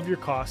all of your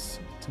costs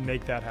to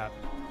make that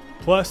happen.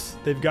 Plus,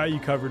 they've got you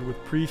covered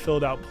with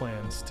pre-filled out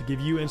plans to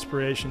give you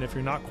inspiration if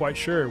you're not quite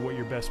sure what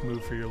your best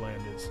move for your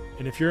land is.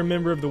 And if you're a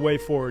member of The Way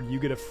Forward, you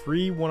get a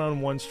free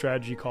one-on-one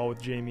strategy call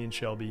with Jamie and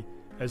Shelby,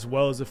 as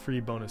well as a free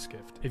bonus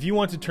gift. If you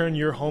want to turn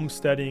your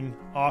homesteading,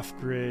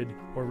 off-grid,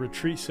 or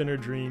retreat center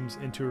dreams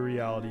into a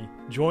reality,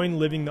 join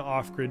Living the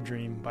Off-Grid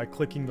Dream by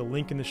clicking the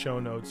link in the show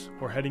notes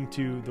or heading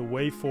to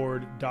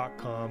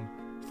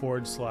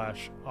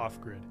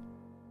thewayforward.com/offgrid.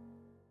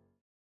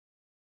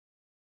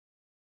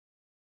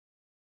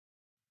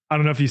 I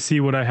don't know if you see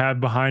what I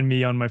have behind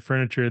me on my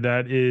furniture.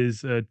 That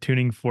is a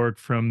tuning fork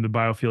from the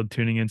Biofield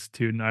Tuning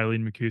Institute and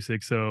Eileen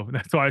McCusick. So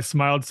that's why I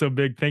smiled so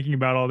big thinking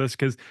about all this,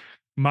 because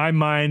my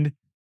mind,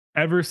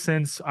 ever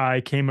since I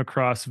came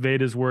across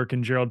Veda's work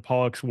and Gerald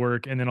Pollack's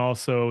work, and then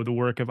also the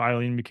work of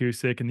Eileen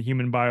McCusick and the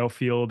human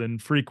biofield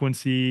and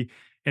frequency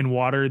and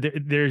water,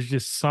 there's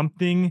just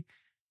something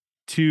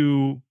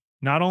to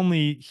not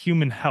only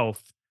human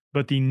health,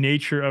 but the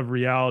nature of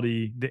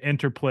reality, the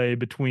interplay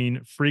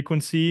between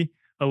frequency,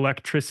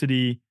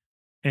 electricity,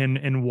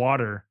 and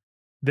water,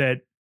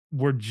 that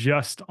we're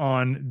just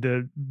on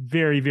the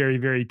very, very,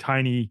 very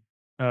tiny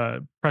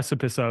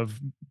precipice of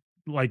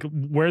like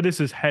where this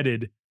is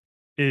headed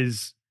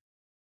is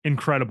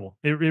incredible.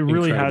 It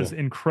really has Incredible.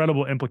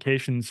 incredible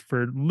implications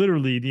for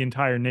literally the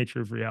entire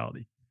nature of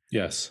reality.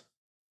 Yes.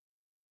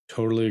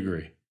 Totally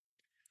agree.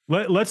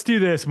 Let's do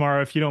this,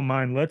 Mara, if you don't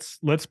mind.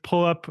 Let's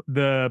pull up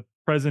the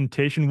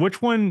presentation.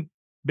 Which one,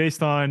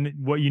 based on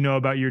what you know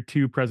about your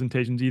two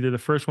presentations, either the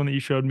first one that you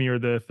showed me or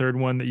the third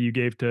one that you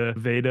gave to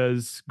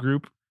Veda's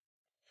group?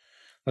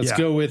 Let's Yeah,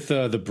 go with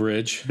the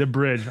bridge. the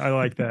bridge. I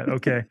like that.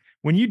 Okay.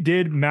 When you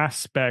did mass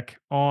spec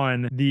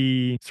on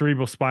the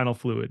cerebral spinal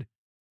fluid,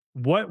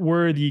 what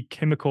were the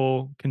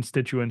chemical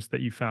constituents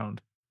that you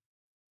found?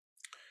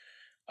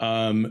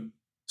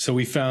 So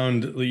we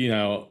found,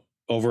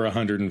 over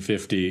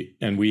 150,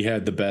 and we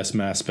had the best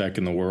mass spec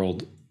in the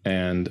world.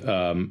 And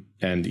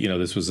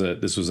this was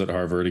at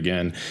Harvard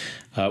again.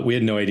 We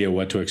had no idea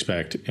what to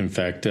expect. In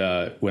fact,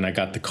 when I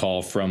got the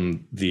call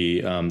from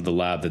the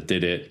lab that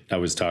did it, I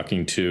was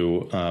talking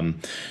to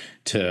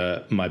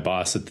my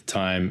boss at the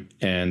time,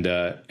 and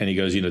he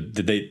goes,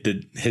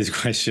 his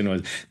question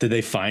was, did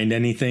they find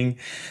anything?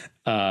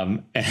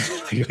 And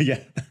I go,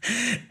 yeah.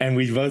 And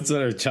we both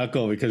sort of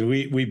chuckle because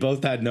we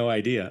both had no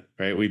idea,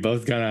 right? We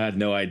both kind of had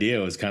no idea.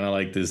 It was kind of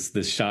like this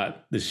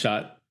shot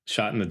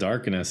in the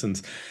dark in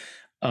essence.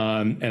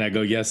 And I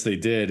go, yes, they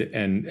did.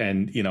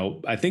 And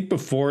I think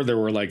before there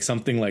were like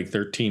something like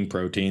 13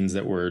 proteins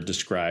that were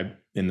described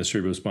in the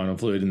cerebrospinal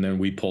fluid. And then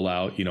we pull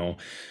out,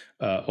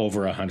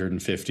 over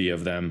 150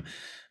 of them.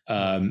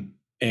 And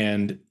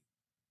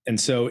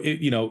so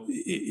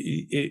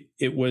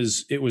it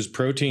was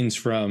proteins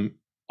from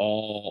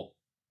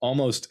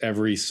almost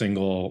every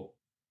single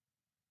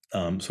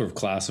sort of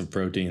class of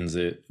proteins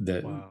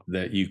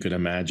that you could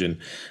imagine.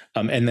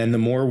 And then the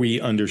more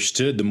we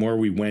understood, the more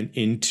we went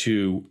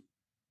into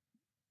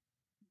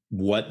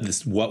what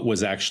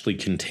was actually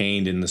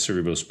contained in the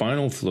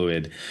cerebrospinal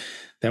fluid,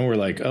 then we're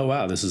like, oh,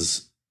 wow, this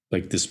is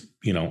like this,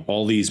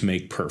 all these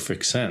make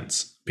perfect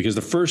sense. Because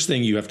the first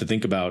thing you have to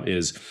think about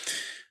is,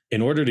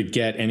 in order to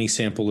get any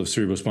sample of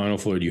cerebrospinal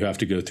fluid, you have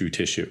to go through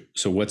tissue.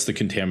 So what's the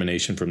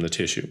contamination from the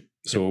tissue?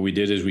 So what we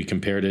did is we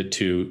compared it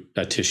to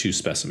a tissue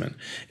specimen,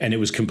 and it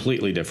was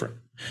completely different.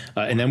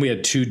 And then we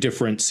had two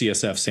different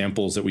CSF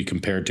samples that we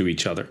compared to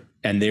each other,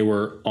 and they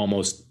were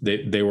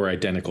they were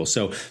identical.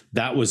 So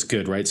that was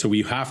good, right? So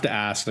we have to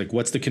ask, like,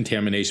 what's the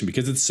contamination?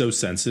 Because it's so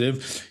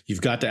sensitive,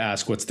 you've got to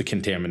ask, what's the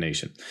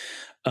contamination?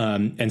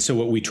 And so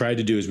what we tried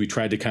to do is we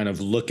tried to kind of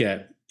look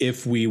at,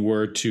 if we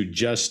were to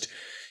just,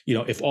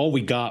 if all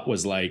we got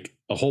was like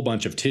a whole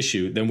bunch of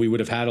tissue, then we would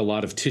have had a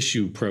lot of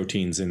tissue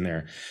proteins in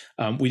there.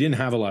 We didn't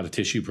have a lot of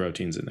tissue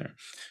proteins in there.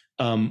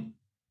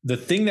 The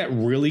thing that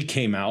really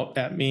came out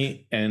at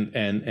me,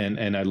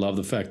 and I love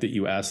the fact that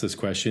you asked this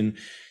question,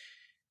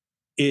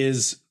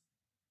 is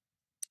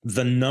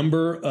the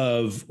number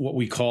of what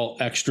we call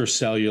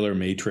extracellular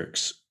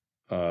matrix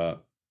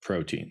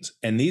proteins.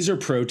 And these are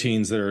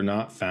proteins that are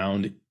not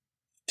found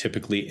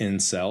typically in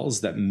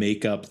cells, that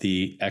make up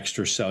the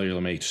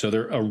extracellular matrix. So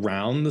they're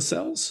around the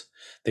cells.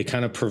 They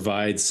kind of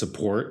provide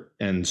support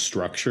and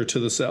structure to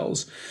the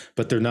cells,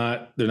 but they're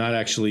not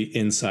actually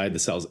inside the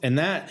cells. And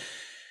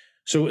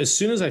so as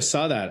soon as I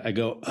saw that, I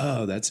go,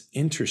 oh, that's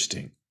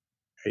interesting.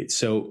 Right?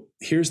 So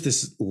here's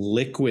this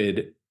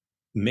liquid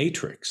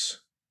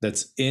matrix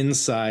that's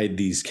inside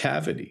these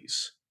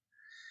cavities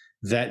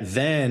that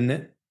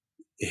then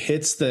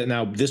hits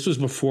now this was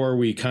before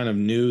we kind of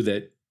knew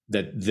that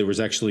there was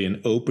actually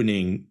an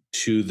opening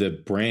to the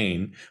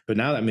brain. But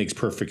now that makes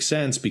perfect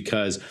sense,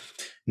 because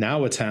now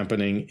what's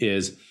happening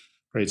is,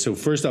 right, so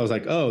first I was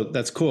like, oh,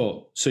 that's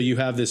cool. So you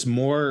have this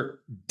more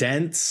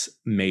dense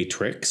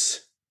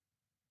matrix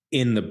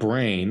in the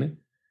brain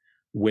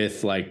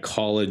with like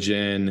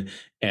collagen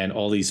and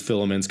all these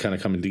filaments kind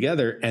of coming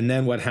together. And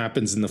then what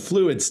happens in the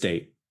fluid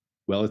state?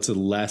 Well, it's a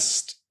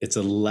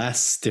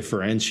less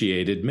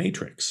differentiated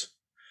matrix.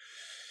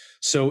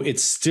 So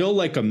it's still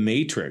like a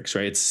matrix,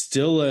 right? It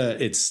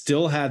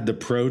still had the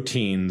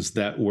proteins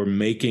that were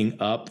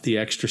making up the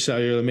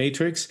extracellular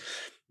matrix,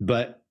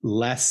 but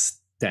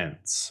less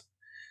dense,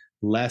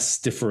 less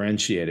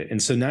differentiated.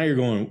 And so now you're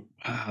going,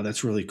 wow,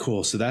 that's really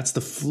cool. So that's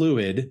the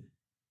fluid.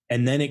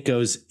 And then it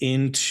goes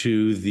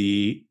into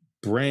the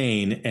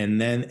brain.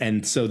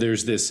 And so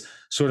there's this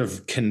sort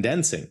of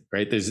condensing,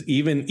 right? There's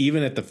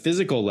even at the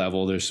physical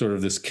level, there's sort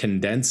of this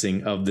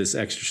condensing of this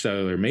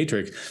extracellular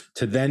matrix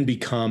to then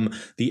become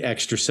the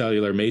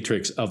extracellular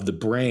matrix of the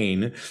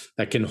brain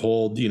that can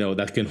hold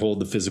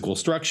the physical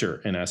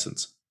structure in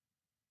essence.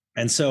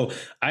 And so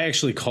I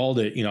actually called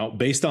it,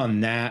 based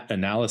on that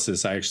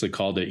analysis, I actually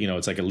called it,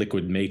 it's like a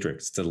liquid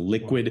matrix. It's a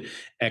liquid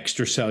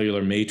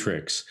extracellular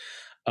matrix.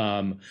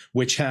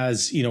 Which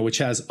has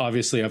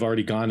obviously, I've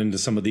already gone into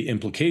some of the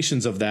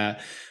implications of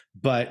that,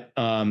 but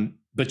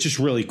just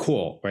really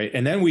cool, right?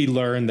 And then we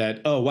learned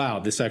that, oh, wow,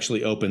 this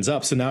actually opens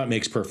up. So now it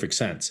makes perfect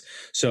sense.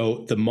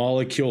 So the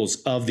molecules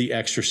of the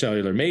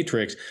extracellular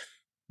matrix,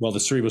 well, the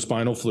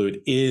cerebrospinal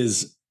fluid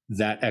is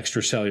that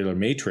extracellular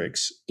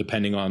matrix,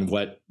 depending on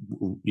what,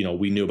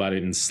 we knew about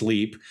it in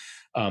sleep.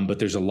 But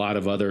there's a lot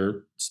of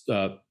other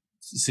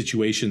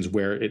situations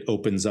where it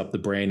opens up the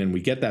brain and we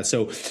get that.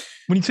 So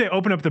when you say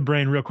open up the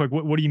brain real quick,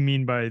 what do you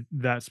mean by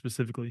that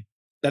specifically?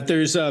 that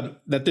there's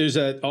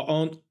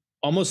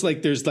almost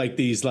like there's like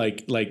these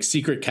like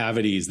secret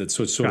cavities that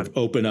sort of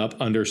open up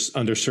under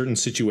certain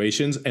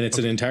situations, and it's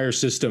an entire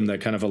system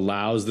that kind of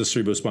allows the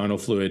cerebrospinal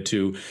fluid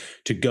to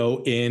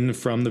go in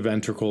from the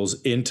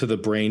ventricles into the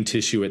brain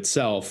tissue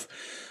itself,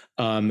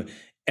 and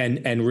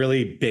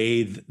really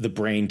bathe the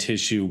brain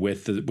tissue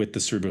with the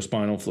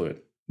cerebrospinal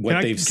fluid.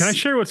 Can I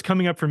share what's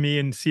coming up for me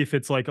and see if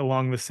it's like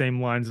along the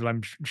same lines that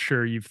I'm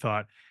sure you've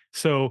thought?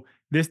 So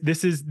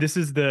this is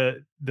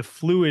the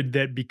fluid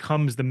that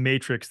becomes the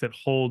matrix that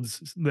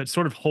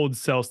sort of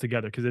holds cells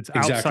together, because it's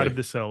outside of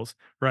the cells,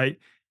 right?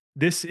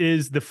 This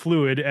is the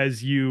fluid,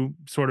 as you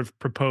sort of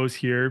propose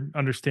here,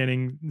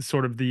 understanding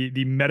sort of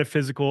the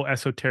metaphysical,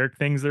 esoteric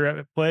things that are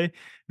at play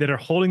that are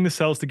holding the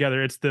cells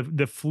together. It's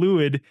the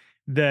fluid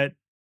that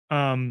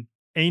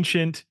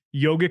ancient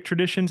yogic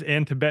traditions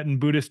and Tibetan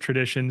Buddhist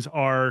traditions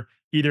are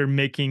either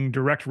making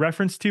direct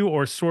reference to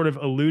or sort of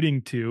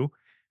alluding to,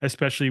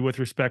 especially with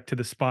respect to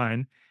the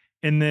spine.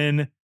 And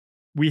then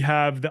we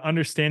have the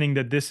understanding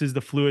that this is the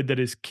fluid that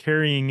is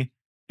carrying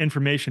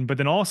information, but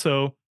then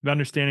also the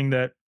understanding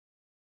that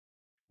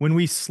when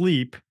we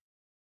sleep,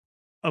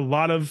 a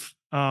lot of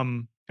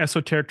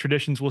esoteric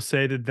traditions will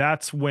say that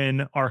that's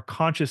when our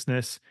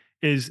consciousness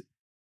is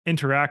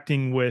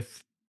interacting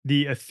with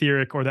the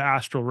etheric or the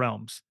astral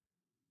realms.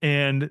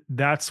 And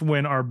that's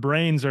when our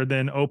brains are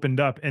then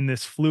opened up and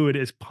this fluid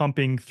is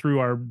pumping through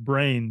our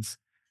brains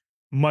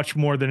much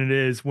more than it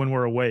is when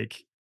we're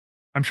awake.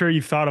 I'm sure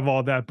you've thought of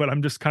all that, but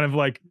I'm just kind of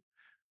like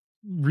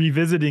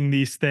revisiting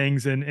these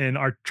things and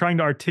are trying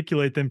to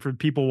articulate them for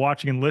people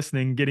watching and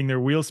listening, getting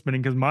their wheels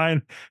spinning, because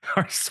mine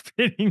are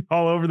spinning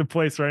all over the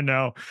place right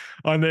now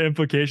on the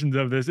implications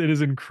of this. It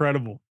is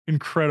incredible.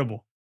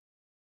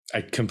 I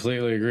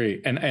completely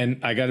agree. And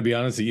I got to be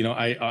honest,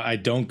 I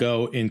don't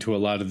go into a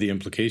lot of the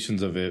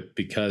implications of it,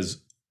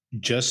 because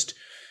just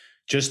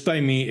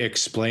by me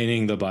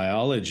explaining the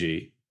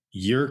biology,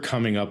 you're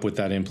coming up with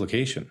that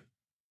implication.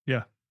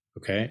 Yeah.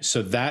 Okay.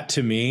 So that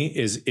to me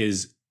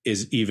is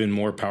even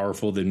more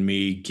powerful than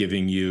me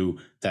giving you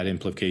that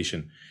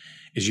implication.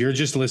 Is you're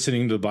just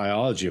listening to the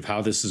biology of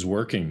how this is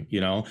working,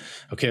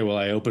 Okay, well,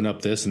 I open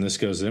up this and this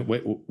goes in.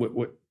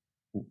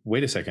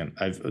 Wait a second.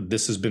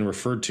 This has been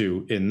referred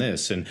to in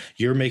this, and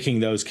you're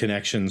making those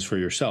connections for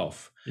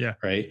yourself. Yeah.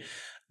 Right.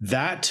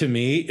 That to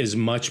me is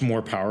much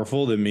more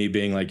powerful than me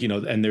being like,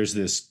 and there's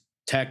this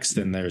text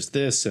and there's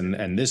this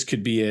and this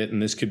could be it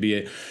and this could be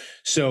it.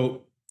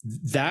 So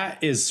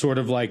that is sort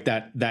of like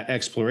that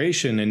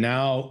exploration. And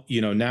now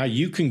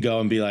you can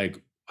go and be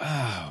like,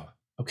 wow,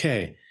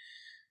 okay,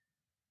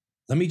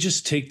 let me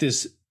just take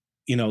this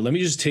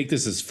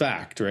as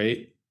fact,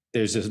 right?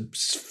 There's a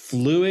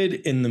fluid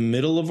in the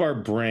middle of our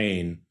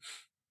brain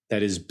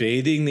that is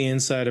bathing the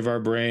inside of our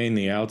brain,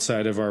 the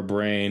outside of our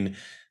brain,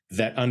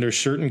 that under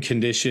certain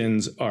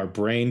conditions, our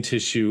brain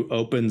tissue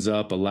opens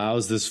up,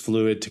 allows this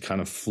fluid to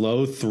kind of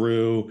flow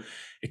through.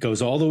 It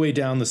goes all the way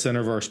down the center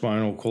of our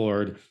spinal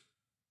cord.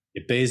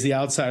 It bathes the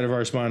outside of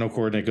our spinal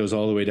cord, and it goes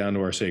all the way down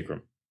to our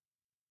sacrum.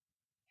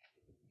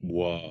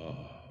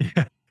 Whoa.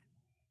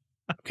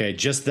 Okay,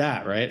 just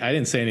that, right? I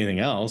didn't say anything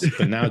else,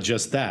 but now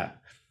just that.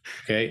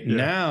 Okay. Yeah.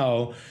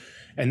 Now,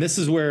 and this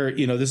is where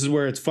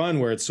it's fun,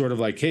 where it's sort of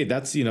like, hey,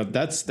 that's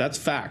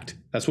fact.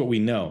 That's what we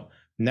know.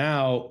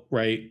 Now,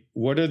 right?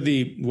 What are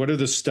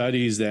the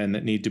studies then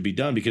that need to be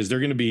done? Because they're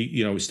going to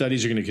be,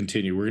 studies are going to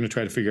continue. We're going to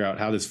try to figure out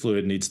how this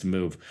fluid needs to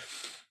move.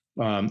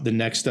 The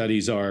next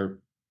studies are,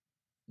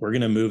 we're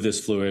going to move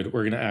this fluid.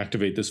 We're going to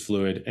activate this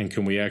fluid. And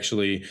can we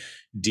actually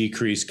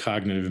decrease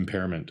cognitive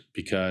impairment?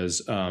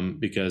 Because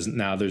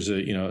now there's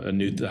a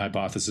new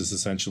hypothesis,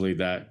 essentially,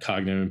 that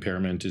cognitive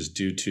impairment is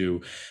due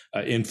to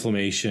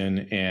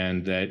inflammation,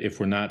 and that if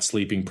we're not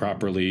sleeping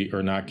properly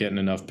or not getting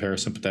enough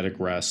parasympathetic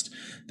rest,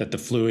 that the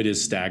fluid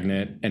is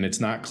stagnant and it's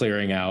not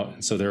clearing out.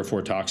 And so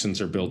therefore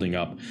toxins are building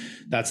up.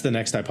 That's the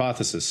next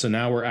hypothesis. So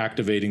now we're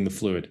activating the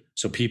fluid.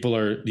 So people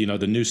are,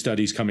 the new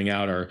studies coming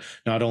out are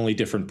not only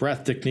different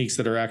breath techniques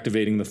that are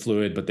activating the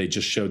fluid, but they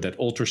just showed that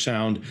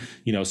ultrasound,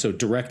 so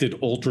directed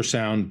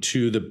ultrasound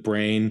to the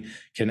brain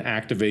can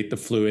activate the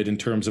fluid in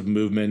terms of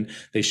movement.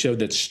 They showed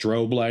that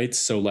strobe lights,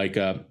 so like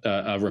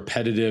a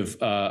repetitive,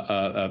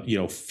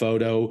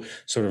 photo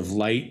sort of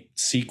light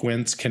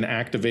sequence, can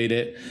activate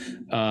it.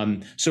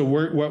 So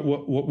what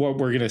we're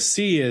going to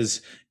see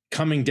is,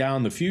 coming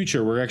down the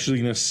future, we're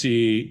actually going to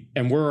see,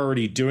 and we're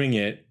already doing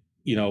it,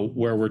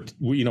 where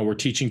we're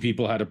teaching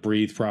people how to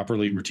breathe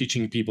properly. We're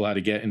teaching people how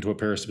to get into a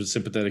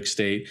parasympathetic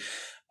state.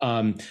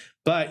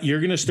 But you're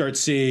going to start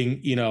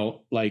seeing,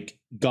 like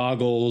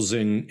goggles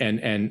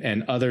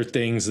and other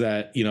things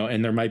that,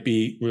 and there might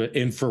be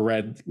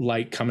infrared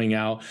light coming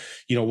out,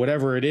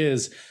 whatever it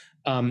is.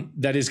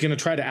 that is going to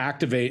try to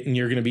activate, and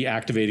you're going to be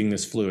activating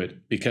this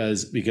fluid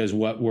because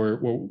what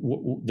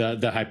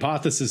the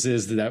hypothesis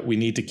is that we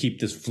need to keep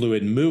this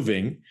fluid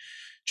moving,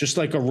 just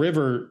like a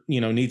river,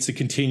 needs to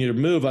continue to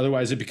move.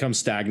 Otherwise it becomes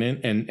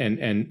stagnant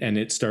and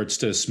it starts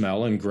to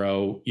smell and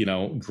grow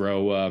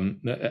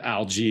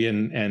algae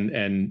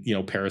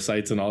and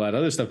parasites and all that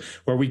other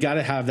stuff, where we got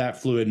to have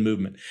that fluid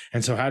movement.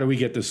 And so how do we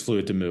get this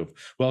fluid to move?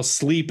 Well,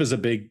 sleep is a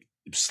big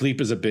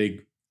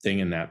thing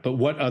in that, but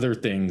what other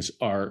things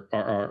are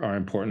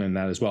important in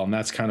that as well? And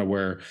that's kind of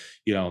where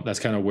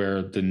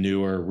the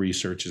newer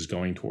research is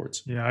going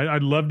towards. Yeah,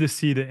 I'd love to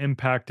see the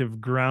impact of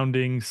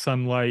grounding,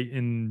 sunlight,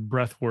 and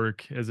breath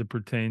work as it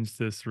pertains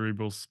to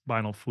cerebral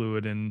spinal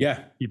fluid and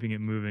keeping it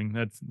moving.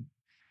 That's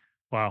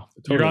wow.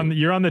 Totally.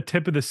 You're on the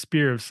tip of the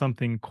spear of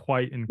something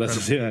quite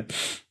incredible.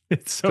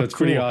 It's so it's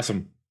cool. Pretty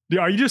awesome.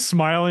 Are you just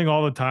smiling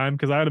all the time?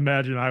 Because I would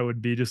imagine I would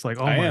be just like,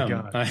 oh my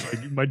God.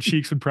 Like, my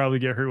cheeks would probably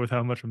get hurt with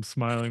how much I'm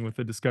smiling with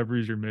the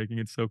discoveries you're making.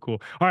 It's so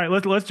cool. All right,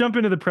 let's jump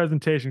into the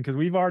presentation, because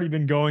we've already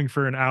been going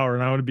for an hour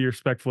and I want to be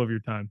respectful of your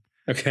time.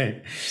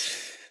 Okay.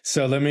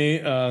 So let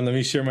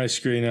me share my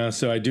screen now.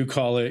 So I do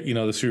call it, the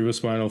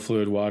cerebrospinal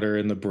fluid water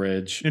in the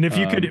bridge. And if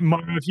you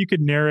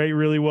could narrate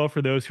really well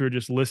for those who are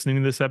just listening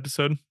to this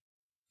episode.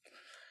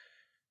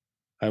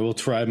 I will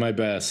try my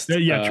best.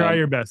 Yeah, try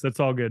your best. That's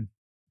all good.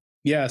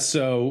 Yeah.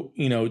 So,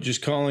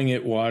 just calling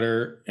it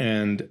water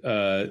and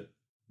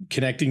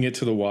connecting it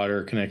to the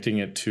water, connecting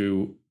it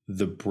to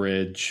the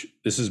bridge.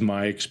 This is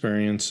my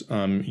experience.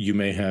 You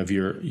may have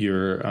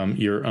your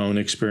own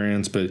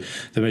experience, but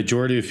the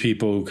majority of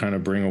people who kind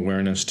of bring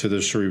awareness to the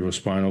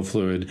cerebrospinal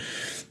fluid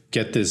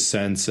get this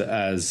sense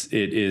as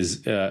it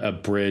is a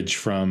bridge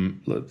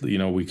from,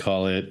 we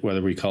call it,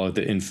 whether we call it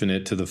the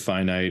infinite to the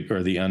finite,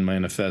 or the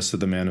unmanifest to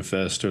the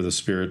manifest, or the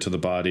spirit to the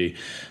body,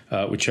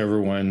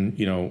 whichever one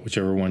you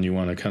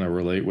want to kind of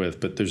relate with.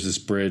 But there's this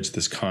bridge,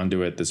 this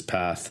conduit, this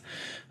path.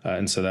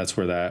 And so that's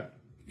where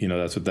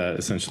that's what that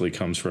essentially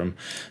comes from.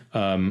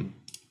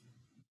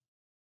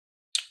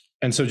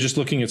 And so just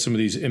looking at some of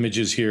these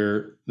images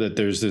here, that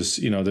there's this,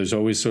 there's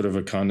always sort of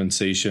a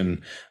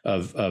condensation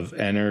of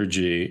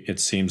energy, it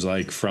seems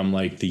like, from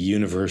like the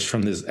universe,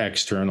 from this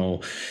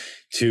external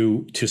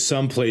to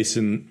some place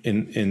in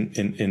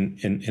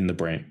the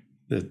brain,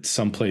 that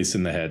someplace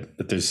in the head,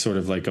 that there's sort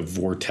of like a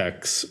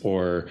vortex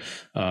or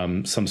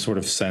some sort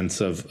of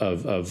sense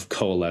of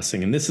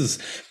coalescing. And this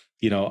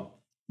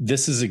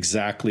is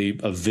exactly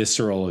a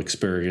visceral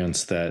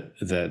experience that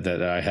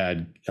I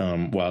had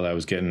while I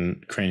was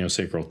getting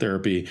craniosacral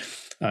therapy.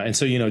 And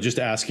so, just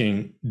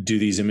asking, do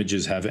these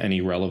images have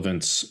any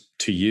relevance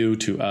to you,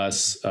 to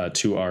us,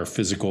 to our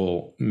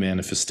physical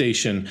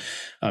manifestation?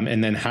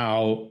 And then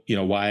how,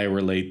 why I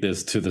relate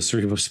this to the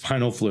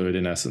cerebrospinal fluid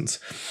in essence.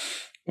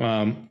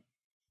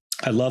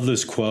 I love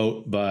this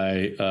quote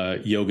by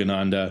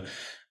Yogananda.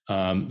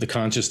 The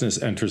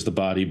consciousness enters the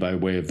body by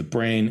way of the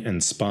brain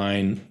and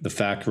spine. The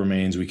fact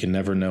remains we can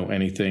never know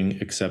anything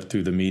except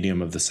through the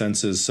medium of the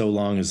senses, so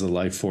long as the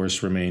life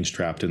force remains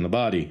trapped in the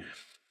body.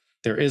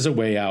 There is a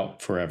way out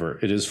forever.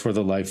 It is for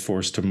the life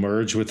force to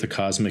merge with the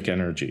cosmic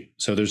energy.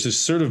 So there's this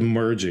sort of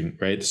merging,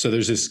 right? So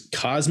there's this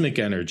cosmic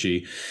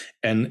energy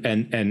and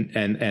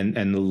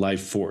the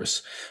life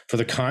force, for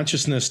the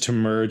consciousness to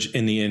merge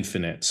in the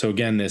infinite. So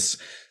again, this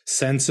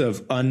sense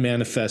of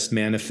unmanifest,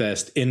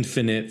 manifest,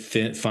 infinite,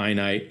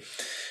 finite.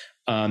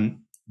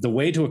 The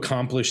way to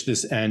accomplish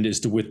this end is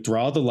to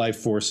withdraw the life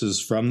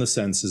forces from the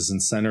senses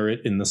and center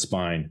it in the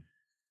spine.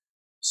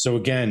 So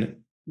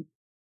again,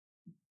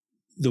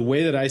 the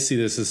way that I see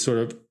this is sort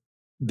of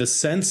the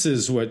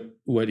senses,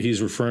 what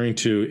he's referring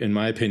to, in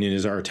my opinion,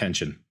 is our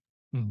attention.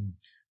 Mm-hmm.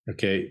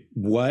 Okay,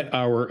 what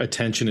our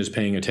attention is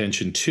paying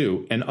attention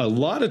to. And a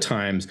lot of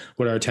times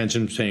what our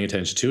attention is paying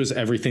attention to is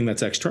everything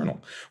that's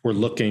external. We're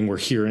looking, we're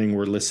hearing,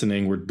 we're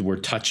listening, we're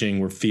touching,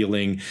 we're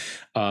feeling,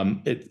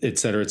 et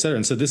cetera, et cetera.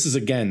 And so this is,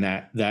 again,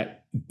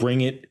 that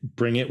bring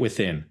it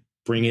within,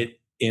 bring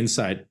it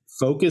inside,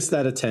 focus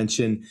that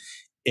attention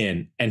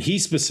in. And he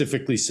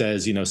specifically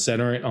says,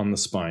 center it on the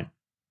spine.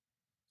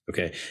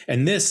 Okay.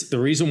 And the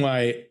reason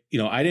why,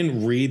 I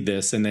didn't read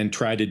this and then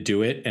try to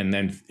do it and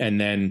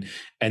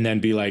then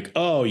be like,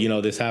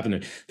 oh, this happened to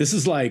me. This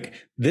is like,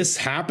 this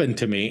happened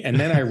to me. And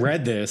then I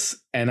read this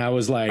and I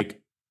was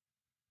like,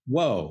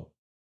 whoa,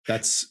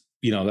 that's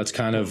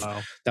kind of,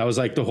 wow. That was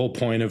like the whole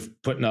point of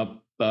putting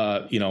up,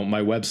 my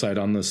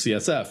website on the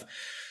CSF.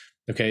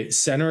 Okay.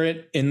 Center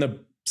it in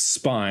the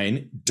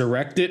spine,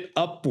 direct it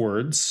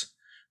upwards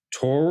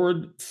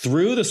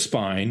through the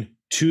spine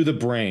to the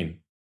brain.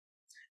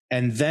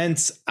 And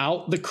thence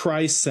out the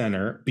Christ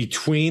center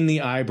between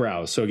the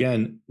eyebrows. So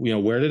again,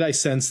 where did I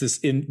sense this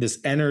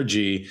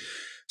energy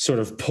sort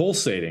of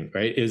pulsating?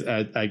 Right, is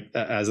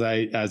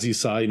as you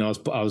saw,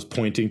 I was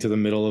pointing to the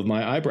middle of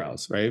my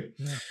eyebrows. Right,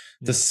 yeah.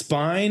 The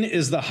spine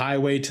is the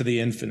highway to the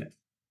infinite.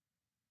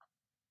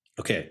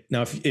 Okay,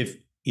 now if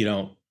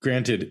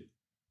granted,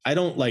 I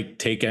don't like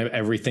take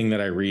everything that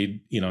I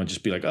read, and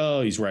just be like,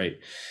 oh, he's right.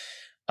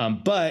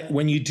 But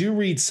when you do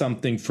read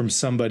something from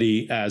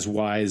somebody as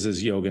wise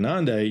as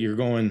Yogananda, you're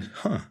going,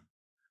 huh,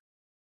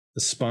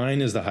 The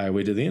spine is the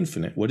highway to the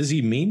infinite. What does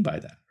he mean by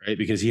that? Right?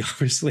 Because he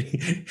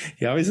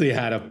obviously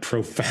had a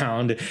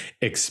profound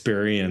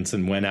experience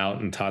and went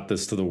out and taught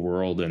this to the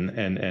world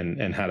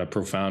and had a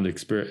profound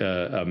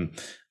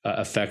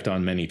effect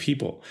on many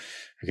people.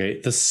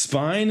 Okay. The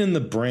spine and the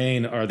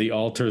brain are the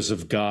altars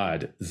of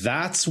God.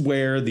 That's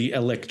where the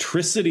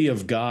electricity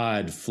of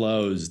God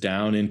flows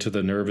down into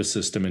the nervous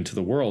system, into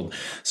the world.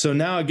 So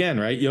now again,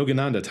 right,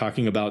 Yogananda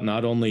talking about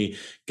not only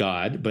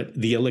God, but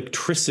the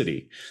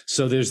electricity.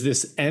 So there's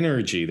this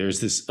energy,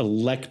 there's this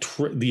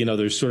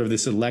there's sort of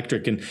this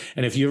electric. And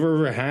if you've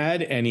ever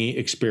had any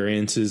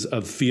experiences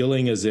of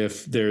feeling as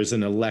if there's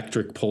an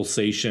electric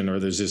pulsation or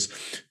there's this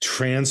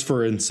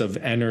transference of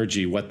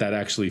energy, what that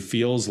actually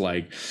feels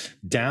like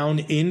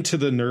down into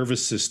the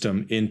nervous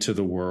system, into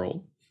the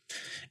world.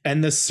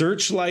 And the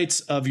searchlights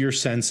of your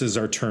senses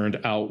are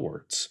turned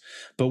outwards.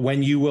 But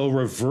when you will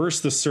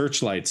reverse the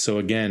searchlights, so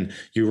again,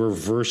 you're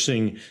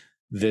reversing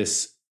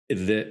this,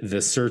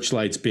 the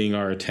searchlights being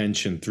our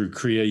attention through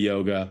Kriya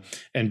Yoga,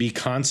 and be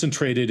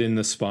concentrated in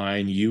the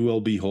spine, you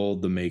will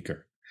behold the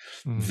maker.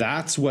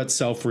 That's what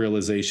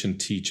self-realization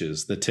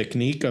teaches, the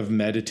technique of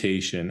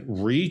meditation,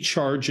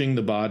 recharging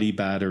the body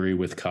battery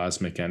with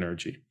cosmic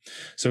energy.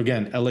 So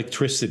again,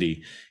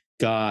 electricity,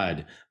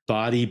 God,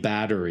 body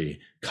battery,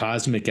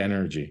 cosmic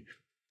energy,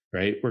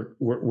 right?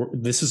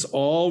 This is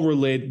all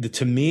related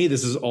to me.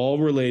 This is all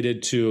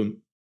related to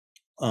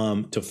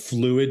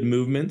fluid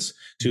movements,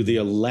 to the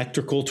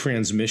electrical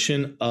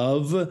transmission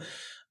of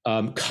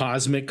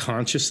cosmic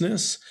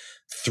consciousness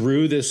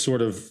through this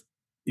sort of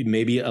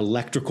maybe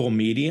electrical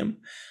medium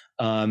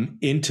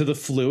into the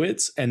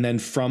fluids, and then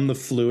from the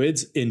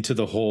fluids into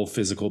the whole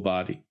physical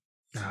body.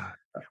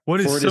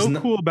 What is so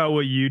cool about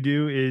what you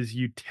do is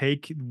you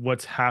take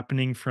what's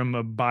happening from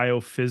a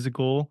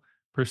biophysical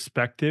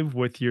perspective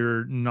with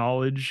your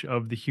knowledge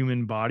of the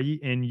human body,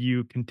 and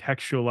you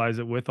contextualize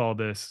it with all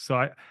this.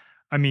 So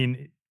I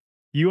mean,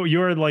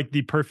 you're like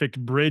the perfect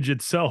bridge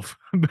itself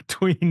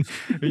between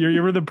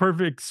you're the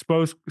perfect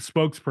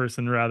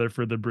spokesperson rather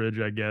for the bridge,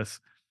 I guess.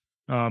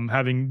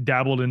 Having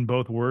dabbled in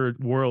both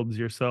worlds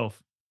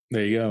yourself.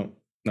 There you go.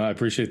 No, I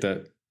appreciate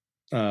that.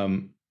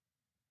 And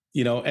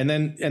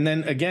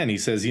then again, he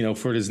says,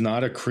 for it is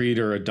not a creed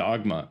or a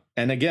dogma.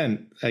 And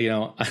again,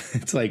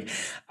 it's like,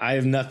 I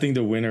have nothing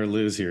to win or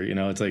lose here.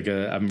 It's like,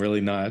 I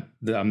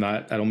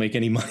don't make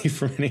any money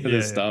from any of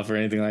this stuff or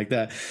anything like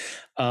that.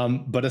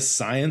 But a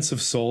science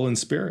of soul and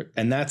spirit.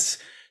 And that's,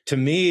 to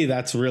me,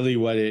 that's really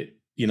what it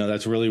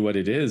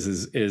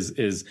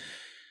is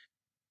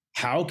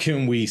how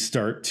can we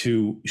start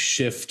to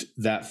shift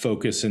that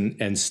focus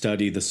and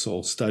study the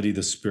soul, study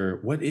the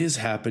spirit? What is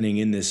happening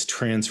in this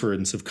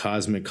transference of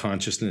cosmic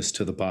consciousness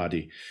to the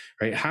body,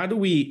 right? How do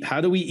we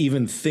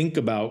even think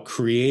about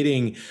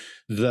creating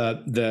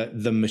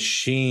the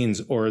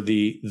machines or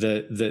the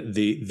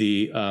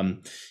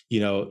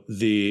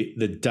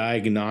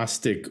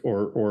diagnostic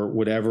or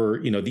whatever,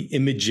 the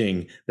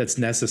imaging that's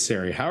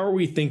necessary? How are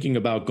we thinking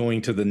about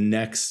going to the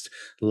next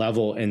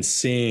level and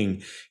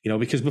seeing,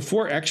 because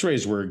before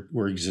x-rays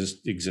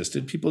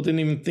existed, people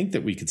didn't even think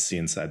that we could see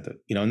inside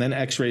and then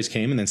x-rays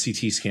came, and then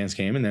CT scans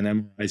came, and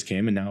then MRIs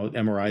came, and now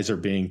MRIs are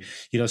being,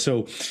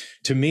 so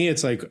to me,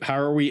 it's like, how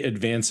are we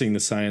advancing the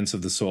science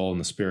of the soul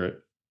and the spirit?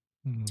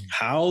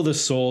 How the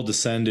soul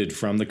descended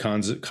from the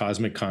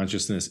cosmic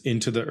consciousness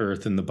into the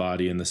earth and the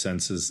body and the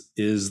senses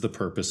is the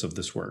purpose of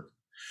this work.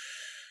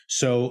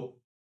 So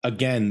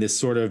again, this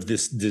sort of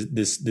this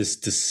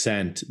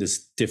descent, this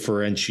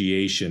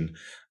differentiation,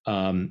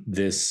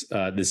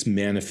 this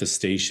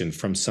manifestation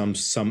from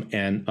some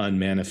and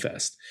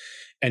unmanifest.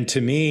 And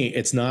to me,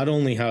 it's not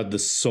only how the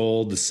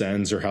soul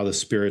descends or how the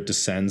spirit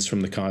descends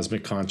from the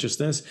cosmic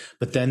consciousness,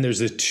 but then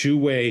there's a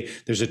two-way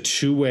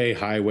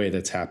highway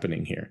that's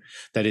happening here,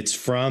 that it's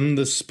from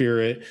the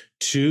spirit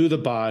to the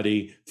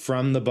body,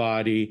 from the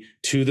body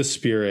to the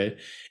spirit.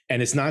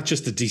 And it's not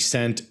just a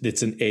descent,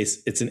 it's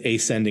an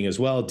ascending as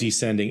well,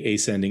 descending,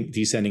 ascending,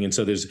 descending. And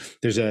so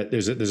there's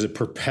a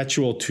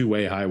perpetual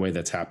two-way highway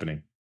that's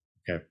happening.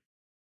 Okay.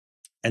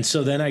 And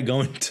so then I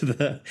go into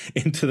the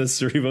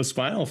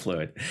cerebrospinal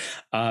fluid.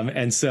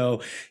 And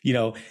so,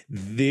 and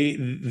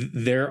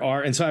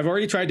so I've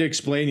already tried to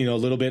explain, a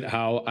little bit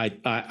how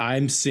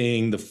I'm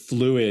seeing the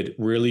fluid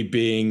really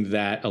being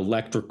that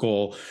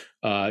electrical,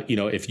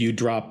 if you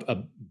drop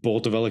a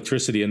bolt of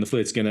electricity in the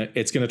fluid,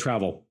 it's going to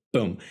travel,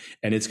 boom.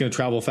 And it's going to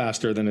travel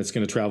faster than it's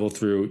going to travel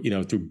through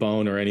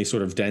bone or any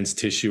sort of dense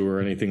tissue or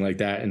anything like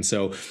that. And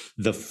so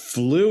the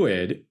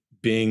fluid,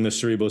 being the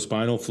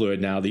cerebrospinal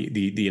fluid, now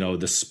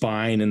the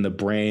spine and the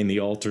brain, the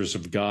altars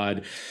of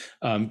God,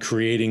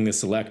 creating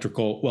this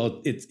electrical.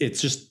 Well,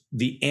 it's just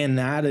the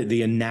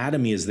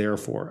anatomy is there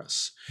for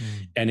us,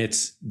 and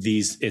it's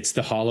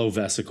the hollow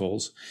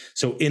vesicles.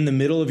 So in the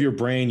middle of your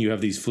brain, you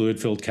have these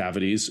fluid-filled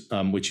cavities,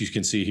 which you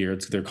can see here.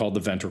 They're called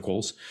the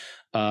ventricles.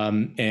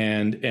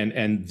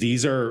 And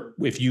these are,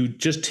 if you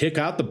just take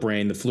out the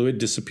brain, the fluid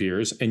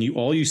disappears, and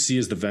all you see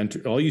is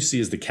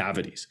the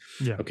cavities.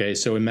 Yeah. Okay.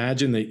 So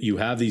imagine that you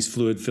have these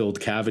fluid filled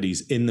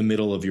cavities in the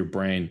middle of your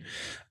brain.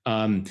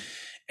 And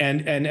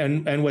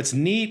And what's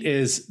neat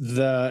is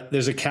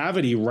there's a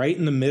cavity right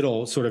in the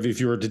middle, sort of,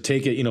 if you were to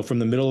take it, from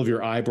the middle of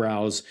your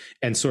eyebrows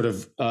and sort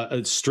of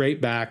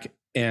straight back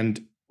and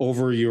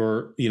over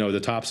your, the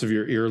tops of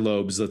your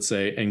earlobes, let's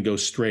say, and go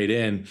straight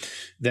in,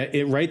 that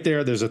it right there,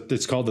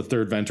 it's called the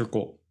third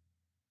ventricle.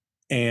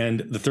 And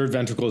the third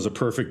ventricle is a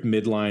perfect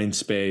midline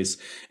space.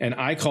 And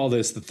I call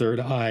this the third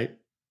eye,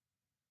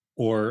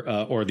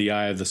 or the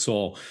eye of the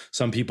soul.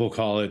 Some people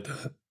call it,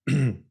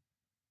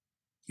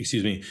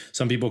 excuse me,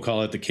 some people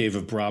call it the cave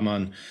of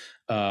Brahman,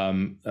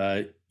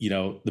 the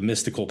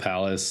mystical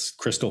palace,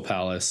 crystal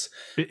palace.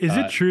 Is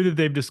it true that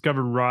they've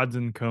discovered rods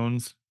and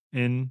cones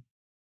in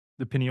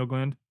the pineal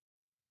gland?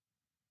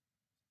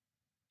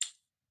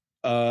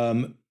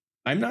 I'm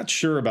not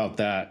sure about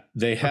that.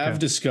 They have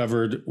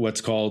discovered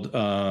what's called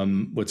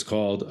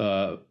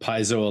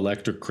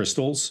piezoelectric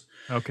crystals.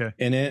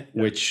 In it,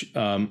 which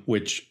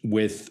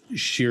with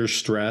sheer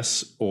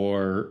stress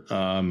or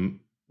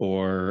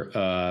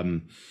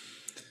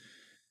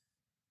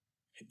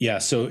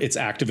so it's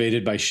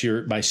activated by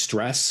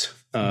stress,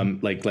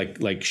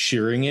 like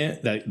shearing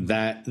it,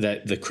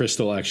 that the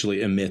crystal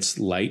actually emits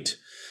light.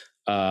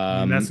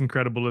 And that's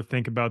incredible to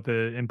think about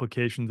the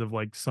implications of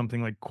like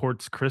something like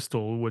quartz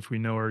crystal, which we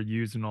know are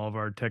used in all of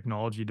our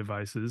technology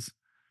devices.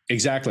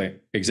 Exactly.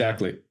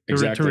 To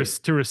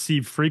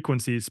receive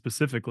frequencies,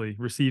 specifically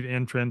receive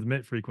and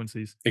transmit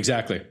frequencies.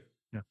 Exactly.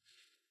 Yeah.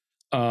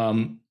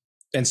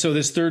 And so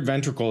this third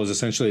ventricle is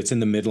essentially, it's in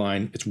the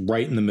midline. It's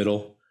right in the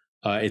middle.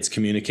 It's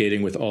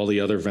communicating with all the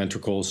other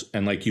ventricles.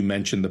 And like you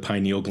mentioned, the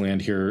pineal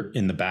gland here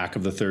in the back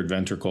of the third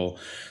ventricle,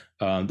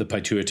 the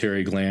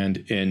pituitary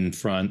gland in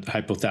front,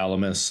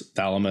 hypothalamus,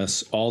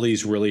 thalamus, all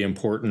these really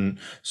important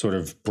sort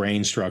of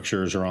brain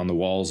structures are on the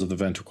walls of the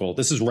ventricle.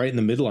 This is right in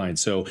the midline.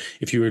 So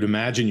if you were to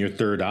imagine your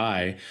third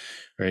eye,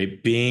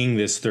 right, being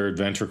this third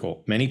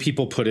ventricle, many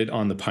people put it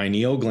on the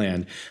pineal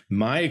gland.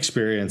 My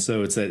experience,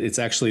 though, is that it's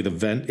actually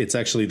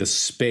the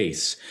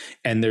space,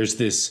 and there's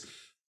this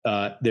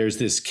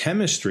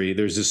chemistry.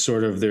 There's this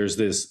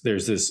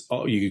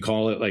you could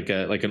call it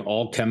like an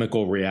all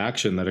chemical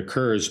reaction that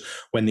occurs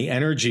when the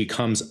energy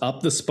comes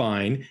up the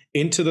spine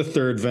into the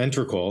third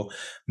ventricle,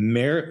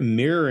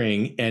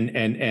 mirroring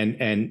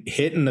and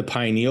hitting the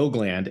pineal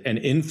gland and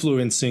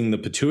influencing the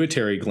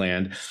pituitary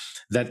gland.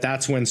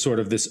 That's when sort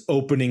of this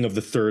opening of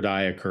the third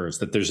eye occurs,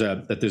 that there's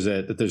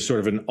sort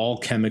of an all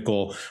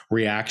chemical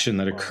reaction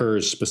that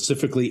occurs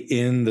specifically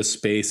in the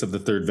space of the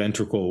third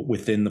ventricle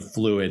within the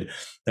fluid.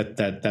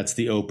 That's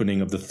the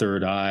opening of the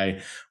third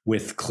eye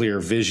with clear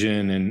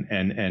vision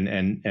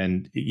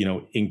and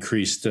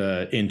increased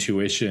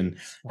intuition,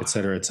 et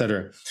cetera, et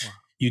cetera. Wow.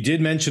 You did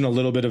mention a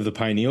little bit of the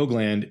pineal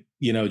gland,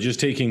 just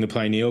taking the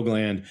pineal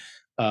gland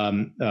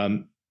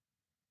in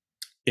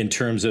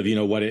terms of,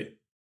 what it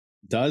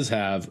does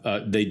have.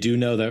 They do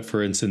know that,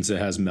 for instance, it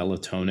has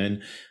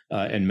melatonin,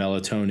 and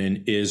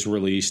melatonin is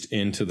released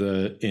into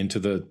the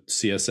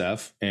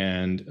CSF,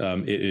 and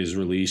it is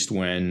released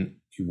when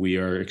we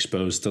are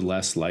exposed to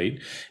less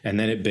light, and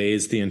then it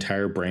bathes the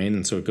entire brain,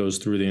 and so it goes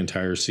through the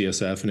entire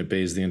CSF and it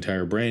bathes the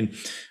entire brain.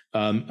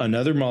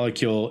 Another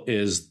molecule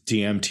is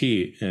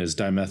DMT, is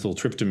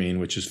dimethyltryptamine,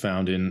 which is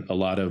found in a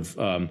lot of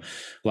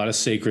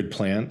sacred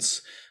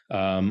plants,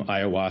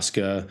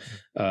 ayahuasca,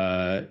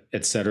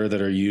 et cetera,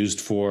 that are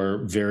used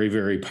for very,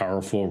 very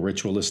powerful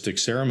ritualistic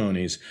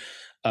ceremonies.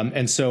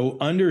 And so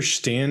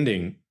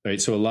understanding,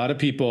 right? So a lot of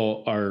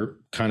people are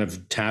kind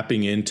of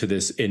tapping into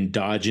this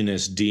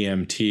endogenous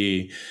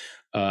DMT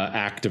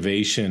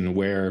activation,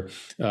 where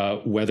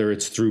whether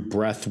it's through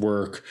breath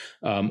work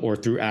or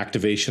through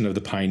activation of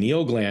the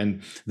pineal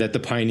gland, that the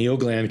pineal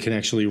gland can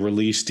actually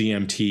release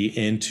DMT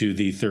into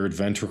the third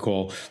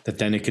ventricle, that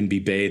then it can be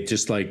bathed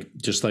just like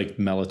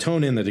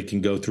melatonin, that it can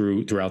go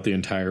throughout the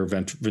entire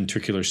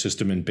ventricular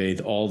system and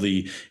bathe all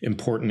the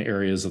important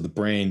areas of the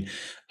brain,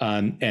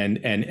 and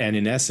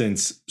in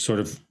essence sort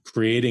of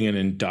creating an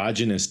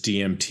endogenous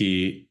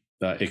DMT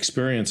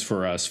experience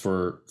for us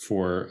for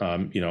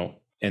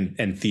and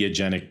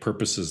theogenic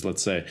purposes,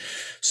 let's say.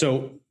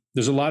 So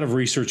there's a lot of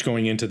research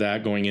going into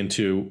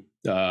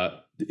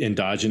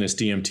endogenous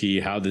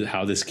DMT,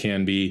 how this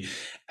can be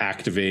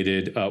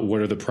activated,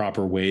 what are the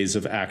proper ways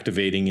of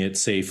activating it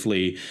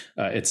safely,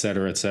 et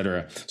cetera, et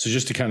cetera. So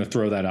just to kind of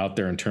throw that out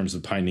there in terms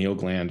of pineal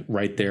gland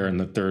right there in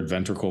the third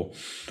ventricle.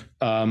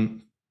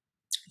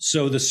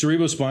 So the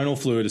cerebrospinal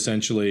fluid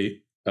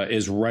essentially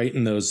is right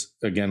in those,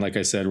 again, like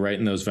I said, right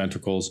in those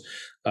ventricles.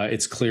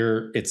 It's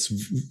clear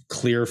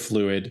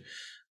fluid.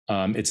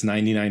 It's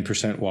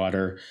 99%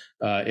 water.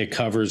 It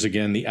covers,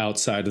 again, the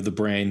outside of the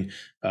brain.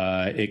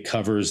 It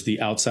covers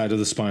the outside of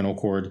the spinal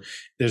cord.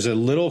 There's a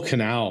little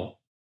canal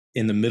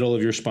in the middle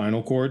of your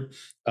spinal cord,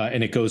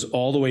 and it goes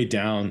all the way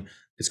down.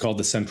 It's called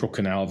the central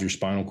canal of your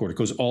spinal cord. It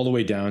goes all the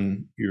way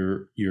down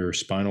your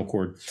spinal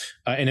cord.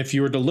 And if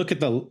you were to look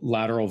at the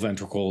lateral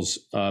ventricles,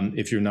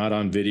 if you're not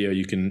on video,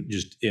 you can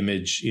just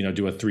image,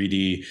 do a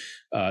 3D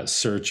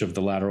search of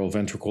the lateral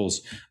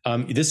ventricles.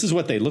 This is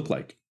what they look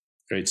like.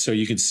 Right. So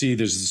you can see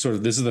there's sort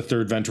of, this is the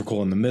third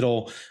ventricle in the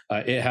middle.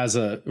 It has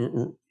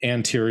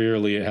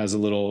anteriorly, it has a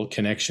little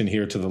connection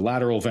here to the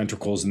lateral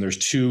ventricles, and there's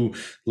two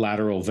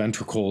lateral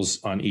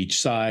ventricles on each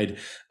side.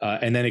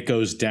 And then it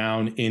goes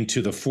down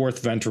into the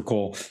fourth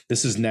ventricle.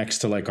 This is next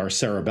to like our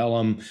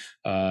cerebellum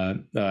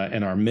and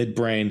our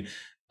midbrain.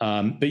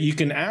 But you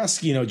can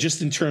ask,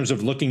 just in terms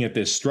of looking at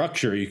this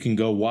structure, you can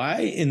go,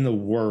 why in the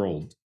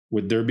world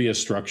would there be a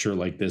structure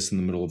like this in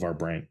the middle of our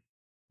brain?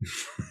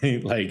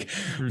 Like,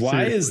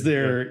 why is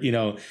there,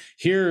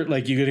 here,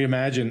 like you could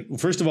imagine,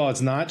 first of all,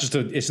 it's not just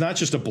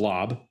a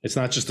blob. It's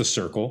not just a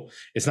circle.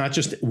 It's not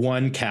just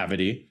one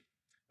cavity.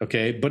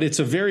 Okay. But it's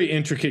a very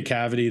intricate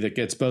cavity that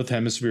gets both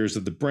hemispheres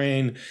of the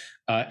brain.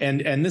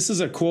 And this is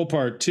a cool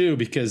part too,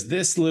 because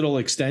this little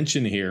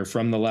extension here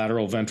from the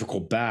lateral ventricle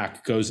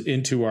back goes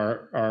into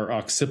our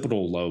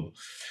occipital lobe.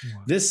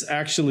 Wow. This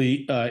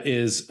actually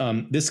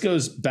this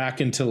goes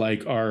back into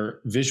like our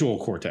visual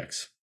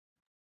cortex.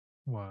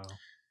 Wow.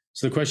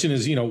 So the question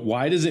is,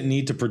 why does it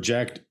need to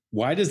project?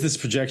 Why does this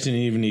projection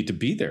even need to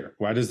be there?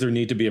 Why does there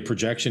need to be a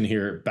projection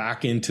here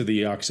back into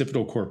the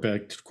occipital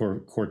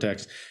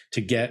cortex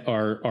to get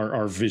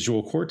our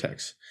visual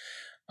cortex?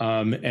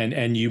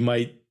 And you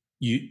might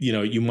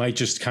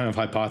just kind of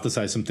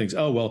hypothesize some things.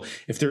 Oh, well,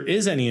 if there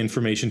is any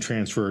information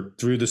transfer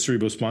through the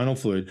cerebrospinal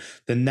fluid,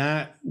 then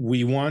that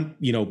we want,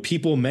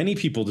 many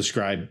people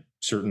describe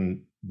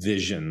certain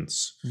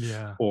visions,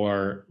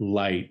 or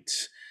light,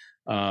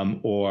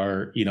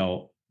 or,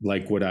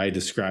 like what I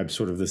described,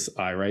 sort of this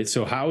eye, right?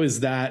 So how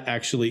is that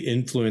actually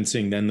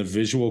influencing then the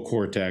visual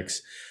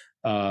cortex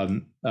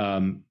during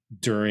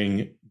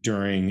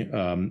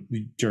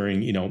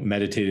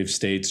meditative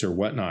states or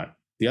whatnot?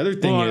 The other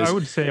thing is, I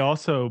would say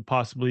also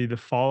possibly the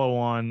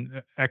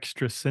follow-on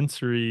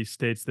extrasensory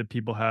states that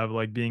people have,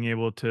 like being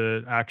able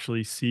to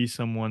actually see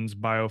someone's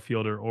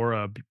biofield or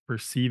aura,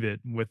 perceive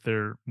it with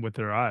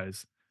their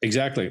eyes.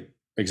 Exactly.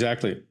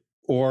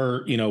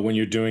 Or, when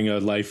you're doing a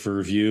life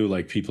review,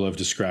 like people have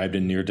described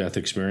in near-death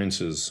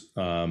experiences,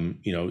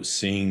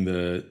 seeing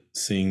the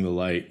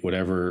light,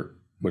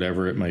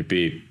 whatever it might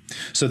be.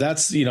 So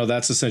that's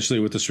essentially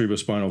what the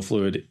cerebrospinal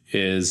fluid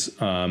is.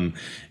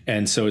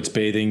 And so it's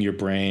bathing your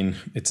brain.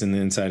 It's in the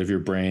inside of your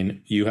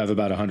brain. You have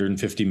about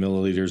 150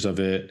 milliliters of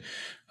it.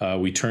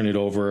 We turn it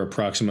over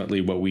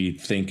approximately what we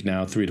think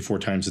now 3 to 4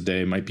 times a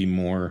day. It might be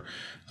more,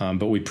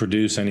 but we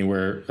produce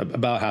anywhere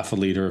about half a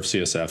liter of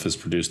CSF is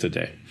produced a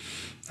day.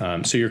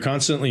 So you're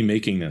constantly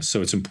making this.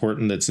 So it's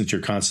important that since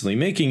you're constantly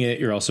making it,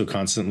 you're also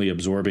constantly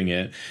absorbing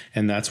it.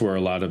 And that's where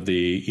a lot of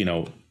the,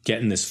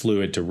 getting this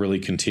fluid to really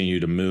continue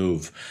to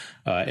move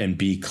and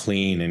be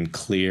clean and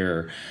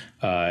clear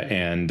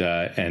and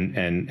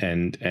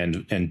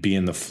be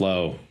in the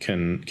flow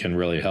can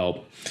really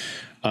help.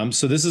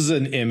 So this is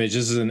an image.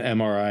 This is an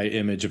MRI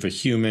image of a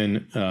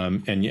human,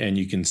 and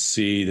you can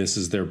see this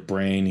is their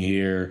brain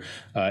here,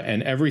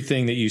 and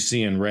everything that you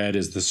see in red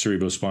is the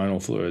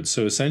cerebrospinal fluid.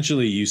 So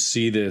essentially, you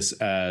see this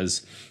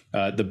as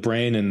the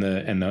brain and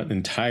the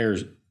entire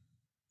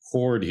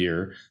cord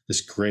here.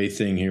 This gray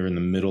thing here in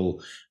the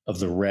middle of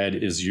the red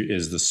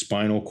is the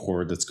spinal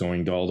cord that's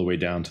going all the way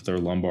down to their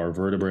lumbar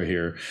vertebra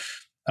here.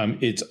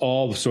 It's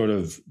all sort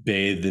of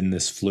bathed in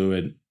this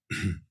fluid.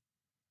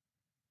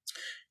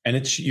 And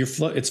it's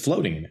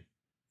floating in it.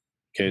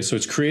 Okay, so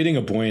it's creating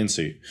a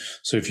buoyancy.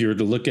 So if you were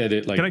to look at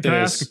it like can I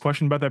ask a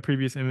question about that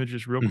previous image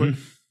just real quick?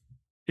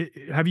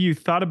 Have you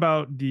thought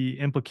about the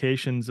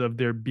implications of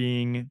there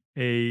being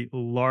a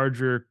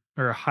larger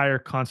or a higher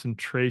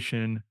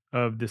concentration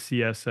of the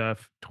CSF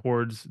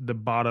towards the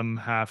bottom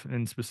half,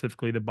 and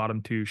specifically the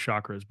bottom 2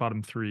 chakras,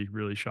 bottom 3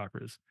 really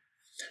chakras?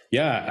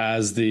 Yeah,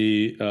 as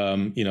the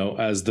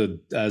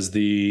as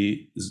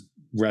the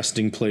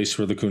resting place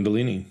for the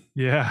Kundalini.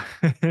 Yeah,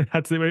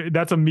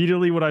 that's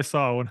immediately what I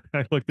saw when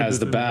I looked at as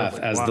the bath,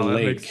 like, as wow, the lake.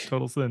 That makes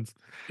total sense.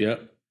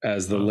 Yep.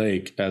 As the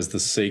lake, as the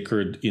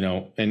sacred,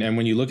 and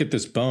when you look at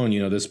this bone,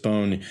 this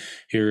bone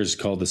here is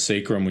called the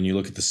sacrum. When you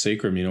look at the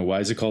sacrum, why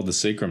is it called the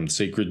sacrum?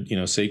 Sacred,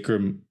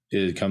 sacrum,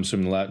 it comes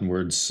from the Latin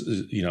words,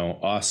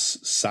 os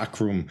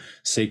sacrum,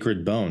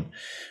 sacred bone.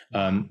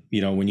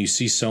 When you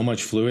see so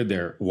much fluid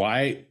there,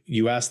 why,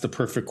 you ask the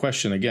perfect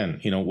question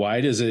again, why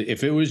does it,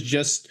 if it was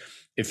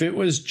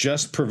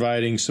just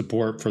providing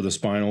support for the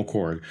spinal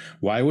cord,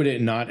 why would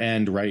it not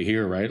end right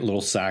here, right? A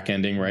little sac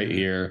ending right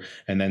here,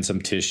 and then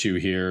some tissue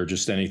here,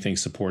 just anything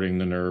supporting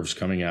the nerves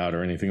coming out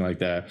or anything like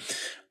that.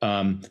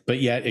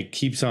 But yet it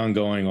keeps on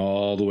going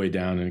all the way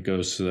down, and it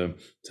goes to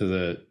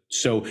the,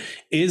 so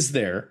is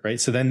there, right?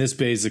 So then this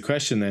begs the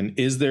question then,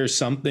 is there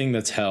something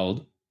that's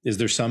held? Is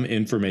there some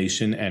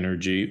information,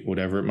 energy,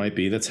 whatever it might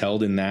be, that's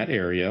held in that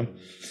area?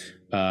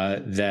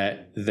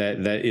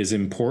 That is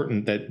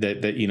important,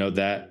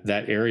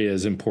 that area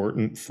is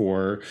important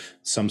for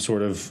some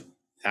sort of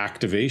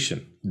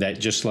activation.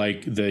 that just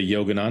like the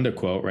Yogananda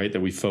quote, right,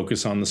 that we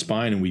focus on the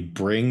spine and we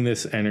bring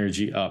this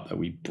energy up, that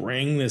we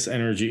bring this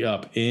energy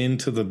up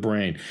into the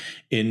brain,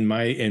 in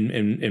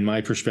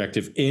my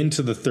perspective,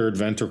 into the third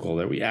ventricle,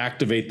 that we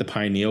activate the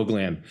pineal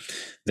gland,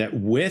 that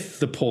with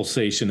the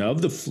pulsation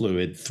of the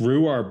fluid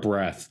through our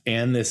breath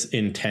and this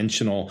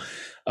intentional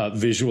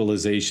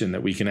visualization,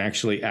 that we can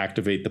actually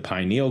activate the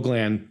pineal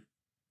gland.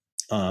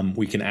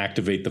 We can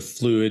activate the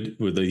fluid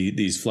with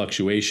these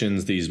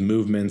fluctuations, these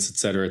movements, et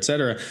cetera, et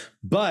cetera.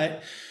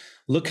 But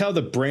look how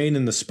the brain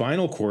and the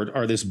spinal cord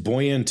are this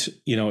buoyant,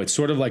 it's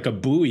sort of like a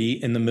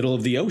buoy in the middle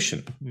of the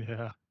ocean.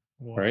 Yeah.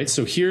 Wow. Right.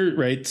 So here,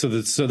 right. So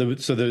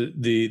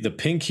the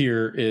pink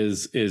here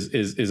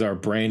is our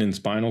brain and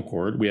spinal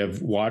cord. We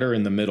have water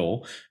in the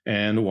middle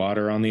and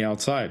water on the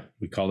outside.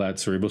 We call that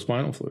cerebral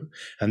spinal fluid.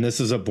 And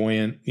this is a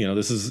buoyant,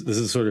 this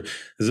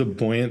is a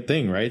buoyant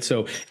thing, right?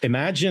 So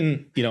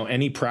imagine,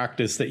 any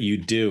practice that you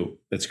do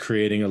that's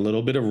creating a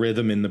little bit of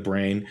rhythm in the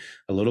brain,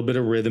 a little bit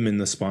of rhythm in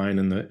the spine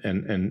and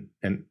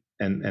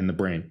the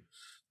brain,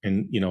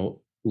 and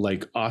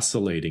like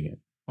oscillating it.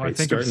 Well, I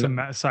think of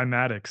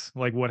cymatics,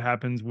 like what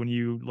happens when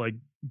you like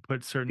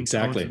put certain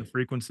tones and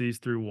frequencies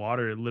through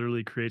water. It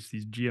literally creates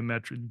these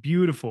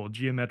beautiful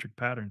geometric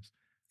patterns.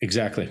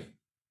 Exactly.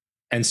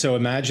 And so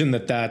imagine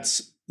that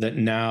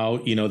now,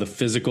 the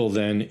physical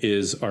then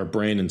is our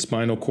brain and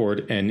spinal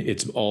cord, and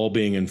it's all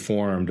being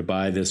informed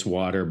by this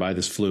water, by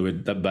this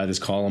fluid, by this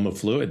column of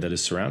fluid that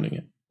is surrounding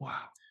it. Wow.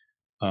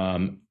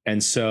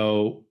 And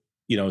so,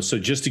 so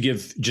just to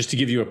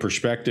give you a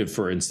perspective,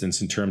 for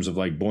instance, in terms of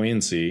like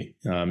buoyancy,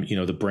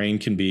 the brain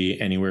can be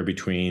anywhere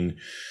between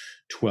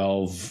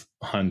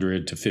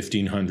 1,200 to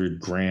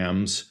 1,500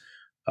 grams.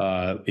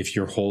 If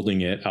you're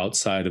holding it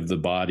outside of the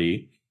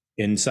body.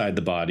 Inside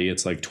the body,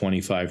 it's like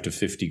 25 to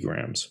 50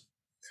 grams.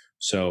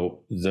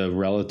 So the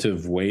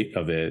relative weight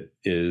of it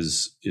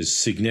is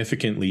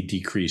significantly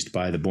decreased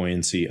by the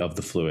buoyancy of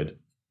the fluid.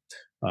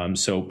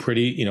 So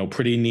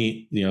pretty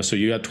neat, so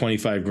you got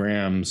 25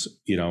 grams,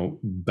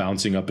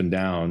 bouncing up and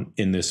down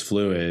in this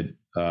fluid.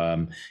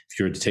 If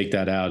you were to take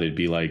that out, it'd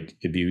be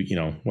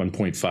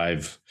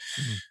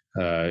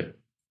 1.5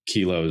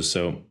 kilos.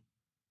 So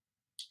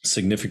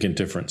significant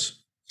difference.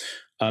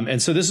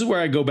 And so this is where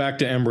I go back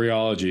to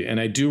embryology, and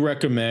I do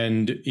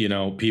recommend,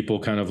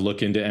 people kind of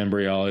look into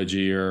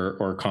embryology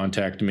or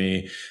contact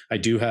me. I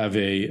do have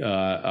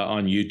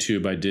on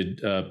YouTube, I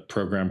did a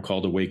program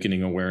called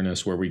Awakening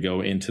Awareness, where we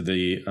go into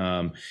the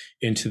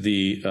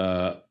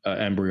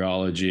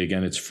embryology.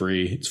 Again, it's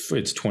free.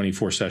 It's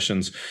 24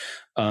 sessions.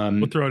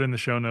 We'll throw it in the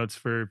show notes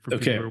for people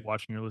who are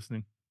watching or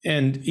listening.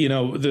 And,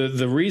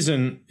 the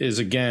reason is,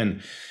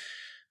 again,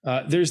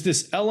 there's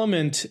this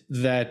element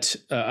that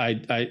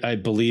I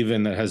believe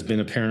in that has been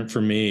apparent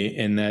for me,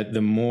 in that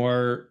the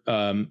more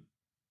I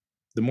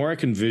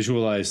can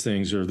visualize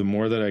things, or the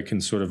more that I can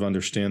sort of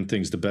understand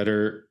things, the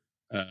better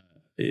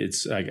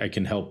I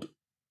can help.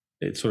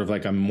 It's sort of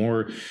like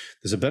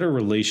there's a better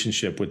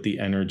relationship with the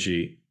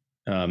energy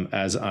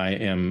as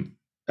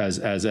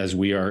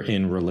we are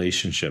in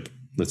relationship.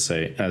 Let's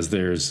say as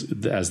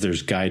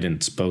there's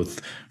guidance both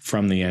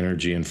from the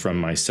energy and from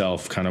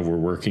myself, kind of we're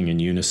working in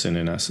unison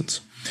in essence.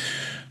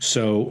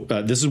 So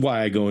this is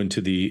why I go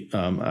into the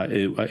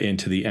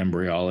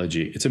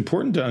embryology. It's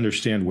important to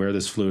understand where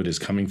this fluid is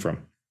coming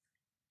from.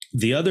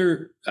 The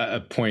other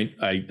point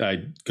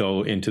I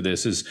go into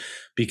this is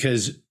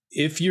because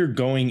if you're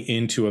going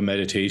into a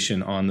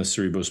meditation on the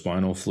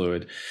cerebrospinal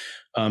fluid,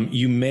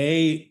 you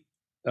may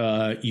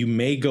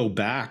go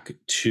back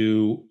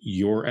to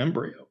your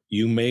embryo.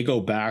 You may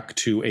go back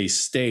to a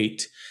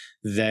state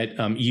that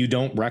you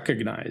don't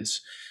recognize,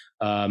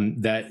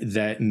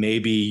 that may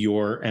be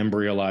your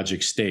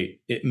embryologic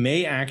state. It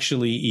may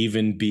actually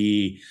even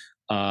be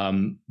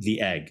the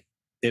egg.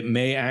 It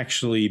may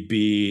actually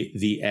be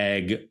the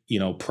egg,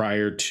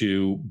 prior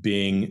to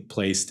being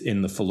placed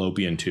in the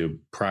fallopian tube,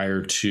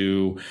 prior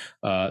to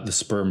the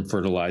sperm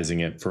fertilizing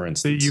it, for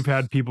instance. So you've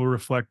had people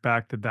reflect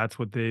back that that's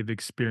what they've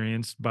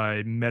experienced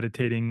by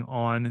meditating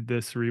on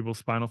the cerebral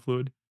spinal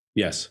fluid?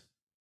 Yes.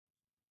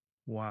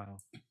 Wow.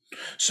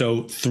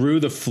 So through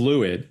the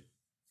fluid,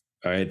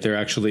 all right, they're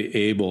actually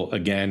able,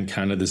 again,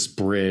 kind of this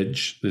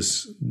bridge,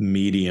 this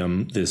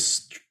medium,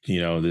 this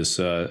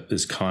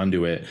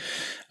conduit,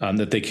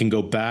 that they can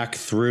go back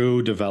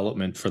through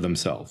development for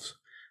themselves.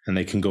 And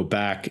they can go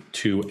back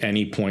to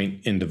any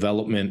point in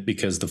development,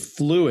 because the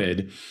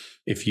fluid,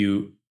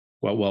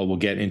 we'll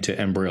get into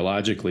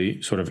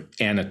embryologically, sort of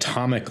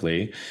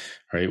anatomically,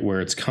 right, where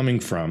it's coming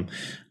from.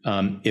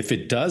 If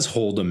it does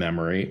hold a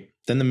memory,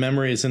 then the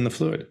memory is in the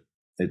fluid.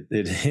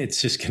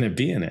 It's just going to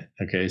be in it.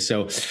 Okay.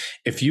 So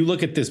if you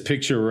look at this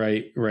picture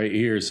right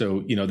here,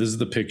 so, this is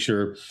the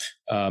picture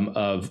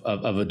of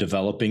a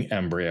developing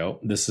embryo.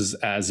 This is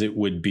as it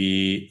would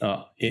be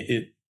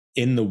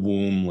in the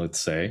womb, let's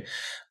say.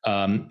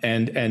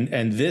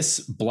 And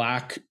this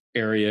black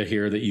area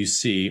here that you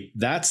see,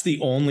 that's the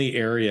only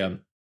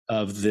area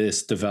of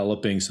this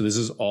developing. So this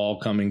is all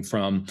coming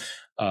from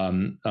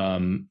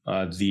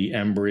the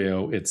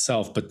embryo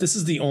itself, but this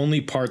is the only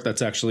part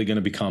that's actually going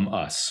to become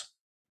us.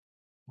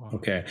 Wow.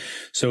 Okay.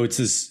 So it's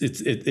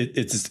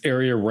this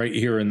area right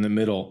here in the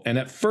middle. And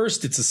at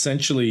first it's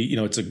essentially,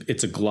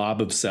 it's a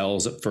glob of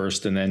cells at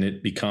first, and then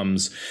it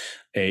becomes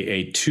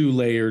a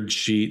 2-layered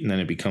sheet, and then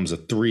it becomes a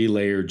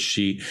 3-layered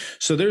sheet.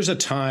 So there's a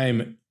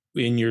time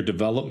in your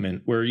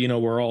development where,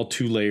 we're all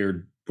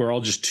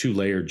just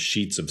 2-layered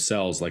sheets of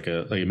cells, like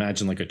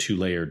imagine like a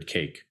 2-layered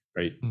cake,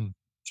 right? Mm.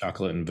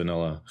 Chocolate and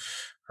vanilla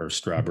or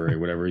strawberry,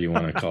 whatever you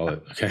want to call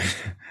it. Okay.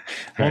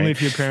 Only Right?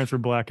 if your parents were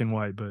black and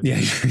white, but Yeah,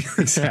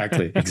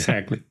 exactly.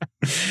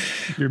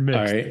 you're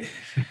mixed.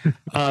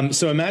 All right.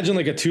 So imagine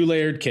like a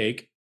 2-layered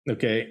cake.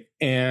 Okay.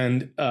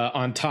 And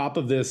on top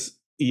of this,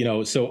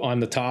 so on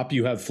the top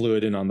you have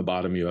fluid, and on the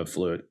bottom you have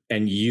fluid,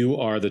 and you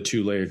are the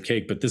 2-layered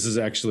cake. But this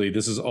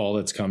is all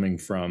that's coming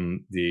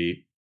from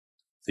the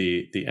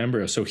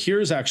embryo. So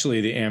here's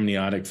actually the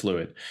amniotic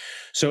fluid.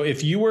 So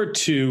if you were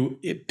to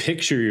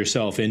picture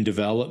yourself in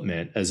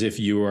development as if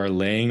you are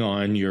laying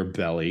on your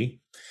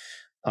belly,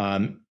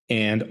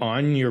 and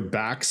on your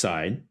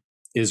backside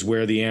is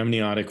where the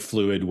amniotic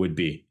fluid would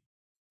be.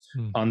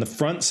 On the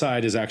front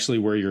side is actually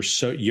where your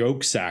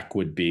yolk sac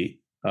would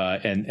be.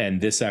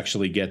 And this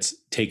actually gets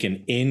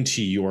taken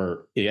into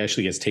your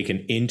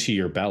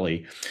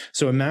belly.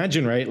 So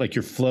imagine, right, like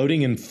you're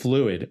floating in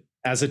fluid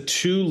as a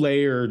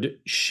 2-layered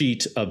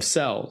sheet of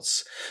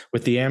cells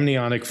with the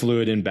amniotic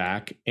fluid in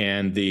back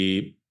and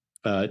the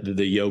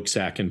yolk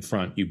sac in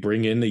front. You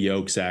bring in the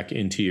yolk sac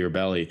into your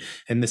belly,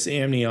 and this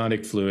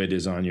amniotic fluid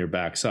is on your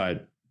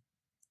backside.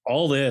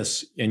 All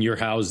this, and you're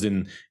housed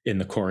in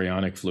the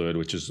chorionic fluid,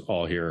 which is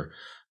all here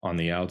on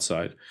the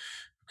outside.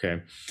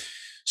 Okay.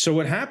 So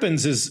what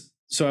happens is,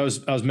 so I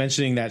was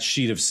mentioning that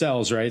sheet of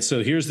cells, right?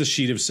 So here's the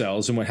sheet of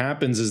cells, and what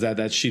happens is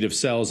that sheet of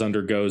cells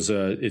undergoes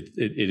it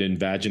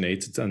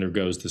invaginates. It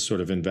undergoes this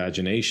sort of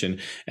invagination,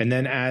 and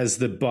then as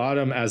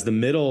the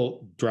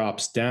middle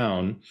drops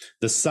down,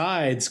 the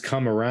sides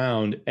come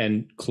around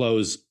and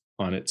close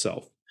on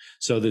itself.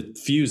 So that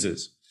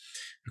fuses.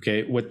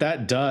 Okay, what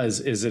that does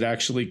is it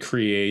actually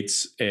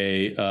creates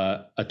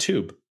a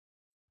tube,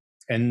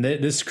 and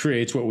this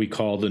creates what we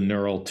call the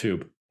neural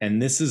tube. And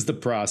this is the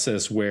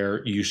process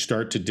where you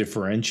start to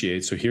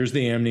differentiate. So here's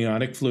the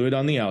amniotic fluid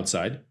on the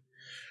outside.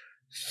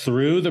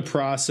 Through the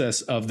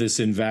process of this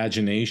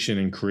invagination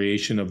and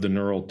creation of the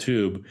neural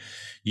tube,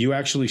 you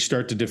actually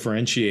start to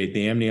differentiate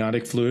the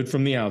amniotic fluid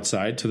from the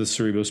outside to the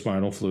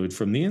cerebrospinal fluid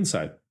from the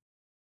inside.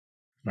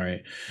 All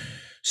right.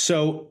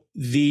 So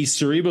the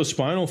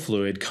cerebrospinal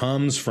fluid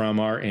comes from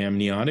our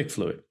amniotic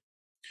fluid.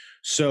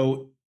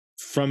 So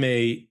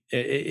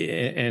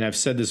and I've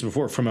said this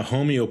before, from a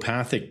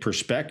homeopathic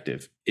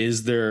perspective,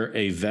 is there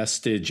a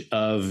vestige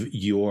of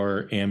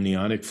your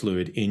amniotic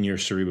fluid in your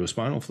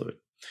cerebrospinal fluid?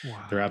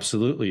 Wow. There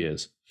absolutely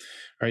is.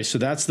 All right. So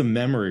that's the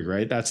memory,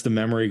 right? That's the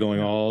memory going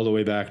all the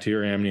way back to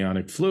your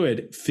amniotic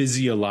fluid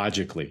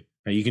physiologically.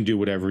 Now you can do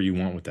whatever you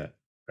want with that,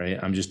 right?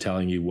 I'm just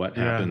telling you what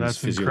happens that's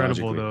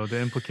physiologically. incredible, though. The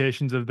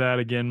implications of that,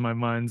 again, my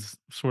mind's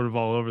sort of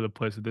all over the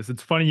place with this.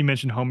 It's funny you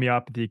mentioned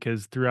homeopathy,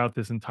 because throughout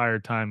this entire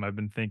time, I've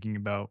been thinking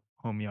about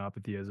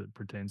homeopathy as it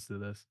pertains to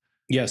this.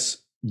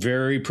 Yes,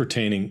 very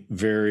pertaining,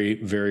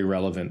 very, very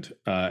relevant.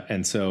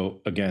 And so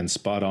again,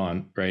 spot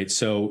on, right?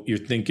 So you're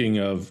thinking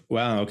of,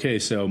 wow, okay,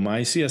 so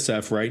my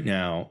CSF right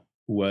now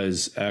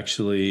was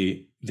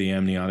actually the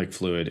amniotic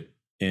fluid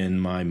in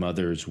my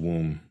mother's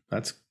womb.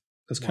 That's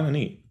kind of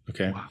neat.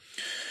 Okay. Wow.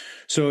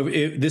 So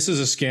this is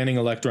a scanning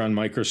electron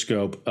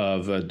microscope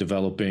of a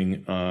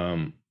developing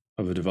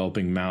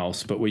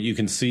mouse. But what you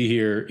can see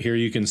here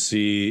you can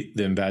see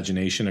the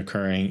invagination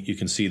occurring. You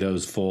can see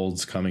those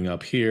folds coming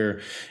up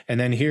here. And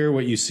then here,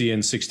 what you see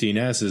in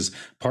 16S is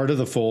part of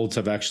the folds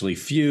have actually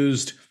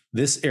fused.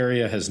 This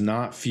area has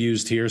not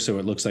fused here, so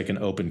it looks like an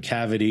open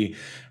cavity,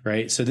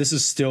 right? So this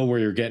is still where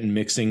you're getting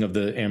mixing of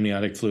the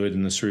amniotic fluid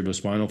and the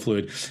cerebrospinal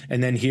fluid.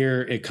 And then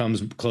here it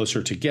comes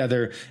closer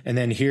together. And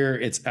then here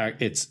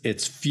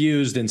it's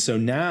fused. And so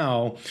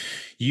now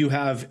you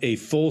have a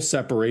full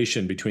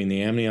separation between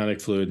the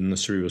amniotic fluid and the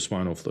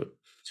cerebrospinal fluid.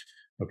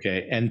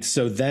 Okay. And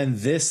so then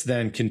this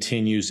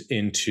continues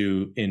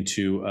into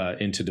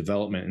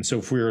development. And so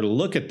if we were to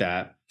look at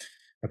that,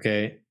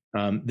 okay,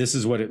 this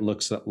is what it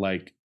looks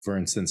like. For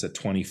instance, at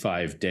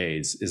 25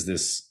 days, is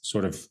this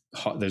sort of,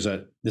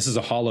 this is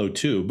a hollow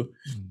tube.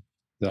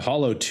 The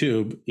hollow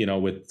tube,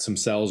 with some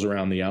cells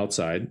around the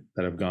outside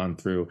that have gone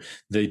through.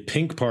 The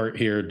pink part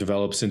here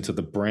develops into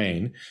the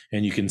brain,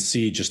 and you can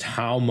see just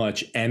how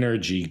much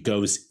energy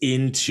goes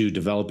into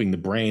developing the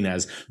brain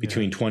as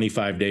between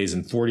 25 days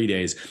and 40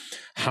 days.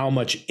 How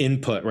much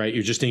input, right?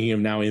 You're just thinking of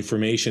now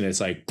information. It's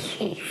like,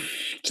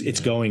 it's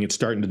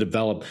starting to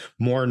develop.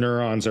 More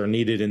neurons are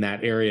needed in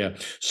that area.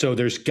 So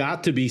there's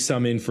got to be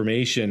some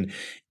information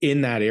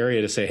in that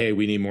area to say, hey,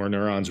 we need more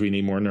neurons. We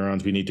need more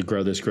neurons. We need to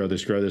grow this,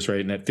 right?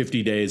 And at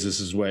 50 days,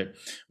 this is what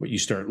you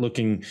start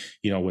looking,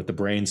 what the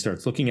brain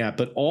starts looking at.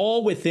 But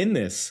all within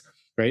this,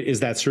 right,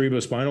 is that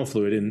cerebrospinal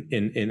fluid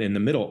in the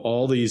middle.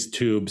 All these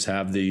tubes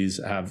have these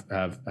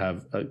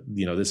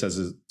this has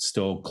a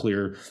still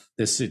clear,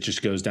 it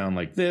just goes down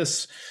like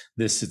this.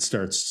 It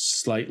starts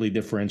slightly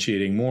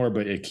differentiating more,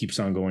 but it keeps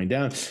on going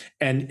down.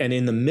 And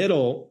in the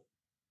middle,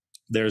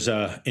 there's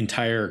a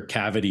entire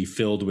cavity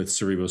filled with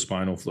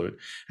cerebrospinal fluid.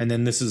 And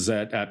then this is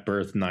at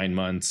birth, 9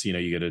 months, you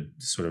get a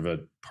sort of a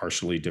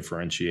partially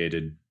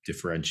differentiated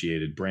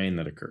brain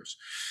that occurs.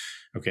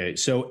 Okay,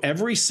 so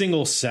every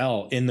single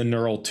cell in the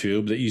neural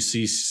tube that you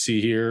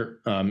see here,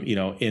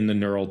 in the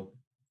neural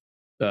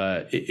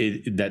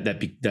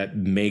that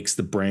makes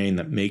the brain,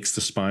 that makes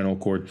the spinal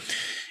cord,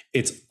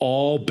 it's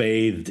all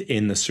bathed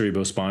in the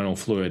cerebrospinal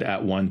fluid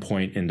at one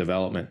point in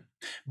development.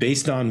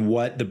 Based on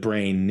what the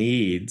brain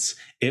needs,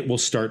 it will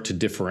start to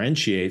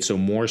differentiate. So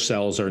more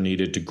cells are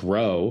needed to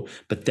grow,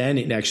 but then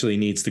it actually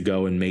needs to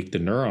go and make the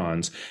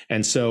neurons.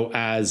 And so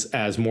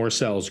as more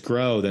cells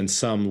grow, then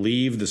some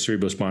leave the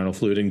cerebrospinal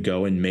fluid and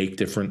go and make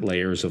different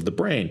layers of the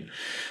brain.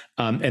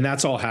 And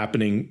that's all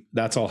happening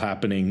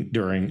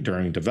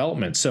during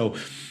development. So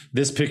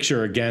this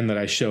picture again that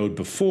I showed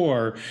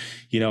before,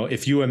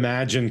 if you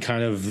imagine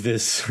kind of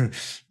this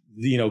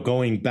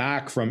going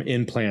back from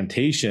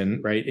implantation,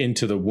 right,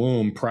 into the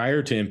womb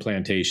prior to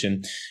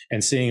implantation,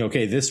 and seeing,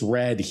 okay, this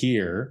red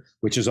here,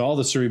 which is all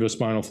the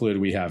cerebrospinal fluid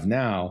we have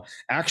now,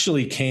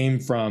 actually came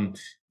from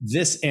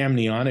this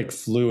amniotic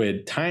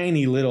fluid,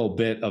 tiny little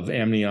bit of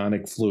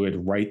amniotic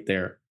fluid right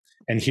there.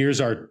 And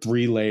here's our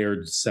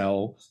 3-layered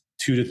cell,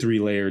 2 to 3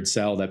 layered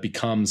cell that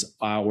becomes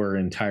our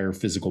entire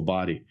physical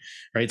body,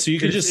 right? So you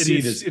can just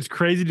see this. It's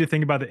crazy to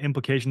think about the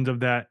implications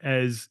of that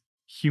as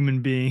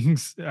human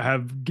beings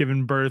have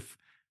given birth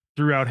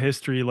throughout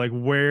history. Like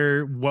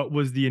what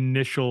was the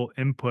initial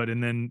input?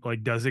 And then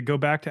like, does it go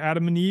back to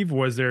Adam and Eve?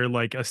 Was there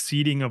like a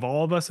seeding of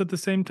all of us at the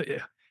same time?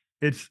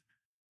 It's,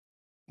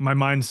 my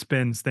mind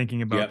spins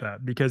thinking about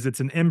that, because it's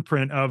an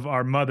imprint of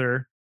our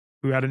mother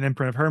who had an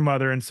imprint of her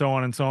mother, and so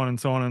on and so on and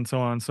so on and so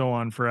on and so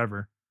on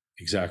forever.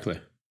 Exactly.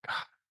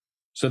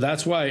 So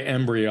that's why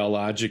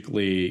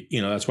embryologically,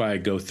 that's why I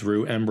go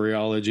through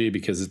embryology,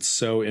 because it's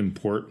so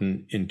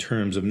important in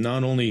terms of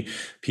not only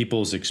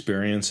people's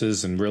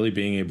experiences and really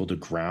being able to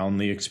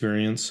ground the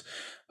experience,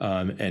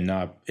 and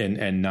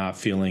not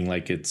feeling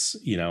like it's,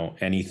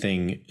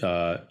 anything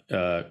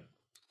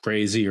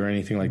crazy or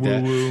anything like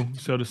woo-woo,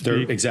 so to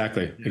speak.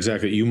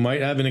 Exactly. You might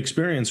have an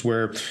experience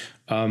where,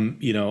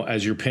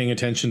 as you're paying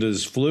attention to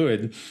this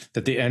fluid,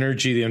 that the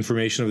energy, the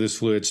information of this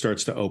fluid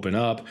starts to open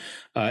up,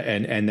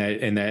 and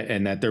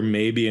that there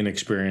may be an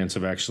experience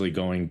of actually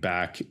going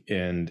back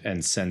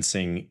and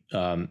sensing,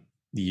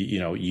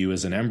 you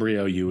as an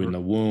embryo, you in the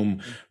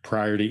womb,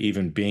 prior to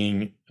even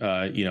being,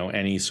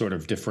 any sort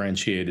of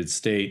differentiated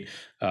state.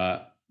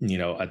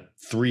 A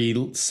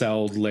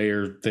 3-celled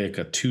layer thick,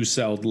 a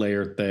 2-celled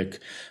layer thick,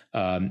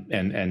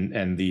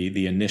 and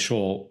the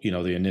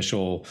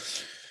initial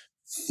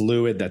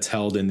fluid that's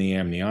held in the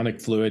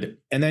amniotic fluid,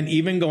 and then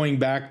even going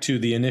back to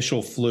the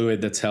initial fluid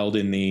that's held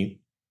in the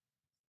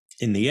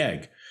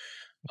egg.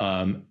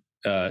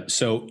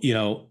 So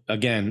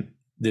again,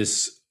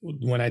 this,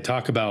 when I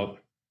talk about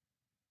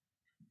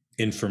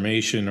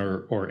information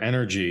or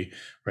energy,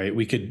 right,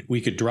 we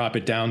could drop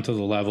it down to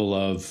the level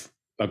of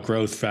a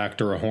growth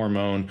factor, a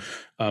hormone,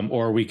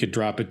 or we could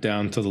drop it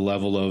down to the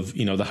level of,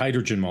 the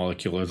hydrogen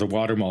molecule or the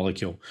water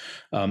molecule,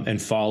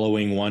 and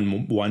following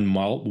one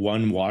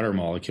water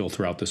molecule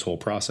throughout this whole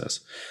process,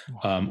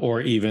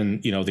 or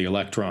even, the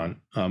electron,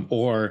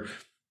 or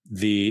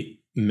the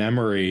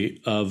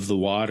memory of the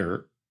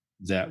water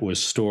that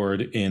was stored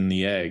in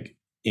the egg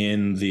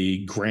in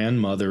the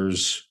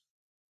grandmother's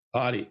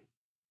body.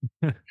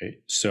 Okay,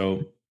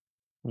 so,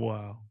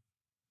 wow.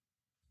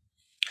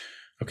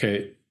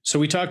 Okay. So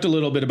we talked a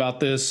little bit about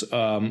this,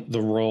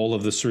 the role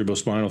of the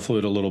cerebrospinal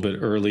fluid a little bit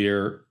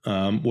earlier.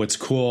 What's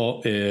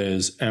cool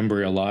is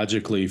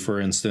embryologically, for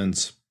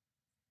instance,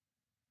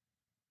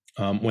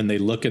 when they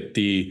look at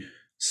the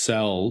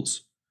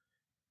cells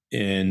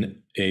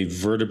in a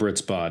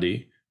vertebrate's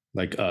body,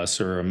 like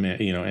us or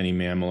any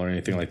mammal or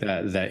anything like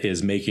that, that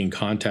is making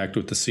contact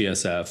with the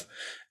CSF,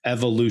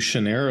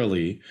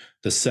 evolutionarily,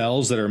 the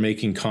cells that are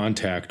making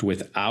contact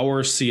with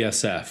our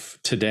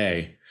CSF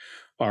today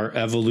are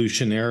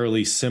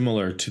evolutionarily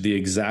similar to the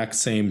exact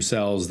same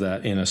cells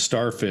that in a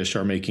starfish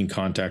are making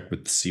contact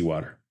with the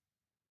seawater.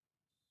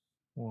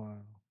 Wow.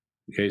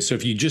 Okay, so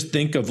if you just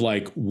think of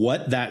like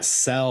what that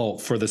cell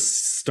for the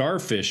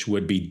starfish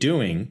would be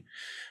doing,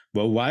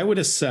 well, why would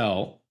a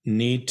cell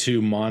need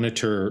to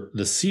monitor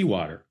the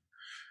seawater?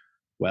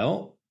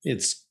 Well,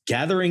 it's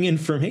gathering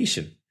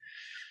information.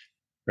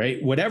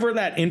 Right? Whatever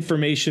that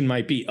information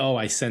might be. Oh,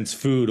 I sense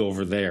food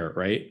over there,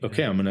 right?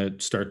 Okay, I'm going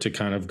to start to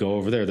kind of go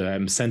over there. That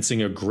I'm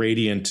sensing a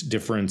gradient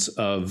difference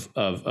of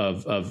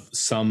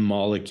some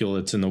molecule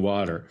that's in the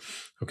water.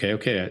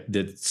 Okay.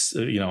 That's,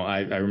 I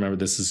remember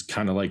this is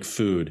kind of like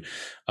food.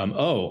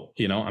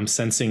 I'm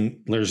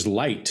sensing there's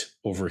light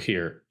over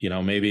here.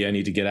 Maybe I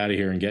need to get out of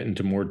here and get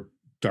into more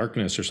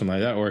darkness or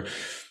something like that. Or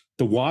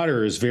the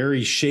water is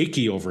very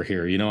shaky over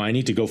here. I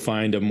need to go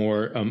find a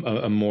more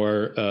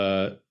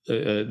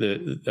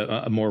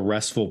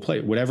restful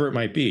place, whatever it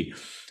might be,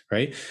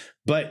 right?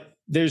 But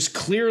there's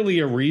clearly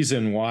a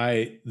reason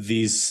why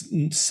these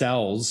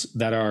cells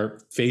that are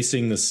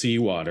facing the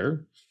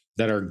seawater,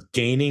 that are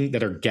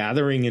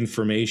gathering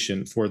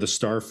information for the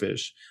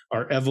starfish,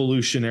 are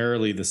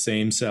evolutionarily the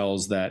same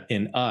cells that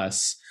in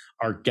us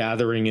are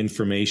gathering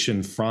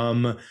information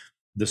from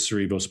the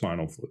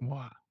cerebrospinal fluid.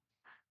 Wow.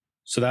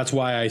 So that's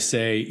why I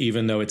say,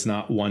 even though it's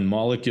not one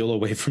molecule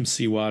away from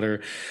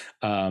seawater,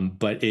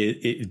 but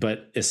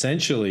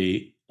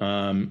essentially,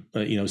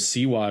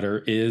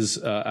 seawater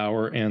is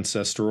our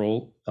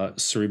ancestral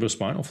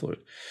cerebrospinal fluid.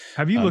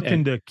 Have you looked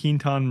into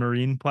Quinton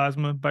marine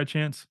plasma by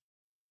chance?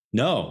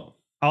 No.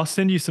 I'll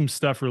send you some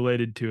stuff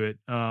related to it.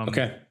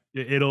 Okay.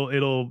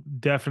 It'll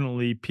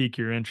definitely pique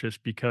your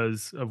interest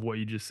because of what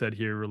you just said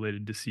here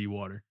related to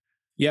seawater.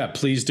 Yeah,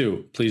 please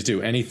do. Please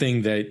do.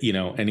 Anything that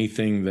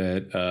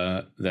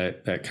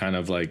kind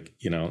of like,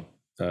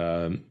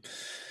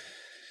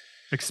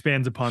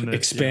 expands upon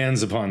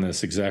this. Upon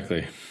this.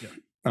 Exactly.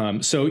 Yeah.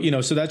 So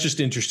that's just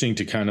interesting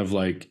to kind of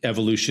like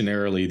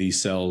evolutionarily,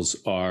 these cells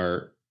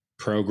are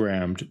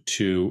programmed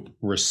to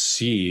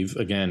receive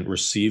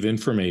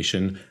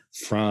information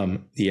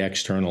from the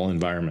external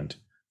environment.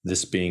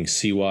 This being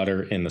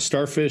seawater in the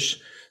starfish,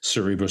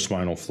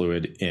 cerebrospinal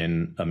fluid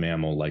in a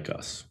mammal like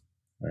us.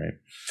 Right.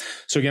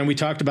 So again, we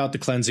talked about the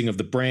cleansing of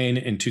the brain.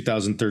 In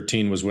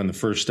 2013 was when the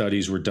first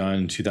studies were done.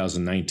 In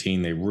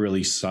 2019, they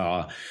really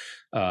saw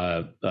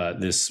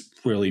this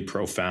really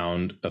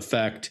profound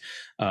effect.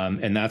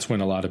 And that's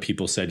when a lot of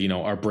people said,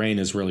 our brain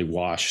is really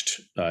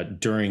washed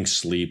during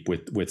sleep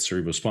with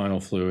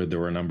cerebrospinal fluid. There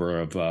were a number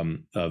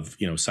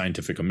of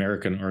Scientific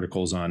American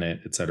articles on it,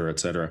 et cetera, et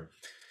cetera.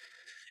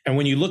 And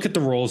when you look at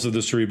the roles of the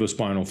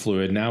cerebrospinal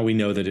fluid, now we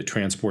know that it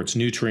transports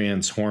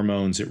nutrients,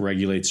 hormones, it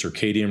regulates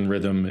circadian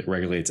rhythm, it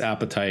regulates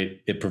appetite,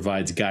 it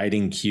provides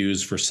guiding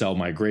cues for cell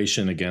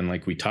migration, again,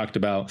 like we talked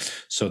about.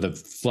 So the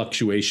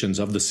fluctuations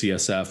of the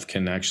CSF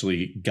can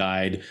actually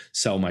guide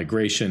cell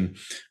migration.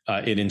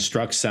 It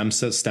instructs stem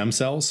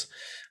cells.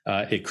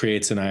 It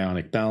creates an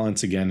ionic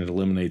balance. Again, it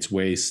eliminates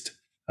waste.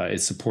 It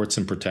supports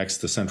and protects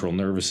the central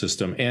nervous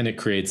system, and it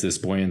creates this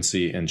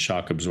buoyancy and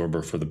shock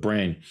absorber for the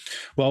brain.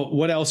 Well,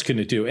 what else can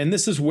it do? And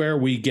this is where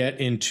we get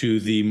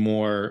into the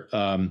more,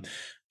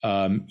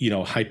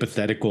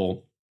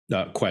 hypothetical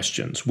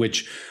questions,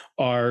 which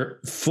are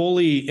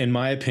fully, in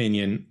my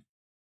opinion,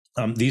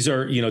 these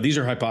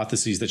are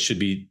hypotheses that should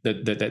be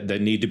that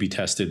need to be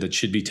tested. That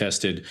should be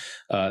tested.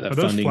 Are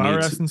those flower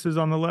essences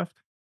on the left?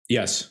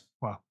 Yes.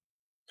 Wow.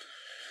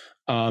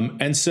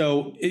 And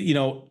so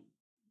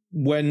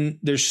when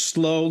there's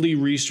slowly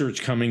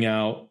research coming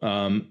out,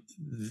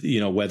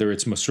 whether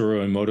it's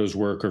Masaru Emoto's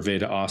work or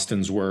Veda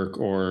Austin's work,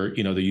 or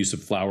the use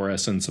of flower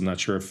essence. I'm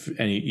not sure if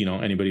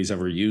anybody's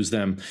ever used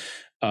them,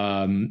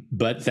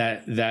 but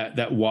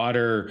that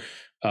water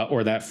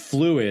or that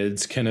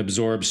fluids can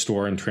absorb,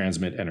 store, and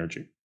transmit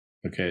energy.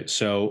 Okay,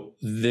 so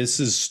this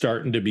is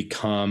starting to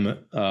become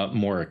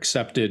more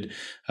accepted.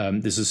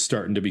 This is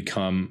starting to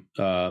become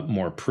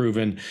more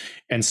proven,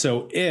 and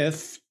so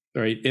if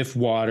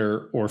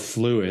water or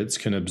fluids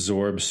can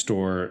absorb,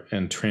 store,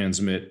 and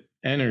transmit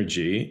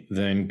energy,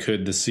 then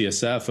could the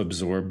CSF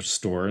absorb,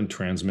 store, and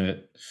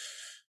transmit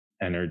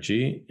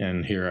energy?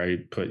 And here I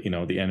put,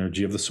 the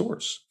energy of the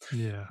source.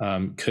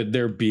 Yeah. Could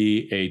there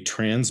be a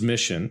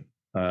transmission,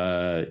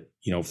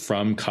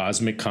 from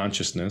cosmic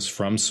consciousness,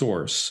 from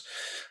source,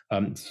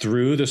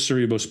 through the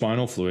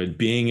cerebrospinal fluid,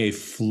 being a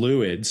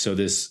fluid? So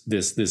this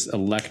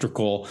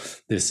electrical,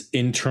 this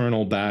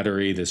internal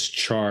battery, this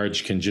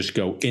charge can just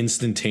go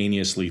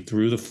instantaneously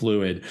through the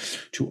fluid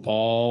to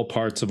all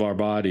parts of our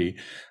body,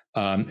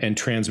 and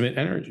transmit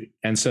energy.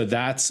 And so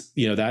that's,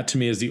 that to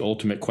me is the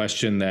ultimate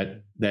question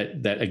that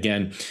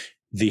again,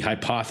 the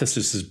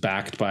hypothesis is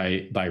backed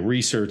by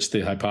research.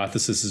 The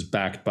hypothesis is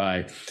backed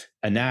by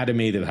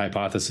anatomy. The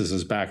hypothesis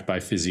is backed by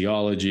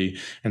physiology.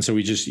 And so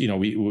we just,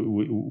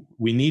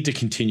 we need to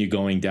continue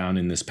going down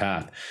in this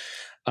path.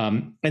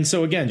 And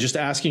so again, just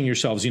asking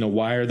yourselves,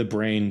 why are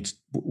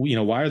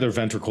their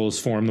ventricles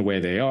formed the way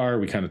they are?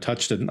 We kind of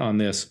touched on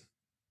this.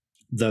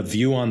 The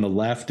view on the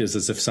left is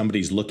as if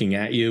somebody's looking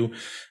at you.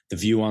 The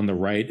view on the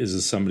right is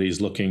as somebody's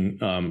looking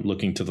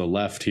to the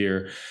left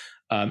here.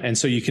 And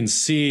so you can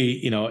see,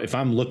 if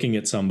I'm looking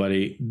at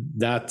somebody,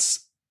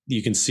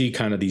 you can see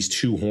kind of these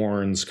two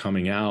horns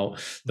coming out.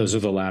 Those are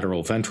the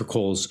lateral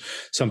ventricles.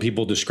 Some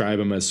people describe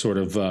them as sort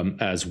of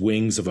as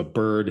wings of a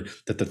bird,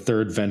 that the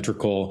third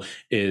ventricle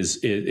is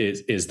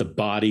the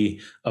body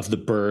of the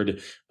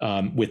bird,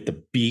 with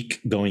the beak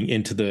going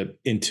into the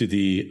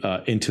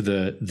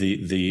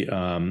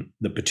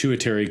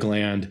pituitary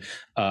gland,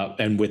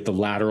 and with the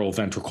lateral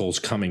ventricles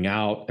coming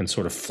out and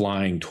sort of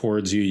flying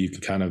towards you. You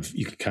can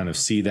kind of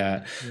see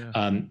that.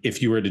 Yeah.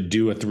 If you were to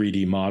do a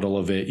 3D model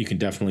of it, you can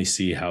definitely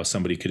see how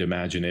somebody could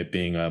imagine it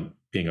being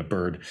a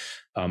bird,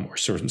 or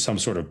some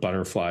sort of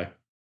butterfly.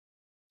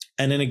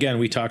 And then again,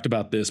 we talked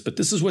about this, but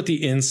this is what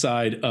the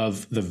inside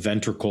of the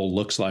ventricle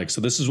looks like. So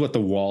this is what the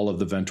wall of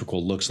the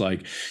ventricle looks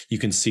like. You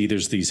can see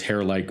there's these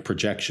hair-like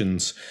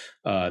projections.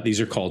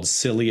 These are called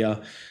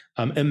cilia.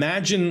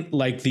 Imagine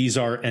like these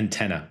are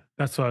antenna.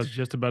 That's what I was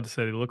just about to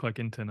say. They look like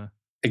antenna.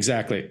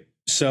 Exactly.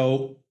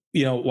 So,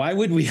 why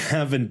would we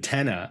have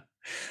antenna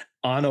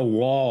on a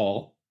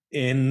wall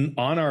on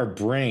our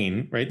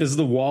brain, right? This is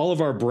the wall of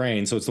our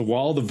brain. So it's the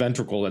wall of the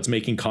ventricle that's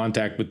making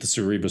contact with the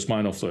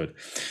cerebrospinal fluid.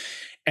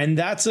 And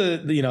that's a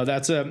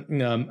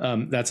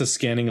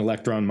scanning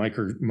electron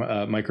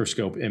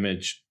microscope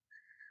image.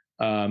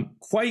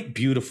 Quite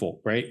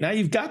beautiful, right? Now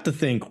you've got to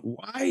think,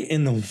 why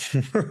in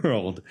the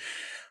world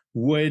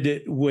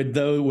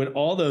would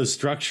all those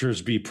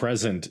structures be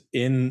present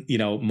in,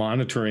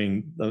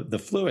 monitoring the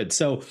fluid?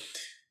 So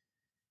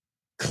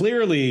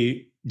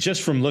clearly,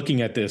 just from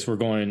looking at this, we're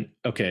going,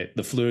 okay,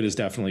 the fluid is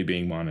definitely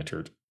being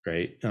monitored.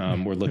 Right.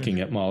 We're looking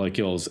at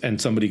molecules, and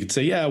somebody could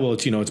say, yeah, well,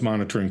 it's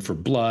monitoring for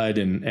blood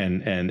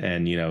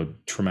and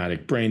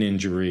traumatic brain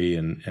injury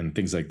and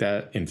things like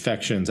that,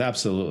 infections.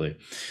 Absolutely.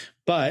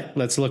 But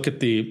let's look at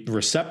the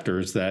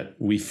receptors that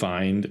we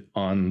find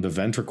on the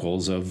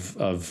ventricles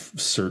of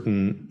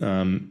certain,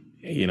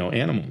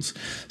 animals.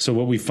 So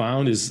what we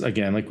found is,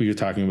 again, like we were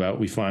talking about,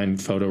 we find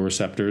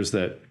photoreceptors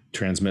that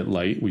transmit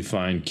light. We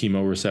find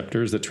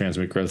chemoreceptors that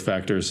transmit growth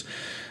factors,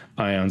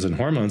 ions, and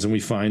hormones, and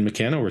we find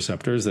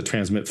mechanoreceptors that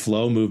transmit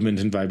flow, movement,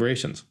 and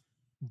vibrations.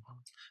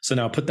 So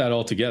now put that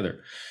all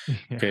together.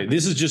 Okay,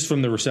 this is just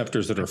from the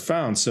receptors that are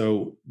found.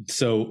 So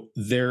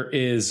there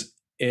is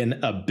an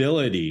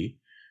ability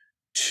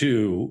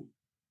to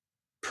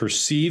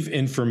perceive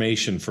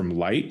information from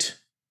light,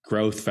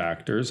 growth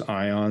factors,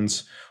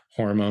 ions,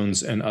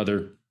 hormones, and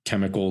other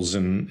chemicals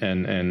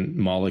and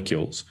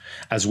molecules,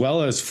 as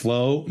well as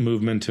flow,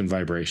 movement, and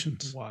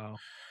vibrations.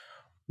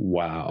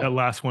 Wow. That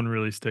last one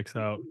really sticks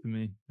out to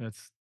me.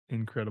 That's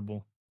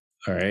incredible.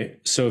 All right.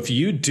 So if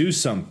you do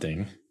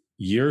something,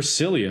 your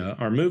cilia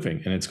are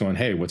moving and it's going,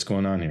 hey, what's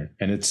going on here?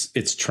 And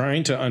it's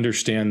trying to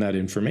understand that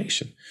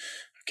information.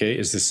 Okay.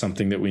 Is this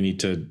something that we need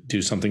to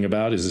do something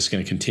about? Is this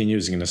going to continue?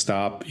 Is it going to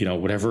stop?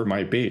 Whatever it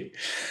might be.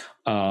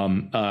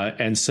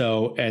 And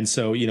so,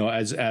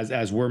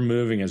 as we're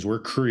moving, as we're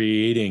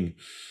creating,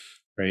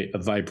 right, a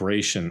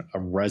vibration, a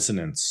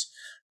resonance,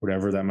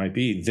 whatever that might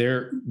be,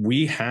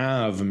 we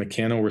have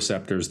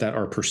mechanoreceptors that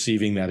are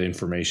perceiving that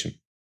information.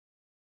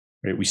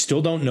 Right? We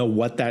still don't know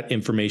what that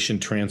information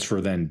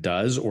transfer then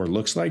does or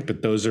looks like,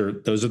 but those are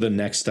the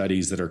next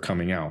studies that are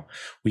coming out.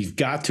 We've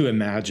got to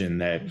imagine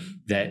that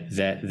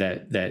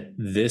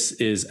this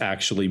is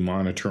actually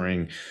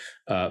monitoring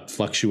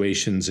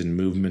fluctuations in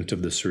movement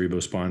of the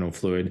cerebrospinal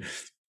fluid,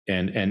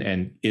 and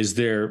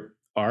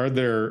are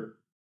there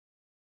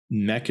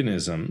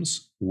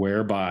mechanisms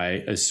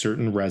whereby a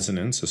certain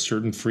resonance, a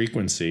certain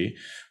frequency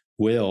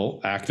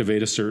will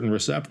activate a certain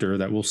receptor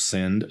that will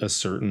send a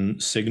certain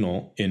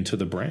signal into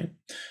the brain.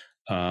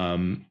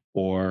 I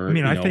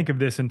think of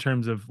this in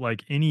terms of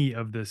like any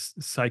of the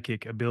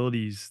psychic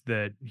abilities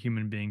that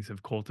human beings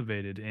have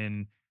cultivated,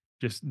 and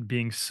just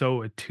being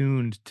so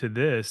attuned to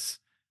this,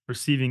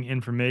 receiving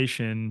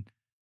information,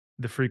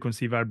 the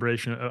frequency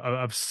vibration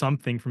of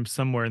something from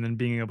somewhere, and then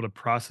being able to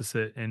process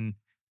it and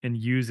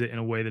use it in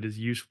a way that is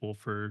useful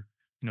for,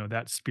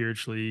 that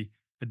spiritually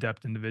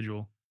adept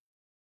individual.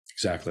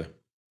 Exactly.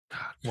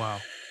 God, wow.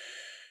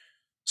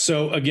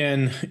 So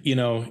again,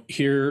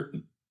 here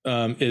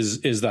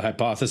is the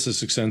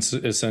hypothesis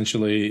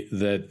essentially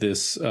that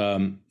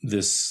that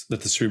the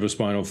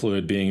cerebrospinal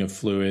fluid, being a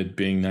fluid,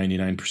 being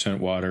 99%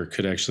 water,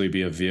 could actually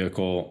be a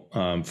vehicle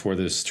for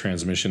this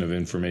transmission of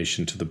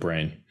information to the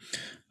brain.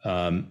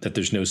 That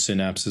there's no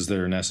synapses that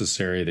are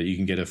necessary, that you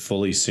can get a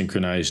fully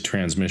synchronized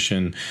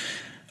transmission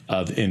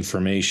of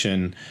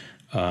information,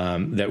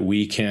 that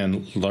we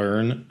can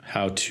learn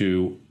how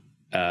to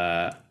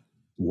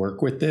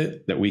work with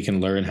it, that we can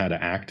learn how to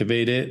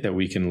activate it, that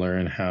we can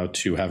learn how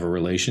to have a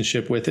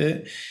relationship with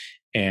it.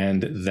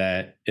 And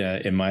that,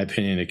 in my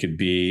opinion, it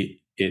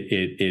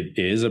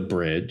is a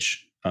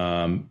bridge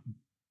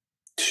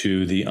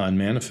to the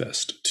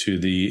unmanifest, to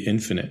the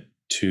infinite,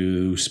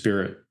 to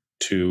spirit,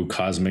 to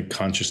cosmic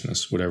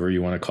consciousness, whatever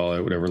you want to call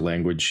it, whatever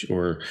language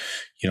or,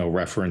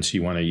 reference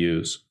you want to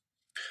use.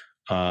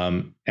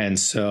 And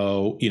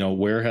so,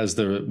 where has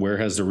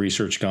the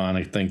research gone?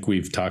 I think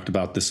we've talked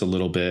about this a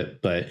little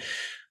bit, but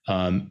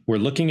we're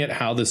looking at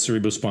how the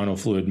cerebrospinal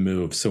fluid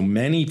moves. So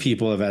many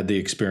people have had the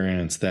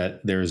experience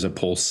that there's a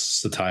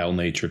pulsatile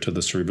nature to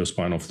the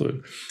cerebrospinal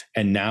fluid.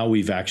 And now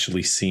we've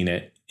actually seen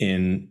it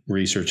in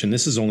research. And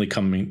this has only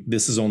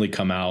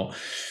come out,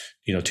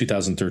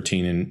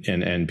 2013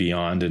 and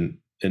beyond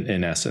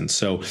in essence.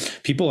 So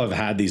people have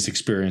had these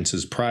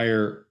experiences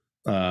prior,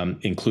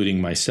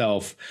 including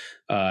myself,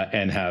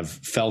 and have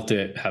felt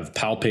it, have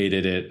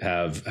palpated it,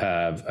 have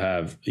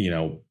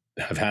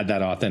had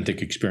that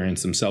authentic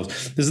experience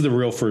themselves. This is the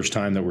real first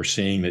time that we're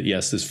seeing that,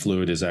 yes, this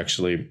fluid is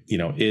actually,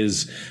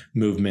 is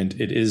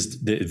movement. It is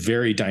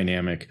very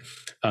dynamic.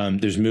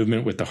 There's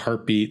movement with the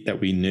heartbeat that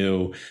we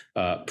knew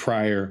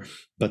prior,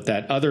 but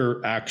that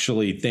other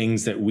actually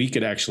things that we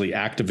could actually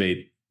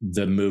activate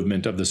the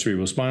movement of the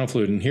cerebral spinal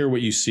fluid. And here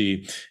what you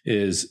see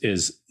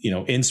is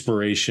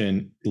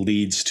inspiration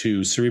leads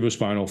to cerebral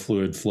spinal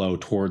fluid flow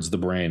towards the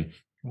brain.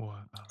 Wow.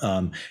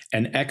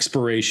 And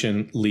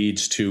expiration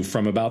leads to,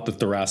 from about the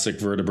thoracic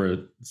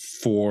vertebra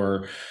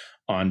 4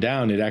 on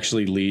down, it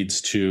actually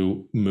leads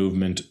to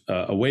movement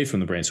away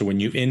from the brain. So when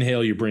you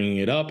inhale, you're bringing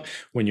it up.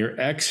 When you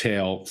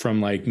exhale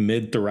from like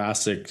mid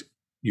thoracic,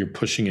 you're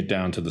pushing it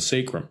down to the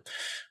sacrum.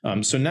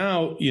 So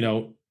now,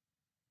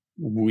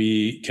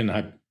 we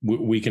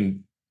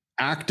can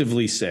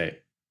actively say,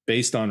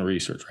 based on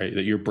research, right,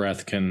 that your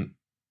breath can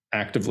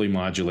actively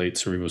modulate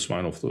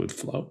cerebrospinal fluid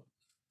flow.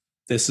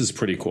 This is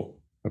pretty cool.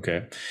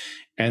 Okay.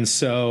 And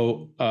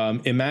so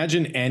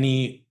imagine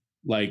any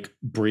like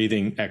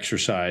breathing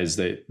exercise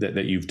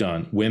that you've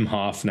done. Wim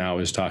Hof now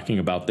is talking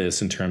about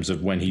this in terms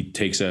of when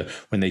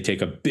they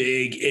take a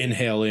big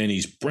inhale in,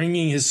 he's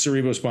bringing his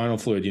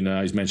cerebrospinal fluid,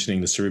 he's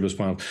mentioning the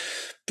cerebrospinal,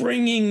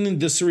 bringing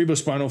the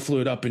cerebrospinal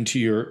fluid up into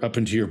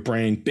your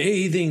brain,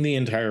 bathing the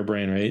entire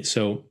brain, right?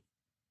 So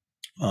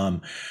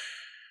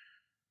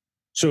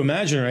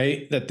imagine,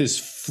 right, that this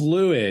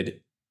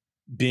fluid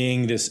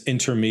being this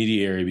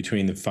intermediary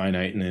between the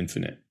finite and the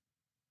infinite.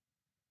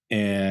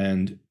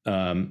 And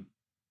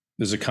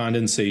there's a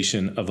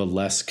condensation of a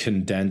less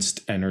condensed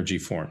energy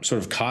form,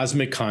 sort of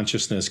cosmic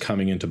consciousness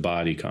coming into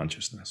body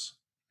consciousness,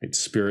 right?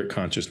 Spirit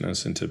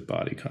consciousness into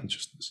body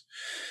consciousness.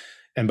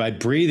 And by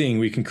breathing,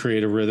 we can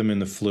create a rhythm in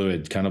the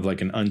fluid, kind of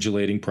like an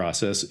undulating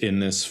process in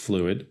this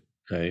fluid,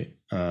 right?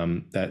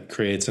 That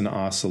creates an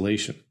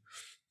oscillation.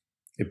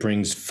 It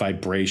brings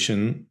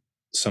vibration,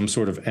 some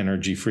sort of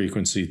energy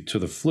frequency to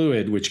the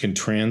fluid, which can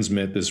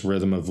transmit this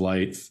rhythm of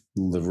light,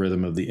 the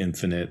rhythm of the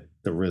infinite,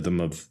 the rhythm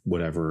of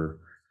whatever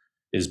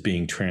is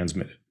being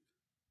transmitted.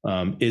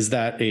 Is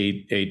that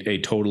a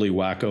totally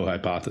wacko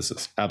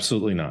hypothesis?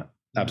 Absolutely not.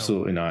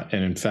 Absolutely not.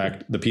 And in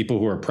fact, the people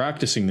who are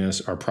practicing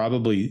this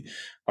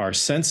are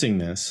sensing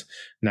this.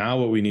 Now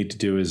what we need to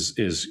do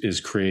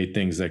is create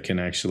things that can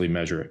actually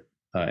measure it.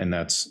 And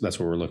that's what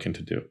we're looking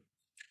to do.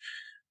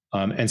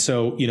 And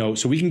so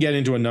we can get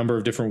into a number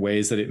of different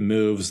ways that it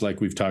moves,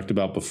 like we've talked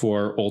about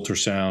before,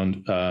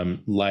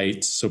 ultrasound,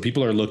 lights. So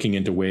people are looking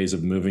into ways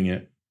of moving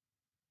it.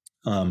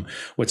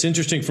 What's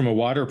interesting from a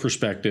water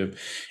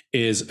perspective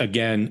is,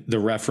 again, the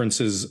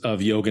references of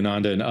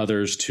Yogananda and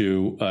others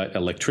to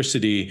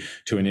electricity,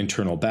 to an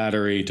internal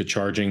battery, to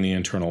charging the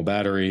internal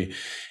battery.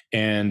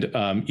 And,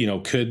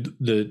 could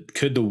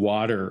the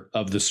water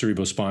of the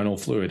cerebrospinal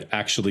fluid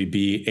actually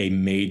be a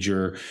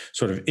major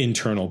sort of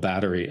internal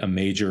battery, a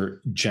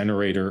major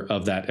generator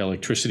of that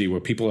electricity,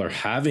 where people are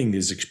having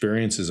these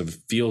experiences of,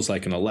 feels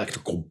like an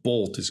electrical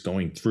bolt is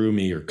going through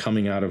me or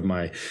coming out of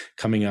my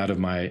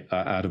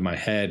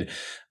head.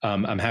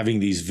 I'm having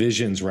these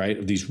visions, right,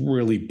 of these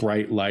really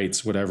bright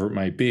lights, whatever it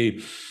might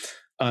be.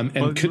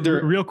 Could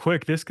there, real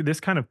quick, this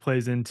kind of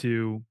plays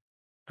into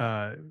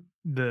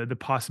the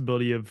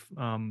possibility of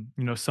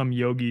some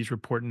yogis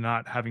report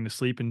not having to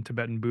sleep, and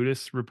Tibetan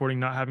Buddhists reporting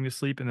not having to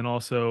sleep, and then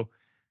also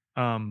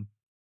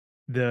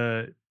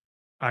the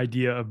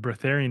idea of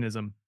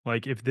breatharianism.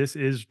 Like, if this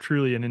is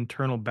truly an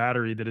internal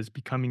battery that is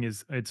becoming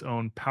its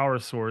own power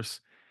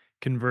source,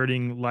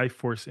 converting life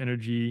force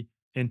energy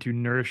into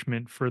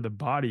nourishment for the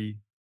body,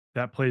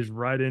 that plays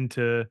right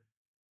into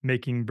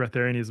making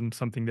breatharianism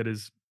something that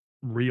is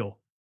real.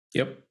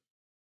 Yep.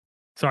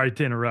 Sorry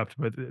to interrupt,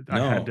 but I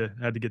had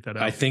to get that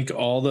out. I think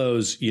all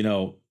those,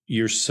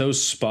 you're so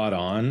spot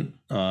on,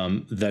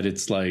 that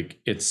it's like,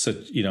 it's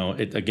such,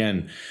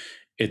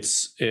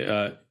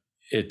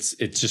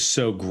 it's just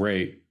so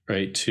great,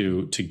 right?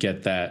 To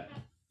get that.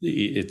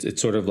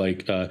 It's sort of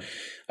like,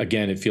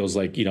 again, it feels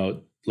like,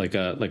 like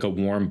a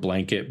warm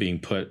blanket being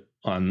put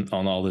on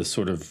all this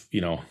sort of,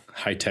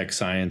 high tech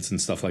science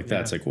and stuff like that.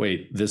 Yeah. It's like,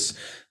 wait, this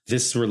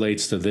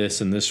relates to this,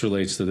 and this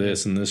relates to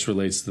this, and this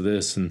relates to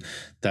this, and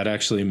that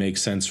actually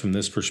makes sense from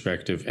this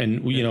perspective.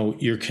 And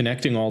you're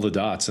connecting all the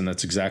dots, and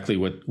that's exactly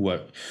what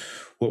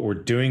we're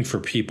doing for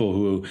people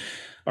who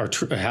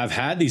have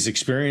had these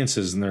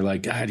experiences, and they're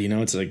like, God,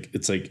 it's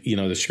like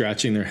they're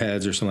scratching their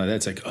heads or something like that.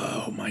 It's like,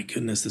 oh my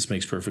goodness, this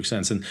makes perfect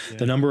sense. And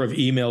the number of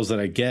emails that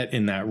I get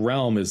in that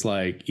realm is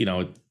like,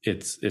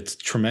 it's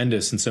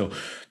tremendous. And so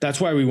that's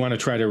why we want to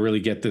try to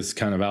really get this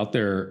kind of out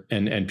there,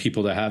 and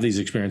people to have these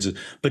experiences,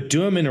 but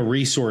do them in a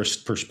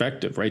resourced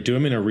perspective, right? Do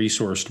them in a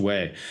resourced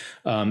way.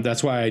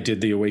 That's why I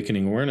did the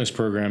Awakening Awareness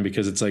program,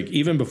 because it's like,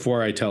 even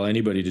before I tell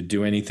anybody to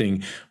do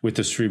anything with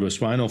the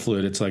cerebrospinal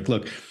fluid, it's like,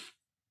 look,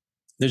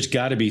 there's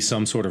got to be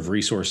some sort of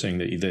resourcing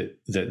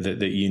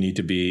that you need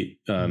to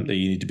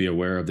be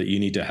aware of, that you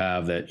need to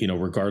have, that,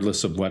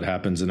 regardless of what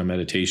happens in a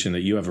meditation,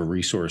 that you have a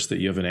resource, that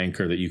you have an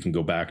anchor that you can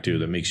go back to,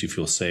 that makes you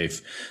feel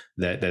safe,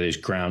 that is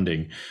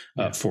grounding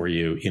for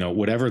you,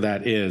 whatever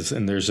that is.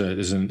 And there's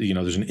an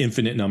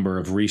infinite number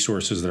of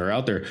resources that are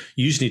out there.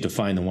 You just need to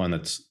find the one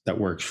that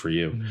works for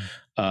you.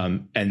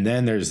 Mm-hmm. And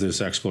then there's this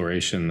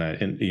exploration that,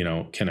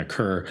 can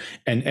occur.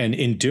 And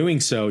in doing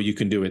so, you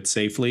can do it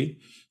safely.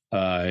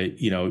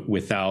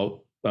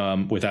 without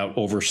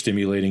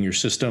overstimulating your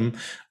system,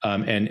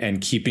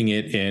 and keeping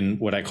it in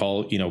what I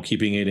call,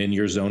 keeping it in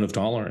your zone of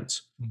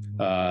tolerance,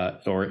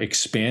 or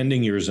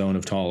expanding your zone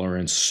of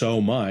tolerance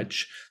so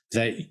much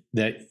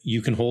that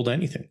you can hold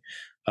anything.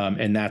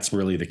 And that's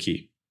really the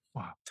key.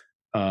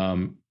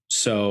 Wow.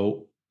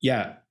 So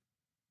yeah,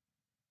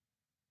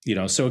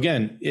 so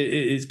again,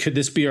 could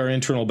this be our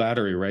internal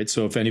battery, right?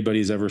 So if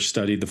anybody's ever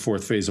studied the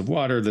fourth phase of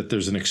water, that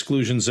there's an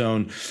exclusion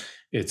zone.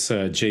 It's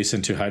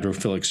adjacent to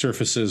hydrophilic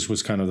surfaces,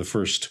 was kind of the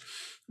first,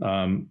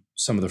 some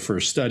of the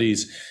first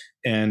studies.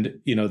 And,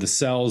 the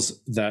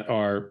cells that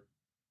are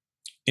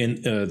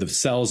in the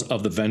cells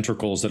of the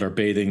ventricles that are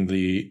bathing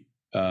the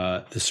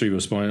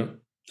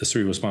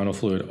cerebrospinal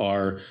fluid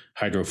are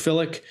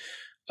hydrophilic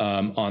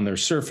on their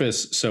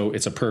surface. So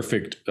it's a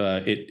perfect,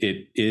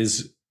 it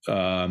is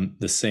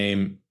the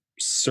same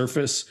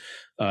surface,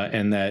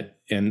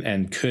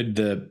 and could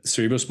the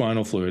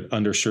cerebrospinal fluid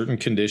under certain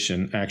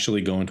condition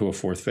actually go into a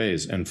fourth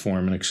phase and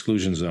form an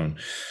exclusion zone?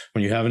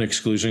 When you have an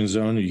exclusion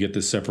zone, you get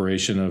this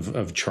separation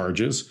of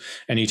charges.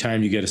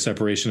 Anytime you get a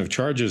separation of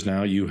charges,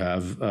 now you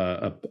have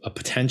a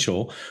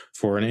potential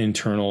for an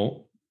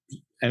internal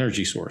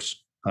energy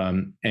source.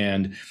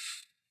 Again,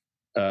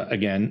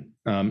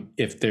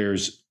 if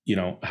there's,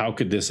 how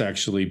could this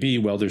actually be?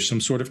 Well, there's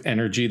some sort of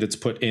energy that's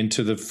put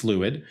into the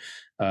fluid.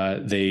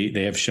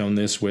 They have shown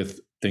this with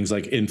things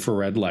like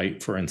infrared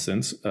light, for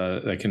instance,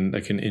 that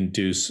can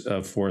induce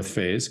a fourth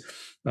phase.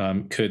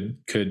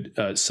 Could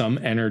some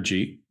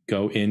energy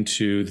go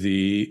into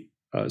the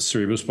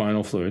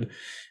cerebrospinal fluid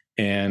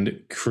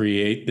and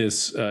create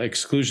this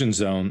exclusion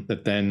zone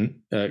that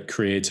then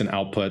creates an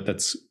output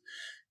that's,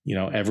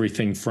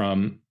 everything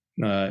from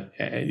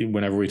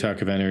whenever we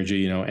talk of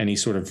energy, any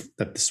sort of,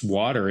 that this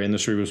water in the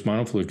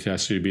cerebrospinal fluid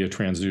has to be a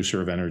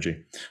transducer of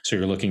energy. So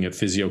you're looking at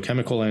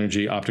physiochemical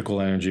energy, optical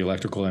energy,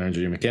 electrical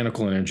energy,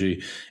 mechanical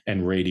energy,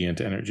 and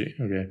radiant energy.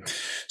 Okay,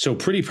 so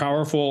pretty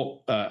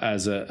powerful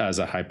as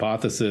a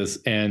hypothesis,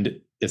 and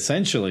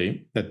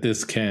essentially that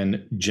this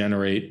can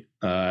generate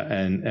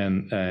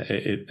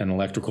an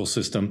electrical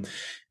system.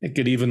 It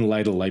could even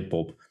light a light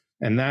bulb.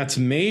 And that's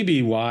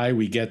maybe why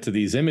we get to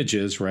these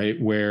images, right,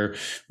 where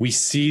we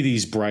see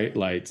these bright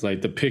lights.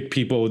 Like the PIC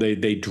people,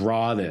 they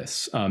draw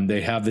this.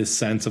 They have this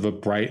sense of a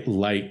bright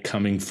light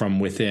coming from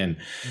within.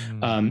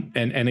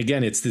 And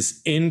again, it's this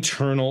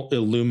internal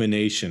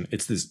illumination.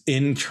 It's this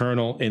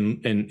internal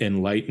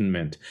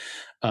enlightenment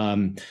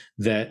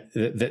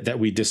that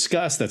we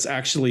discuss. That's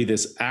actually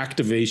this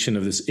activation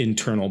of this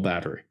internal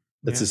battery.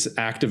 That's this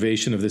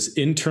activation of this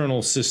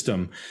internal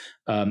system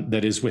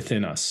that is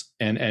within us,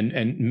 and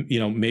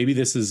maybe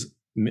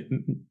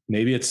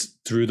it's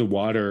through the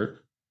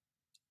water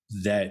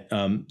that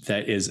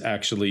is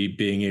actually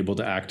being able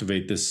to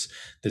activate this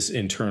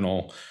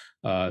internal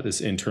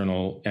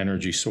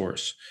energy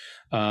source.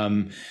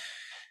 And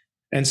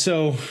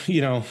so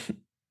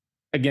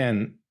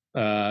again,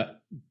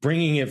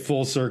 bringing it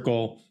full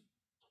circle.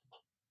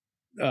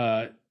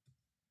 Could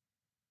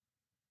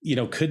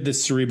the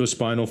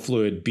cerebrospinal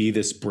fluid be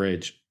this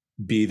bridge,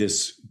 be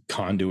this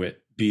conduit,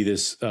 be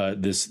this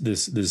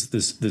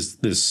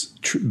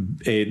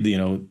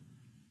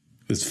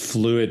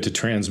fluid to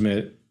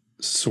transmit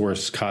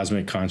source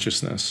cosmic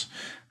consciousness,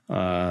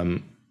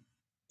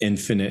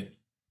 infinite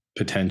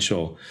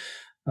potential,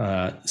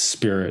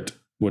 spirit,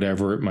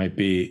 whatever it might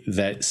be,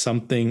 that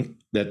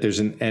there's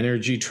an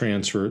energy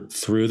transfer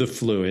through the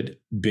fluid,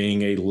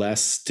 being a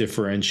less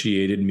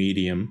differentiated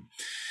medium,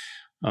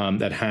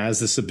 that has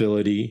this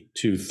ability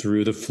to,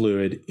 through the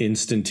fluid,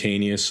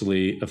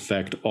 instantaneously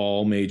affect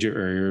all major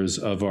areas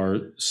of our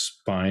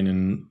spine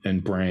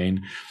and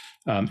brain,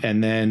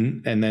 and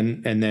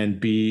then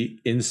be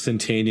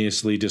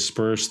instantaneously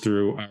dispersed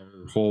through our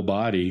whole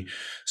body.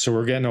 So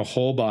we're getting a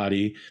whole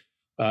body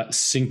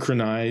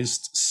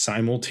synchronized,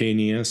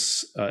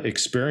 simultaneous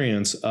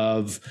experience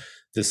of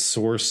the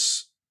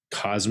source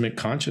cosmic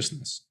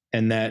consciousness,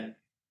 and that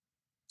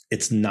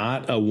it's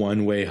not a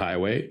one-way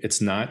highway. It's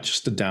not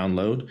just a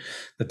download,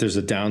 that there's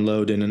a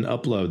download and an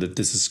upload, that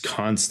this is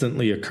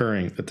constantly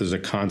occurring, that there's a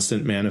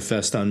constant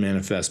manifest on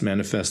manifest,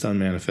 manifest on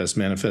manifest,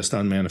 manifest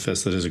on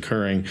manifest that is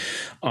occurring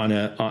on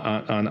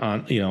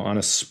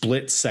a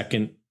split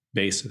second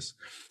basis.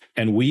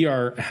 And we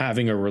are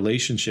having a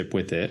relationship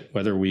with it,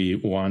 whether we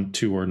want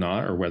to or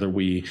not, or whether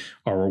we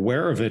are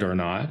aware of it or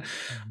not.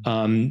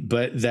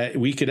 But that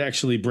we could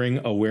actually bring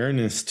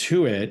awareness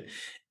to it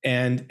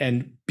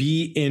and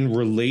be in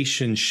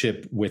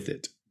relationship with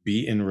it,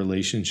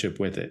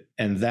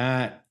 And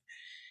that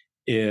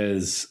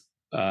is,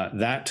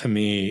 that to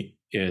me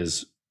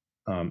is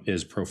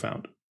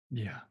profound.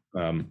 Yeah.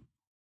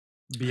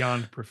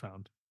 Beyond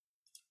profound.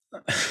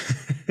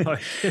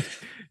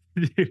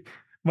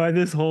 By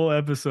this whole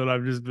episode,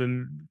 I've just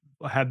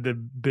had the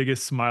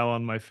biggest smile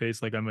on my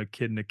face, like I'm a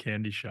kid in a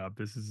candy shop.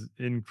 This is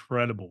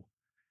incredible.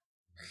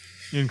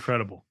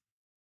 Incredible.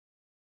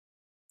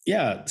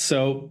 Yeah.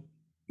 So,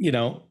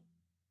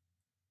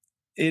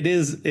 it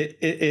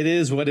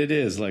is what it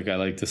is, like I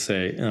like to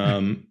say.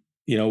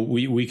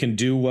 we can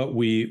do what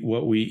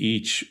we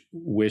each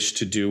wish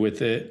to do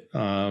with it.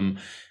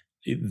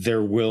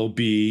 There will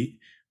be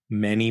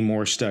many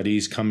more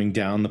studies coming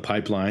down the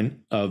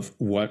pipeline of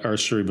what our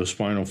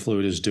cerebrospinal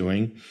fluid is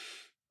doing,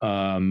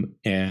 and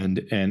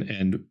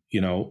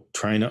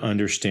trying to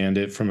understand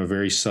it from a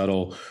very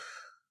subtle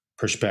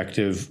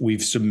perspective.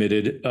 We've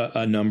submitted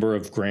a number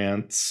of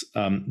grants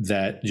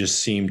that just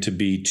seem to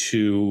be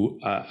too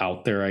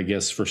out there, I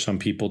guess, for some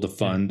people to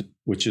fund,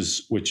 which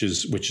is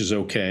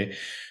okay.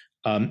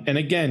 And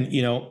again,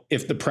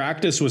 if the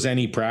practice was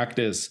any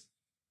practice,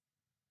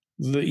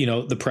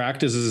 the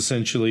practice is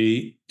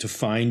essentially to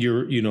find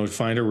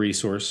find a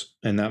resource,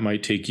 and that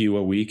might take you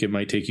a week. It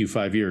might take you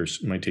 5 years.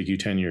 It might take you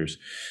 10 years.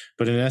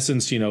 But in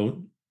essence,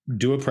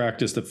 do a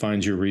practice that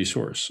finds your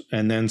resource.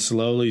 And then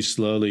slowly,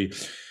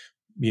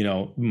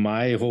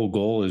 my whole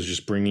goal is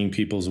just bringing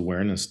people's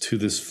awareness to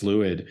this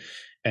fluid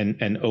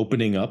and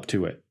opening up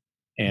to it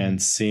and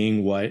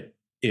seeing what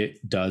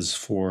it does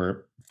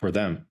for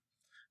them.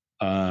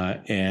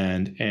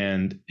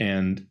 And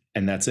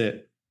that's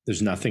it.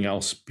 There's nothing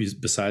else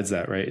besides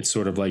that, right? It's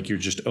sort of like you're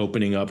just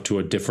opening up to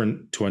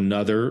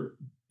another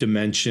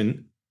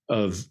dimension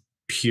of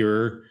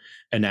pure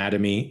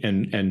anatomy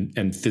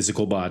and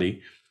physical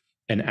body,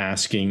 and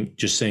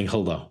just saying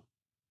hello.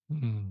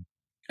 Mm-hmm.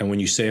 And when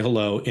you say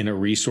hello in a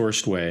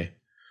resourced way,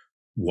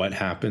 what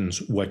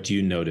happens? What do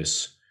you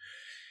notice?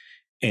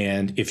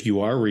 And if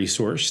you are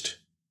resourced,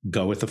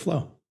 go with the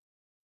flow.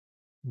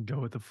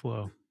 Go with the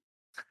flow.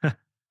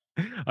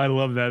 I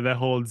love that. That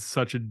holds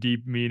such a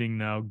deep meaning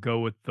now. Go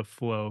with the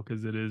flow,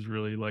 because it is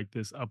really like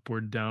this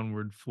upward,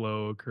 downward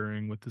flow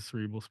occurring with the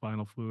cerebral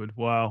spinal fluid.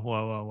 Wow,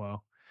 wow, wow,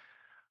 wow.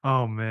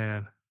 Oh,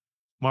 man.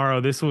 Mauro,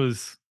 this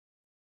was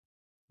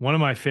one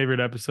of my favorite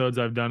episodes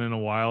I've done in a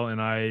while,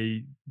 and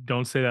I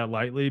don't say that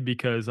lightly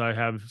because I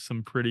have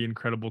some pretty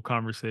incredible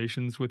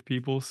conversations with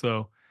people.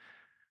 So,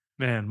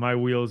 man, my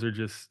wheels are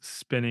just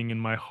spinning and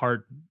my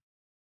heart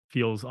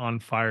feels on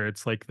fire.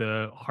 It's like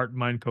the heart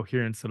mind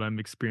coherence that I'm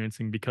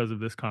experiencing because of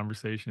this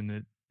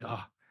conversation.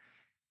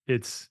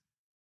 It's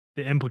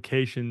the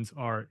implications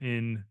are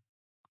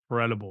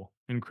incredible.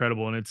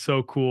 And it's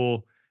so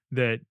cool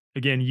that,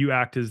 again, you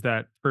act as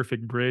that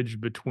perfect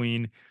bridge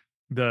between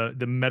the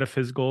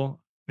metaphysical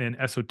and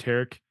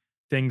esoteric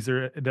things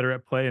that are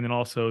at play, and then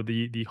also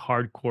the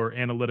hardcore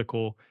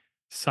analytical,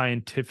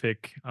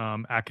 scientific,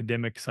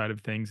 academic side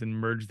of things, and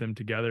merge them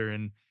together.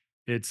 And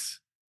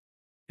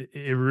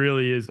it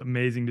really is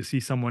amazing to see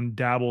someone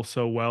dabble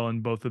so well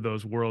in both of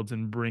those worlds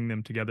and bring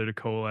them together to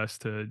coalesce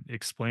to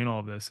explain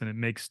all of this. And it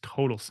makes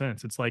total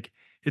sense. It's like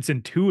it's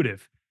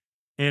intuitive,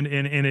 and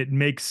it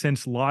makes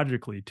sense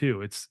logically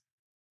too. It's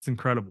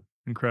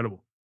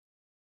incredible.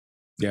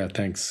 Yeah,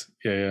 thanks.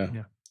 Yeah.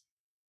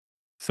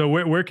 So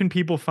where can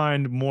people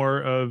find more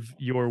of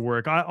your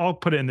work? I'll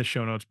put it in the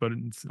show notes, but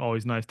it's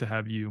always nice to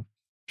have you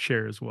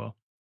share as well.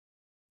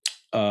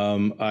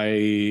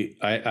 I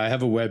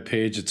have a web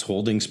page. It's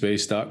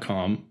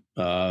holdingspace.com.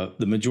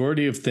 The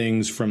majority of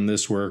things from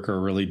this work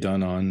are really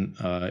done on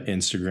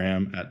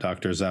Instagram at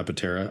Dr.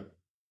 Zappaterra.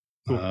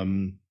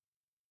 Cool.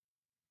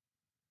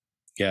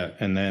 Yeah.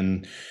 And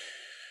then,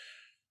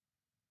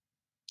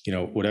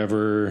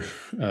 whatever,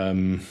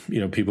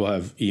 people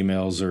have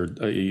emails, or,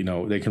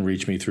 they can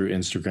reach me through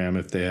Instagram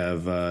if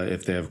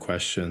they have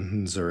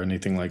questions or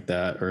anything like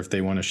that, or if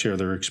they want to share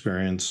their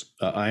experience.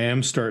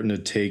 I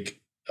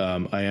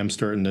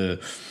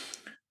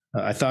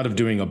thought of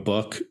doing a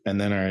book, and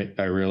then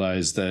I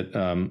realized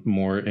that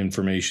more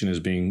information is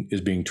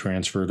being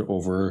transferred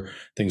over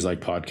things like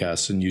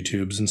podcasts and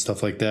YouTubes and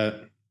stuff like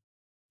that.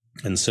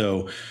 And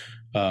so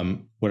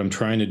what I'm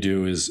trying to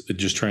do is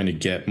just trying to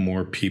get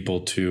more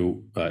people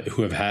to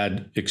who have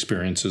had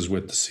experiences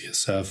with the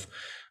CSF,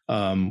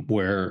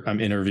 where I'm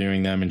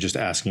interviewing them and just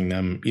asking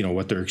them,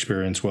 what their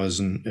experience was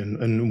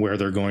and where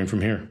they're going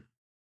from here.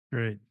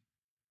 Great.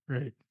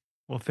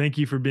 Well, thank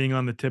you for being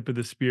on the tip of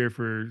the spear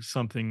for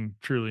something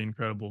truly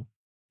incredible.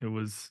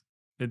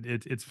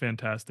 It's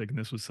fantastic. And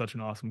this was such an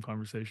awesome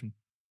conversation.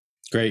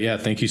 Great. Yeah.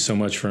 Thank you so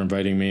much for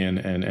inviting me,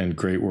 and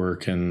great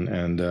work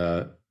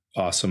and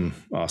awesome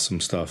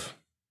stuff.